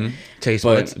this shit. Taste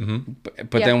But buds.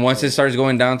 but Yeah. then once it starts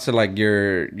going down to like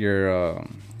your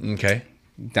Okay.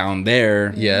 down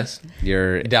there, Yes.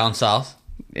 your Down south.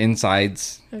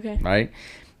 insides, okay. right?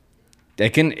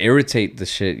 It can irritate the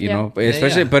shit, you Yeah. know. But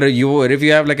especially, yeah. but if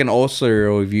you have like an ulcer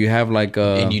or if you have like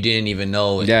And you didn't even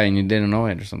know it. yeah, and you didn't know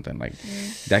it or something like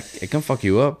that, it can fuck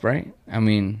you up, right? I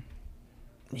mean,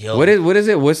 Yo, what is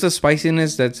it? What's the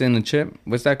spiciness that's in the chip?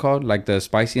 What's that called? Like the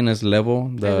spiciness level,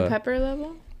 The pepper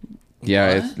level?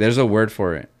 Yeah, What? there's a word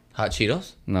for it. Hot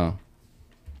Cheetos? No.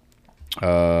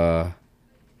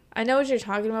 I know what you're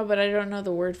talking about, but I don't know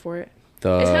the word for it.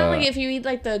 The It's kind of like if you eat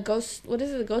like the ghost. What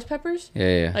is it? The ghost peppers?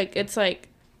 yeah. Like it's like.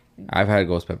 I've had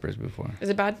ghost peppers before. Is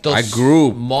it bad? Those I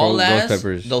grew small ghost ass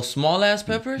peppers. Those small ass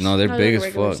peppers? No, they're No, big they're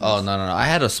as regular fuck. size. Oh no. I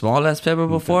had a small ass pepper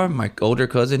before. My older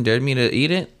cousin dared me to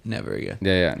eat it. Never again.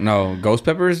 Yeah. No, ghost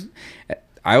peppers.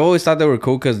 I always thought they were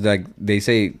cool because like they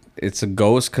say it's a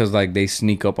ghost because like they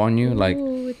sneak up on you. Like,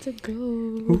 Ooh, it's a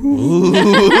ghost.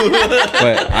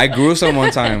 but I grew some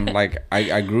one time. Like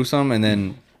I grew some and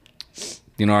then.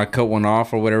 You know, I cut one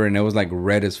off or whatever, and it was like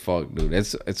red as fuck, dude.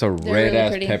 It's a red really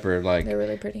ass pretty. pepper, like They're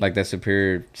really pretty. like that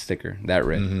Superior sticker, that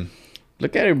red.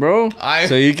 Look at it, bro.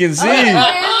 So you can see.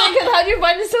 How'd you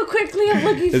find it so quickly? I'm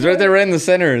looking. It's right there, right in the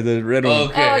center, the red one.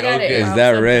 Okay, I got okay. it. Is Oh, that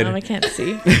upside red? down, I can't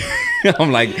see.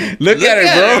 I'm like, look at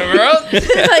it, bro. He's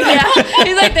like, yeah.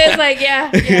 He's like this, like, yeah.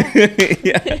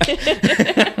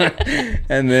 Yeah.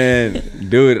 And then,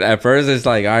 dude, at first it's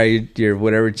like, all right, you're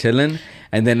whatever chilling,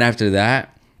 and then after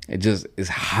that, it just is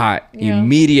hot, Yeah.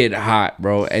 immediate hot,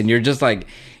 bro. And you're just like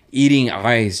eating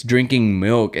ice, drinking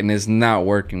milk, and it's not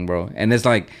working, bro. And it's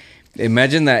like,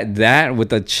 imagine that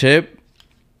with a chip.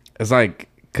 It's like,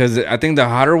 because I think the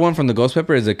hotter one from the ghost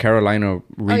pepper is a Carolina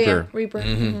Reaper. Oh, yeah. Reaper.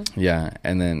 Mm-hmm. Yeah,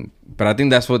 and then, but I think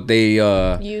that's what they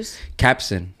Use.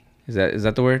 capsin. Is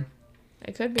that the word?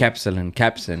 It could be. Capsin,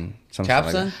 something like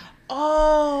Capsun? that.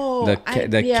 Oh.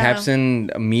 The yeah.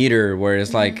 capsin meter where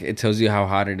it's like it tells you how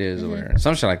hot it is or whatever.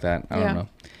 Some shit like that. I Yeah. don't know.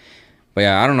 But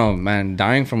yeah, I don't know, man.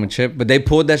 Dying from a chip, but they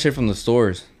pulled that shit from the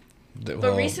stores.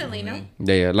 But recently, no?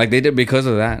 Yeah, like they did because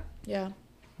of that. Yeah.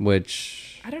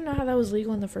 Which I don't know how that was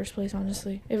legal in the first place,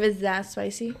 honestly. If it's that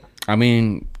spicy. I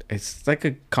mean, it's like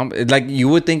like you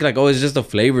would think like, oh, it's just a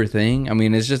flavor thing. I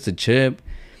mean, it's just a chip.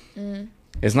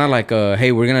 It's not like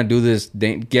hey, we're gonna do this.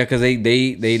 Yeah, because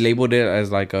they labeled it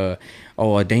as like a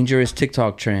dangerous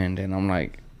TikTok trend, and I'm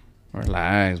like,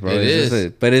 relax, bro.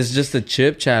 But it's just a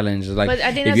chip challenge. It's like But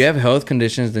I think if you have health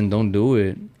conditions, then don't do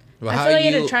it. Well, I how feel like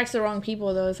you- it attracts the wrong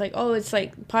people, though. It's like, oh, it's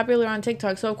like popular on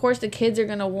TikTok. So, of course, the kids are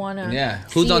going to want to. Yeah.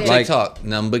 Who's see on it. TikTok?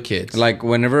 None but kids. Like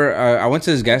whenever I went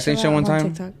to this gas Chill station out, one I'm on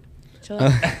time. TikTok. Chill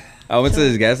out. I went to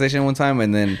this gas station one time,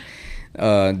 and then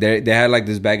they had like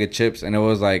this bag of chips, and it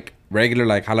was like regular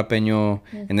like jalapeno,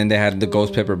 and then they had the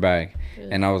ghost pepper bag,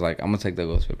 and I was like, I'm gonna take the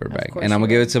ghost pepper bag, course and I'm you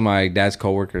gonna give would. it to my dad's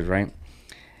coworkers, right?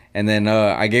 And then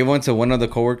I gave one to one of the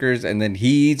coworkers, and then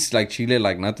he eats like chile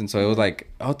like nothing, so it was like,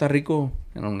 oh, está rico,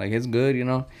 and I'm like, it's good, you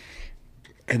know.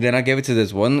 And then I gave it to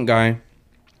this one guy,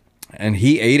 and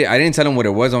he ate it. I didn't tell him what it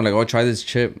was. I'm like, oh, try this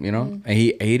chip, you know. And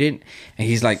he ate it, and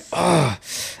he's like, oh,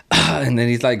 and then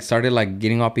he's like started like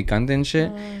getting all picante and shit,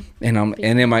 and I'm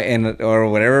and in my or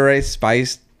whatever, right,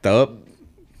 spiced up.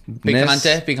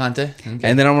 Picante. Okay.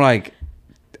 And then I'm like,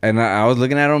 and I was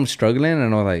looking at him struggling,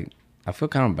 and I was like, I feel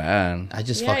kind of bad. I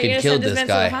just Yeah, you're fucking gonna killed send this this man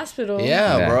to guy. the hospital.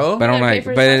 Yeah, bro. But I'm gotta pay like, for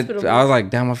his but hospital I was bills. like,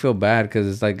 damn, I feel bad because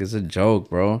it's like it's a joke,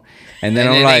 bro. And then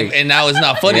I'm then like, and now it's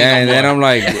not funny. yeah, no and then more. I'm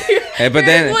like, hey, but Your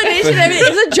then. explanation of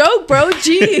it is a joke, bro.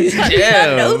 Jeez. I did not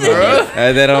Yeah, know this. bro.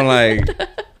 And then I'm like,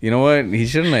 you know what? He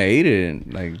shouldn't have ate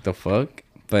it. Like the fuck.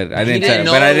 But I He didn't. didn't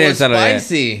know But I it didn't was tell her that.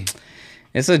 spicy.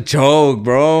 It's a joke,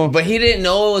 bro. But he didn't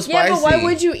know it was Yeah, spicy. but why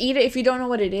would you eat it if you don't know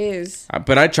what it is?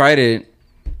 But I tried it,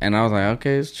 and I was like,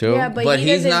 okay, it's chill. Yeah, but But he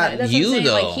he's doesn't. not That's you, what I'm saying.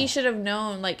 though. Like he should have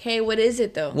known. Like, hey, what is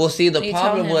it though? Well, see, the And you tell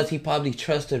problem him. was he probably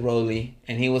trusted Rolly,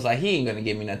 and he was like, he ain't gonna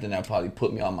give me nothing that probably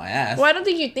put me on my ass. Well, I don't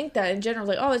think you think that in general.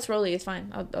 Like, oh, it's Rolly, it's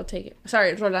fine. I'll take it. Sorry,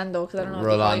 it's Rolando because I don't know.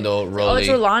 Rolando, Oh, it's Rolly.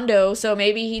 Rolando. So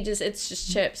maybe it's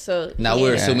just chips. So Now he we're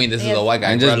ate it. assuming this is Yeah. a white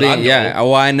guy. I'm just being, Rolando. yeah.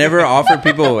 Well, I never offer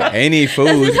people any This food.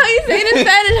 is how you say it in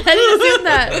Spanish. I didn't assume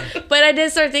that, but I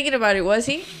did start thinking about it. Was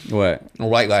he What? A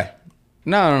white guy.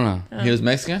 No. He was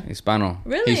Mexican? Hispano.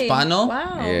 really Hispano?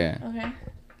 Wow. Yeah. Okay.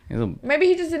 He's a, Maybe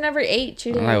he just never ate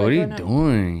chili. I'm like, what are you growing up.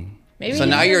 doing? Maybe So he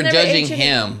now just you're never ate judging chili.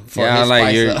 him for Yeah, his like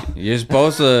spice you're up. you're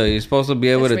supposed to be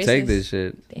able That's to take racist. this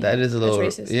shit. Damn, That is a little-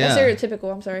 That's racist. yeah. That's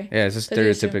stereotypical. I'm sorry. Yeah, it's a 'Cause you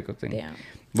assume- stereotypical thing. Yeah.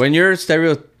 When you're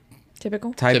stereotyping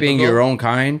Typical. Typical? your own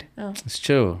kind, Oh. it's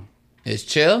chill. It's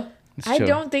chill It's I chill.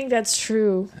 don't think that's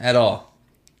true. at all.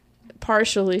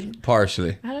 Partially.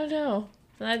 Partially. I don't know.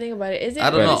 When I think about it, is it? I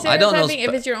don't really know. I don't know stereotyping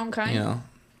if it's your own kind. You know.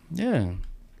 Yeah.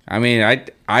 I mean,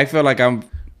 I feel like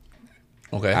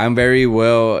Okay. I'm very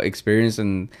well experienced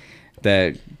in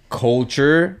that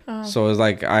culture. Oh. So it's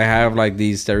like I have like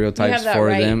these stereotypes that for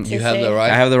right them. to you have say. the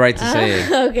right. I have the right to say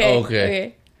it. okay.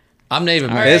 Okay. I'm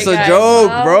Native All American. It's a guys. joke,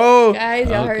 Well, bro. Guys,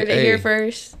 y'all heard it Okay. here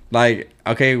first. Like,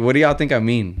 okay, what do y'all think I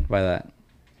mean by that?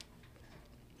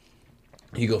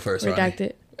 You go first, Ronnie. Redact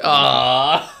it.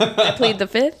 Ah. Plead the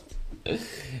fifth.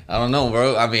 I don't know,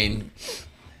 bro. I mean,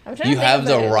 I'm trying You to think have of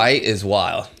the it. right is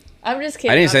wild. I'm just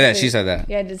kidding. I didn't say that. obviously. She said that.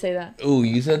 Yeah, I did say that. Ooh,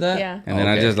 you said that? Yeah. And then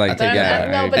I just like, But I'm-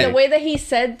 yeah. no, but the way that he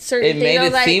said certain It things, made I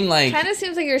was it seem like- kind of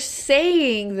seems like you're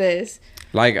saying this.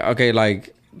 like, okay,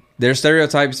 like, there's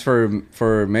stereotypes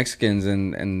for Mexicans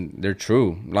and they're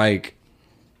true. Like,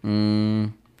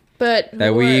 But that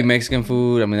who we are- eat Mexican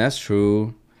food. I mean, that's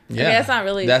true. Yeah. Okay, that's not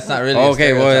really- That's not really. a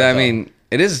Okay, well, stereotype, I though. mean,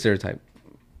 it is a stereotype.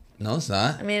 No, it's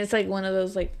not. I mean, it's like one of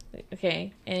those like,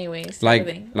 okay, anyways. type of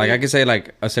thing. Like I could say,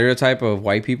 like, a stereotype of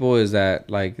white people is that,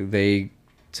 like, they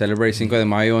celebrate Cinco de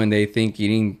Mayo and they think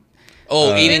eating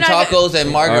Oh, eating You're not- tacos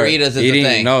and margaritas is eating, the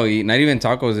thing. No, not even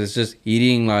tacos. It's just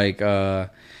eating like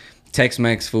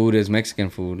Tex-Mex food is Mexican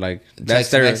food. Like that's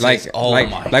Tex-Mex their like is- oh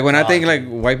my like when I think God. like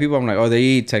white people, I'm like, oh, they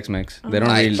eat Tex-Mex. They don't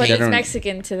I really. But They it's don't,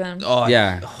 Mexican to them. Oh,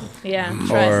 yeah, Yeah,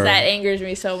 trust. Or- That angers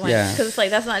me so much. Yeah. Because it's like,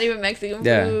 that's not even Mexican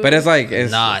yeah. food. But it's like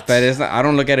it's Not. But it's not. I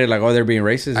don't look at it like, oh, they're being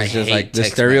racist. It's I just hate like the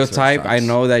Tex-Mex stereotype. I restaurants.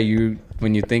 know that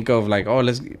when you think of like, oh,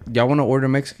 y'all want to order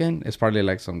Mexican? It's probably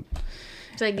like some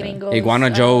It's like gringos. Iguana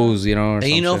Joe's, you know. Or And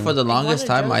you know, something. for the longest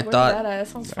time, I thought. That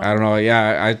sounds fun. I don't know.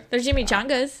 Yeah, There's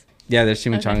chimichangas. yeah. There's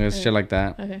chimichangas, Okay. shit like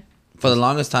that. Okay. For the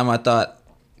longest time, I thought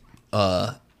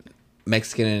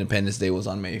Mexican Independence Day was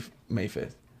on May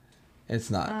 5th. It's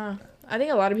not. I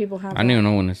think a lot of people have. I don't even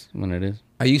know when it is.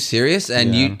 Are you serious?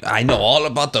 And Yeah. I know all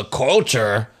about the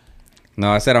culture.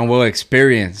 No, I said I'm well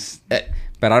experienced, Eh,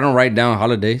 but I don't write down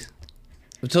holidays.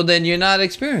 So then you're not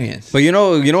experienced. But you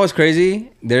know what's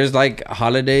crazy? There's like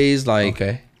holidays like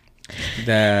Okay.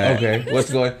 that. Okay.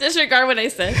 What's going? Disregard what I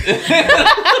said.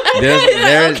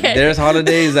 There's Okay. there's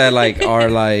holidays that like are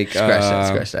like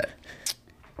Scratch that.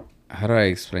 how do I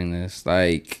explain this?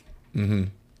 Like,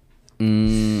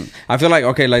 I feel like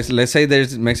okay, like let's say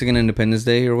there's Mexican Independence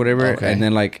Day or whatever, Okay. and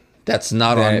then like That's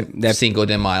not on That- Cinco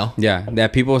de Mayo. yeah,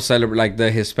 that people celebrate, like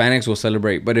the Hispanics will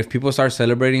celebrate. But if people start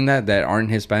celebrating that aren't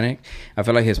Hispanic, I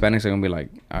feel like Hispanics are gonna be like,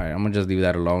 all right, I'm gonna just leave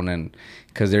that alone, and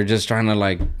because they're just trying to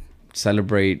like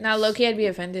celebrate. Now, low-key, I'd be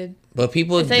offended. But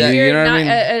people It's like that, you're you know what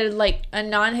not I mean? like a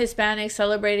non-Hispanic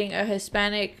celebrating a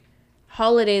Hispanic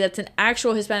holiday that's an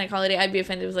actual Hispanic holiday. I'd be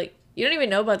offended. It was like, you don't even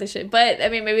know about this shit. But I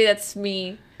mean, maybe that's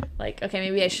me. Like, okay,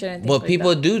 maybe I shouldn't. Think but like people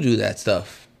that. do that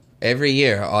stuff. Every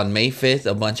year on May 5th,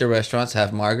 a bunch of restaurants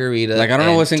have margarita. Like, I don't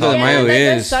know what Cinco de Yeah, Mayo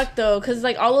that does is. suck though, because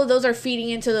like all of those are feeding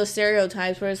into those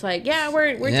stereotypes where it's like, yeah, we're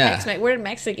Yeah. Tex-Mex, we're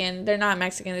Mexican. They're not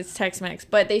Mexican, it's Tex-Mex,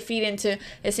 but they feed into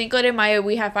a Cinco de Mayo.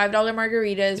 We have $5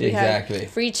 margaritas. We Exactly.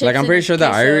 have free chips. Like I'm pretty and sure the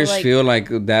queso, Irish like- feel like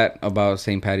that about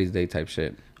St. Patty's Day type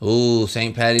shit. Ooh,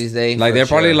 St. Patty's Day. Like for they're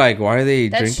probably sure. like, why are they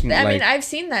That's, drinking? I like, mean, I've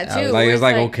seen that too. like where it's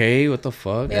like okay, what the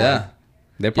fuck? yeah.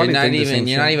 They're You're probably not think the even. same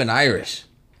You're not shit. even Irish.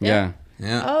 Yeah.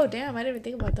 Yeah. Oh damn, I didn't even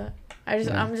think about that.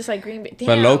 I'm just like green. Damn.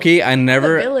 But low key, I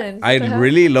never, villains. I What the hell?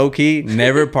 really low key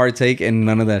never partake in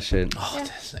none of that shit Oh,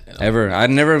 that's ever.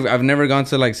 I've never gone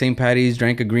to like St. Patty's,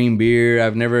 drank a green beer.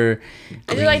 I've never,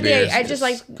 I just like Green beer the. is I just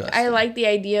like. disgusting. I like the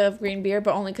idea of green beer,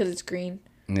 but only because it's green.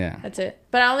 yeah. That's it.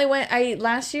 But I only went.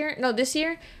 This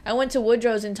year I went to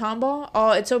Woodrow's in Tomball.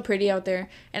 Oh, it's so pretty out there,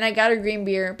 and I got a green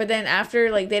beer. But then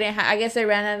after, like, they didn't. I guess they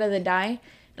ran out of the dye.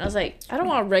 And I was like, I don't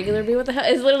want a regular beer. What the hell?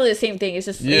 It's literally the same thing. It's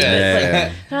just Yeah. it's like-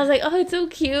 Yeah. and I was like, oh, it's so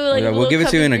cute. Like Yeah, a we'll little give it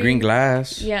cup to you of in a green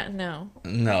glass. Yeah, no.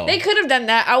 No. They could have done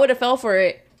that. I would have fell for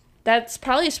it. That's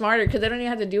probably smarter because they don't even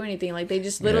have to do anything. Like they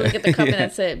just literally Yeah. get the cup Yeah. and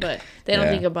that's it. But they don't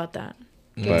Yeah. think about that.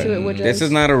 Get But to it, Woodrow's. this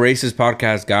is not a racist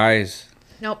podcast, guys.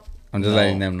 Nope. I'm just No.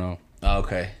 letting them know.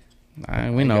 Okay.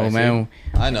 We know, guys, man.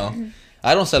 I know.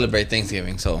 I don't celebrate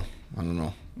Thanksgiving, so I don't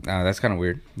know. That's kind of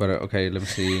weird. But okay, let me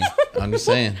see. I'm just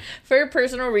saying. For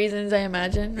personal reasons, I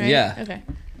imagine. Right? Yeah. Okay.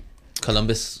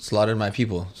 Columbus slaughtered my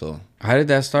people, so How did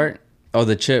that start? Oh,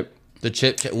 the chip. the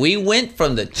chip. We went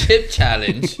from the chip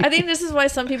challenge. I think this is why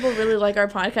some people really like our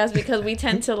podcast because we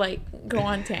tend to like go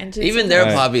on tangents. Even they're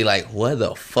Right. probably like, "What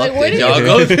the fuck Like, where did did y'all you-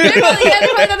 go through?" They're probably- yeah,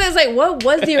 they're probably it's like, what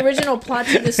was the original plot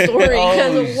to the story?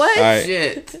 Because what? All right.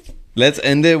 Shit. Let's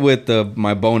end it with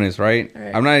my bonus, right? All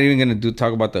right. I'm not even gonna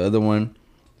talk about the other one,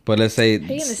 but let's say How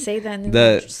are you gonna say that and then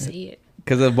The- you just say it?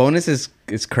 because the bonus is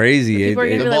crazy. People are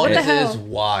gonna The be like, what the bonus hell? is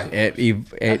wild.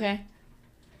 Okay.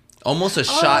 Almost a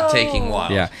shot Oh. taking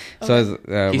wild. Yeah. So it's,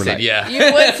 He we're said, like- "Yeah."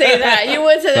 You would say that. You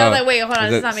would say that. I was So, like, wait, hold on.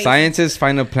 the It's not making sense. scientists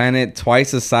find a planet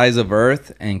twice the size of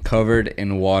Earth and covered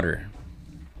in water.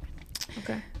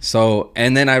 Okay. So,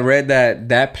 and then I read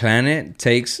that planet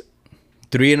takes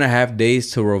 3.5 days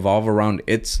to revolve around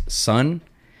its sun.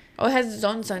 Oh, it has its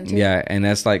own sun too. Yeah, and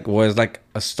that's like it's like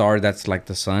a star that's like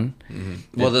the sun.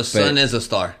 Well, the But- sun is a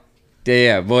star.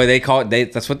 Yeah, boy, they call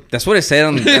it. That's what it said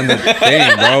on the thing,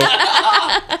 bro.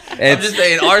 I'm just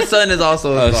saying, our sun is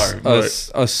also a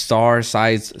star. a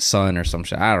star-sized sun or some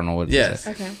shit. I don't know what. it Yes.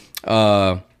 says.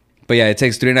 Okay. But But yeah, it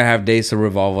takes 3.5 days to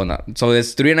revolve on that. So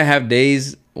it's 3.5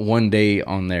 days, 1 day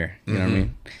on there. You know what I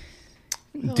mean?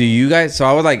 Do you guys? So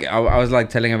I was like, I was like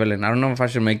telling Evelyn, I don't know if I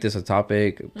should make this a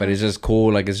topic, but it's just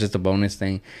cool. Like it's just a bonus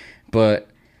thing. But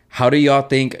how do y'all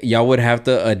think y'all would have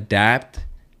to adapt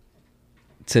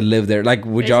to live there? Like,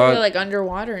 would y'all like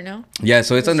underwater? No. Yeah,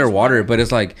 so it's underwater, but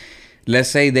it's like, let's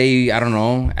say they, I don't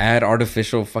know, add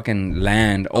artificial fucking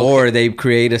land, or they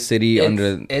create a city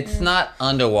under. It's not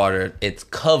underwater. It's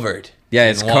covered. Yeah,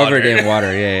 it's covered in water.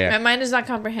 Yeah, My yeah. mind is not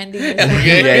comprehending. This.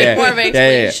 Yeah. More of an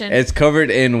explanation. It's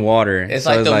covered in water. It's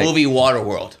So like the movie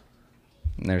Waterworld.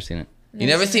 Never seen it. You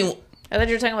never seen? I thought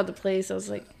you were talking about the place. I was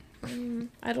like,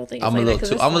 I don't think. It's I'm like a that little 'cause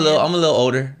too. it's I'm land. a little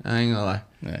older. I ain't gonna lie.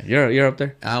 Yeah, you're up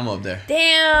there. I'm up there.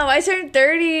 Damn! I turned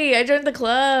 30. I joined the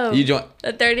club. You join.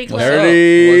 The 30 club.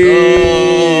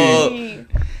 30. What's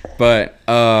up? But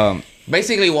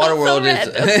Basically, Waterworld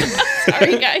is.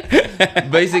 Sorry, guys.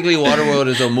 Basically, Waterworld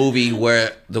is a movie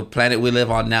where the planet we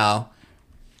live on now,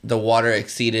 the water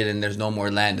exceeded and there's no more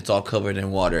land. It's all covered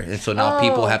in water, and so now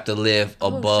people have to live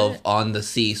above shit. on the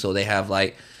sea. So they have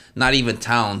like not even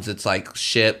towns. It's like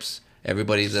ships.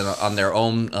 Everybody's on their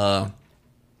own.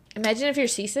 Imagine if you're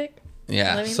seasick.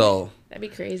 Yeah. Living So. That'd be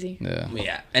crazy. yeah.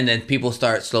 Yeah, and then people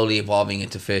start slowly evolving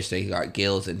into fish. They got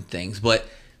gills and things. But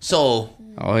so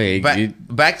Oh, yeah.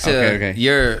 back to Okay.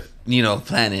 your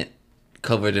planet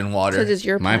covered in water. Because it's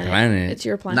your My planet. planet. It's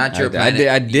your planet. Not your I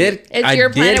planet. did. It's I your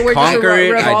did planet. We're just conquer it.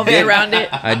 revolving around it.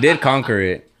 I did conquer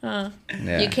it. Huh.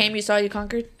 Yeah. You came, you saw, you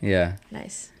conquered. Yeah.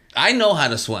 Nice. I know how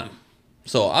to swim,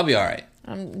 so I'll be all right.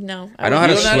 No. I know how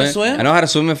to You don't know how to swim. swim? I know how to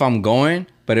swim if I'm going,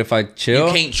 but if I chill,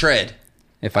 You can't tread.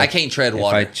 if I can't tread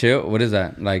water. If I chill, what is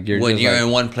that? Like you're When just you're like, in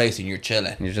one place and you're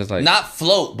chilling. You're just like- not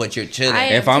float, but you're chilling. I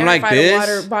am If I'm like terrified of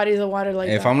this- water, bodies of water like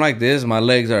if that. I'm like this, my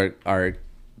legs are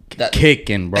That-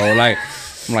 kicking, bro. Like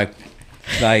I'm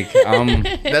like I'm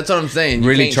That's what I'm saying. You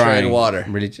really can't trying. tread water.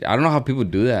 Really, I don't know how people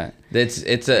do that. It's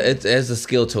a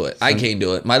skill to it. I can't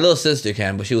do it. My little sister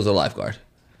can, but she was a lifeguard,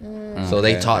 so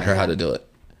they Okay. taught her how to do it.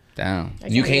 Damn. I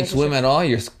You do can't that for swim sure. at all.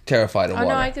 You're terrified of Oh water.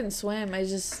 no, I can swim. I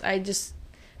just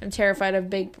am terrified of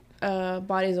big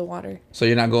bodies of water. So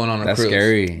you're not going on a That's cruise.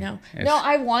 scary. No, If- no,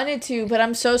 I wanted to, but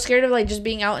I'm so scared of like just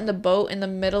being out in the boat in the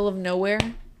middle of nowhere.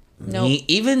 No,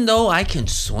 Even though I can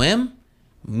swim,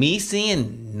 me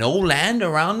seeing no land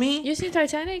around me you seen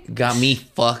Titanic? got me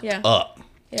fucked Yeah. up.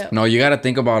 Yeah. No, you got to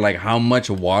think about like how much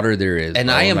water there is. And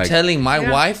bro. I am like, telling my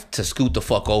Yeah. wife to scoot the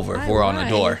fuck over if My we're on the wife?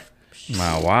 door.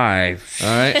 my wife. All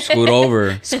right, Scoot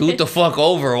over. scoot the fuck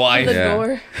over, wife. The Yeah.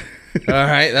 door. All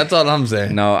right, that's all I'm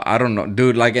saying. No, I don't know,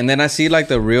 dude. Like, and then I see like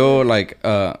the real like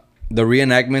the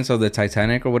reenactments of the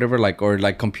Titanic or whatever, like or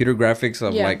like computer graphics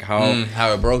of Yeah. like how,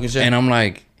 How it broke and shit. and I'm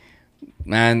like,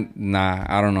 man, nah,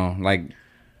 I don't know. Like,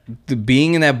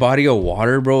 being in that body of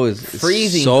water, bro, is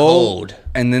Freezing so cold.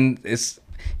 And then it's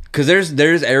because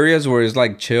there's areas where it's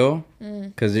like chill,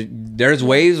 because there's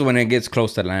waves when it gets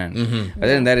close to land. Other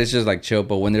than that, it's just like chill.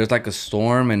 But when there's like a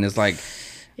storm and it's like,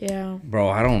 Yeah. bro,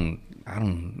 I don't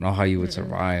know how you would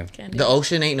survive. Can't do The it.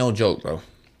 ocean ain't no joke, bro.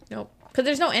 Nope. Because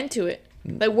there's no end to it.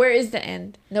 Like, where is the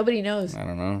end? Nobody knows. I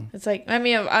don't know. It's like, I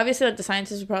mean, obviously, like the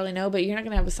scientists would probably know, but you're not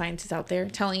gonna have a scientist out there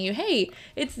telling you, "Hey,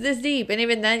 it's this deep," and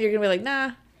even then, you're gonna be like,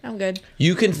 "Nah, I'm good."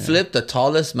 You can flip the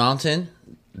tallest mountain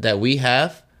that we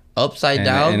have upside And-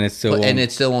 down, and it still and won't-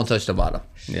 it still won't touch the bottom.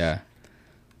 Yeah.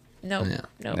 No, Yeah.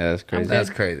 no, Yeah, that's crazy. I'm good. That's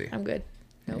crazy. I'm good.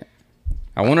 Nope.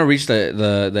 I want to reach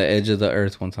the edge of the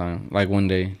earth one time, like one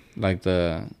day, like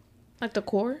the Like the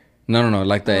core. no,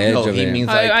 like the edge No, of he it. means-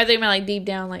 Oh, like- I think like deep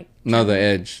down, like No, the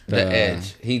edge. The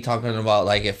edge. He talking about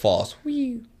like it falls.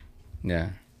 Yeah,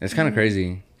 it's kind of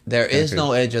crazy. There is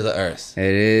no edge of the earth. It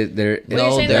is there. Well,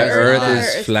 you're saying the the earth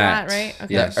earth is flat, right?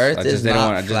 Okay. Yes, The earth I just is didn't not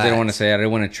want. I just flat. didn't want to say it. I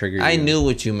didn't want to trigger you. I knew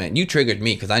what you meant. You triggered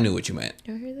me because I knew what you meant.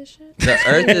 You hear this shit? The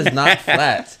earth is not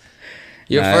flat.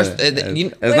 Your Nah, first. it's you,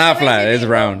 not Wait, what makes flat. you It's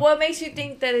think- round. What makes you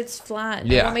think that it's flat?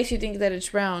 Yeah. What makes you think that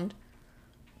it's round?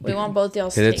 We want both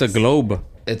y'all's 'Cause it's a takes. globe.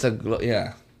 it's a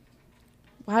yeah.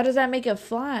 How does that make it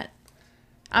flat?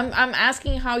 I'm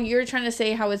asking how you're trying to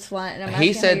say how it's flat. And I'm He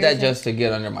asking how said you're that saying- just to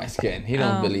get under my skin. He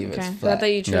don't Oh, believe okay. it's I flat. thought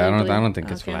you truly Yeah, I don't believed-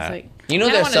 think it's okay, flat. like, You know,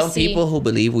 I there's wanna some see. people who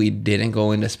believe we didn't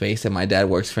go into space, and my dad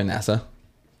works for NASA.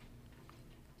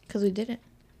 Because we didn't.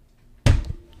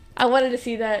 I wanted to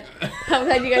see that. I'm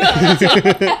glad you guys saw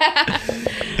that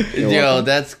too. Yo,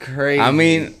 that's crazy. I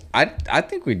mean, I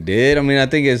think we did. I mean, I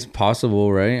think it's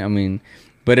possible, right? I mean,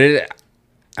 but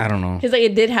I don't know. He's like,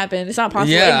 it did happen. It's not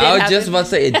possible. It yeah, did I was happen. just about to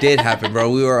say it did happen, bro.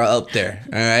 We were up there.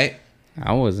 All right.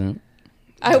 I wasn't.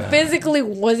 I physically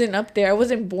wasn't up there. I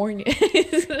wasn't born yet.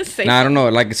 He's gonna say Nah, I don't know.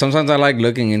 Like sometimes I like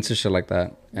looking into shit like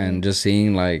that and just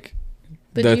seeing like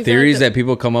But do the you feel theories like that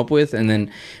people come up with, and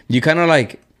then you kind of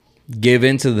like give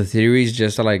into the theories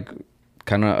just to like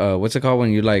kind of what's it called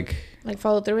when you like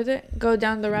follow through with it, go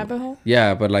down the rabbit hole.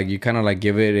 yeah, but like you kind of like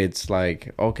give it, it's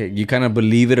like okay, you kind of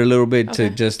believe it a little bit to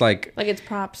Okay. just like Like it's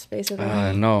props, basically.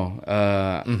 no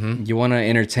you want to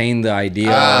entertain the idea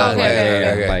Oh, of,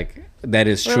 okay, okay. like that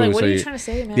is We're true. like, what so are you you- trying to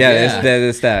say, man? yeah,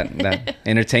 it's that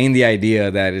entertain the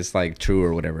idea that it's like true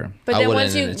or whatever. But I then wouldn't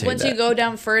once you entertain that. go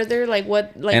down further, like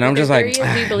what, like And what I'm their just like, theory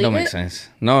is, do you believe don't it? make sense.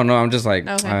 No, I'm just like,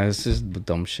 Okay. it's just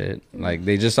dumb shit. Like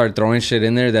they just start throwing shit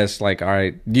in there that's like, all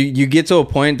right, you get to a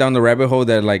point down the rabbit hole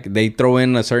that like they throw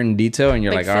in a certain detail and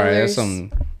you're Like like, all right, that's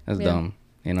fillers. that's Yeah. dumb,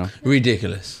 you know?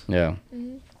 Ridiculous. Yeah.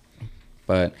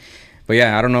 But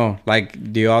yeah, I don't know.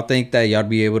 Like, do y'all think that y'all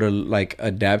be able to like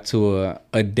adapt to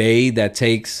a day that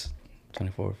takes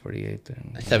 24, 48,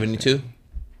 72,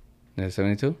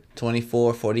 72?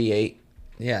 24, 48.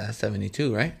 Yeah, that's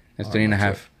 72, right? It's Oh, 3 and a I'm not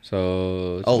half.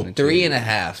 So Oh, 72.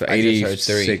 3.5. So I just heard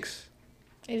 86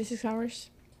 86 hours,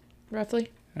 roughly.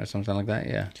 or something like that.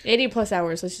 Yeah. 80 plus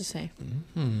hours, let's just say.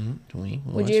 21,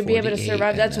 Would you be able to 48,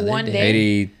 survive? That's another one day.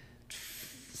 80.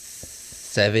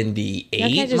 78, Y'all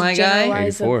can't just my guy.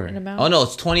 generalize 84. an amount. Oh no,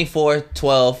 it's 24,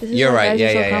 12. This is You're why right. guys Yeah,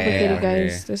 are so yeah, yeah, complicated, yeah.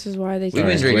 guys. yeah. This is why they We've keep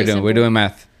been it drinking. simple. We're doing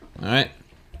math. All right.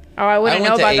 Oh, I wouldn't I know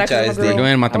went about to that 'cause I'm a HISD. girl. We're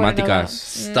doing I wouldn't know matemáticas.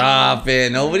 Stop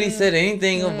it. Nobody said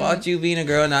anything about you being a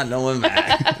girl not knowing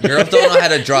math. Girls don't know how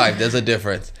to drive. There's a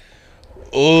difference.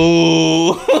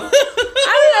 Ooh. I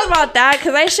don't know about that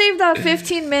because I shaved off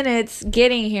 15 minutes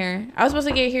getting here. I was supposed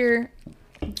to get here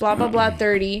blah blah blah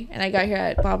 30 and I got here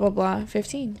at blah blah blah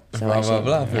 15. So Blah, I blah, should-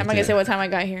 blah, I'm not gonna 15. say what time I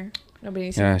got here. Nobody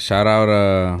needs to. Yeah, shout out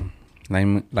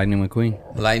Lightning McQueen.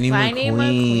 Lightning Lightning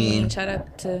McQueen. McQueen. Shout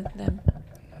out to them.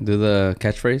 Do the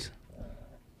catchphrase.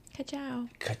 Ka-chow.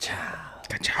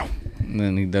 Ka-chow. And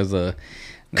then he does a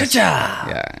Ka-chow.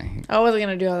 yeah. I wasn't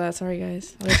gonna do all that. Sorry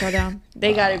guys. I let y'all down.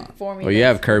 They got it for me. Well, you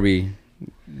have Kirby.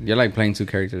 You're like playing two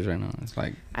characters right now. It's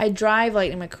like I drive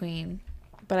Lightning McQueen,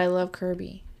 but I love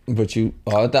Kirby. But you,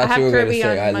 I I thought have you were going to Kirby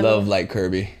say, on I my love little- like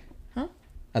Kirby. Huh?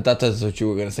 I thought that's what you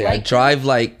were going to say. I Like- drive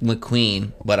like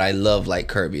McQueen, but I love like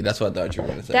Kirby. That's what I thought you were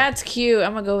going to say. That's cute.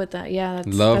 I'm gonna go with that. Yeah, that's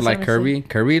love that's like what I'm gonna Kirby.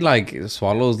 Kirby like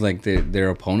swallows like their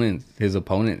opponent. His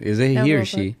opponent. Is it say. he I'll or go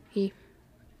she? for He. You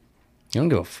don't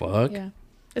give a fuck. Yeah.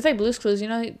 It's like Blue's Clues. You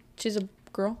know, she's a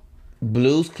girl.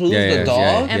 Blue's Clues, Yeah, the yeah,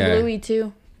 dog? And Yeah. Bluey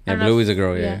too. I Yeah, don't know Bluey's if- a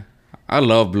girl. Yeah. I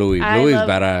love Bluey. Bluey's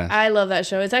badass. I love that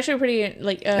show. It's actually pretty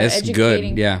like It's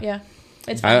educating. good, yeah. Yeah.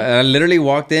 It's fun. I literally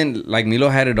walked in, like Milo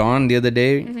had it on the other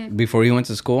day Mm-hmm. before he went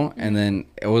to school, and then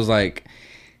it was like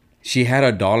she had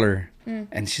 $1, Mm.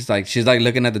 and she's like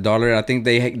looking at the dollar. I think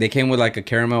they came with like a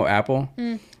caramel apple.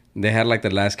 Mm. They had like the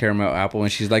last caramel apple,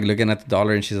 and she's like looking at the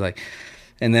dollar, and she's like,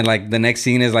 and then like the next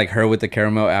scene is like her with the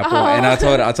caramel apple, Oh. and I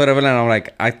told Evelyn, I'm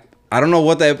like I don't know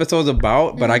what the episode's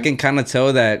about, but I Mm. can kind of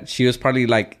tell that she was probably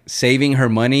like saving her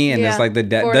money, and Yeah, it's like the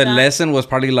for the that. lesson was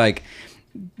probably like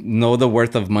know the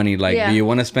worth of money. Like, Yeah. do you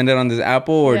want to spend it on this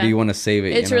apple or Yeah. do you want to save it?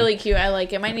 It's you know? really cute. I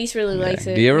like it. My niece really likes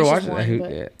it. Do you ever It's watch just it? one,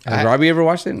 but- Has I- Robbie ever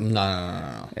watched it?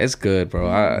 No. It's good, bro.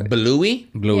 I, Bluey?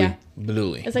 Bluey. Yeah.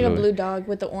 Bluey. It's like a Bluey. blue dog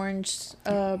with the orange.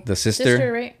 The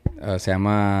sister? right? Se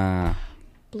llama...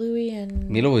 Bluey and.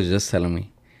 Milo was just telling me.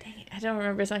 Dang it, I don't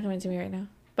remember. It's not coming to me right now.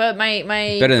 But my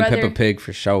Better than brother. Peppa Pig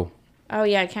for sure. Oh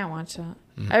yeah, I can't watch that.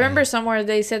 I remember somewhere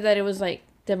they said that it was like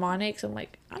demonic. So I'm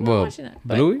like, I'm not Well, watching that.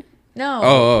 But Bluey? no,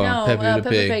 Oh, no, Peppa the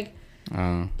Pig.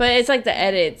 But it's like the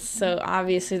edits, so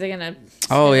obviously they're gonna.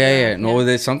 Oh, spin it yeah. around, No,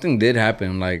 there's something did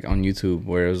happen like on YouTube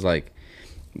where it was like,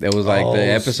 there was like Oh, the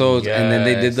episodes and then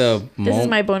they did the... This is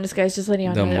my bonus, guys. Just letting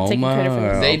you the know. I'm taking credit for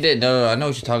MoMA, this. They did. No, I know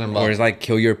what you're talking about. Or it's like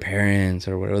kill your parents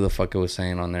or whatever the fuck it was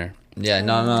saying on there. Yeah,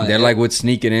 no. They're like would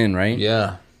sneak it in, right?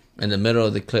 Yeah. In the middle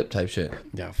of the clip type shit.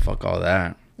 Yeah, fuck all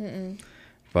that.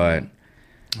 But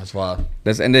That's wild.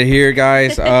 let's end it here,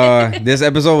 guys. This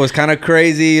episode was kind of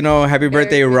crazy. You know, happy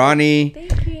birthday, crazy. Ronnie.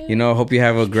 Thank you. You know, hope you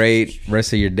have a great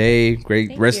rest of your day, great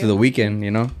Thank rest you. of the weekend,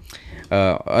 you know.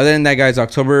 Other than that, guys,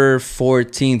 October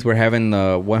 14th, we're having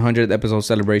the 100th episode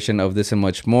celebration of This and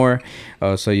Much More.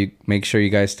 So you make sure you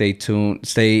guys stay tuned,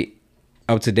 stay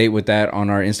up to date with that on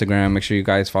our Instagram. Make sure you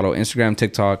guys follow Instagram,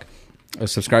 TikTok,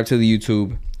 subscribe to the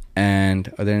YouTube. And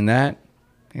other than that,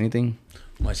 anything?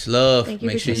 Much love. Thank you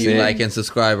Make for sure tuning you in. like and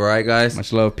subscribe, all right, guys?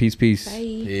 Much love. Peace, peace. Bye.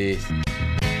 Peace.